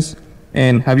 infections?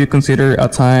 And have you considered a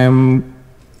time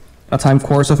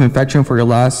course of infection for your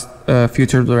last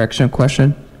future direction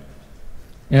question?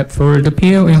 Yeah, for the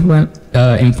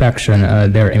PA infection,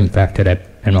 they're infected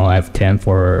at NOF10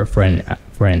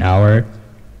 for an hour.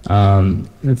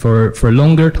 For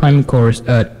longer time course,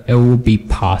 it will be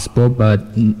possible,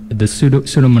 but the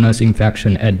Pseudomonas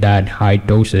infection at that high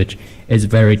dosage is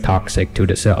very toxic to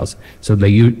the cells. So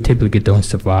they typically don't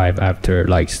survive after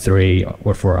like 3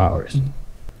 or 4 hours.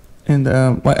 And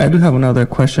I do have another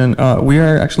question. We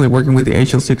are actually working with the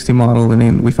HL60 model,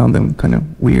 and we found them kind of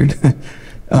weird.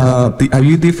 Have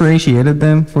you differentiated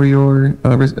them for your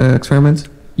experiments?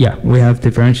 Yeah, we have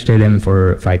differentiated them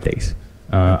for 5 days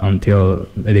until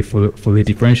they fully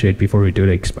differentiate before we do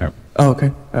the experiment. Oh,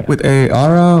 okay. With a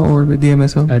ARA or with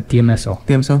DMSO? DMSO.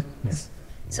 DMSO? Yes.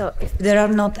 So if there are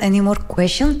not any more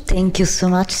questions, thank you so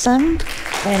much, Sam.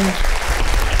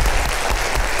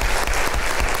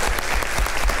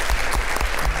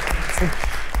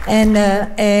 And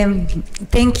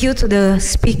thank you to the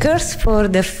speakers for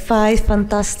the 5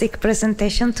 fantastic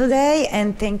presentations today,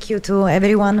 and thank you to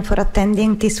everyone for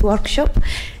attending this workshop,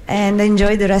 and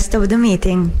enjoy the rest of the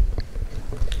meeting.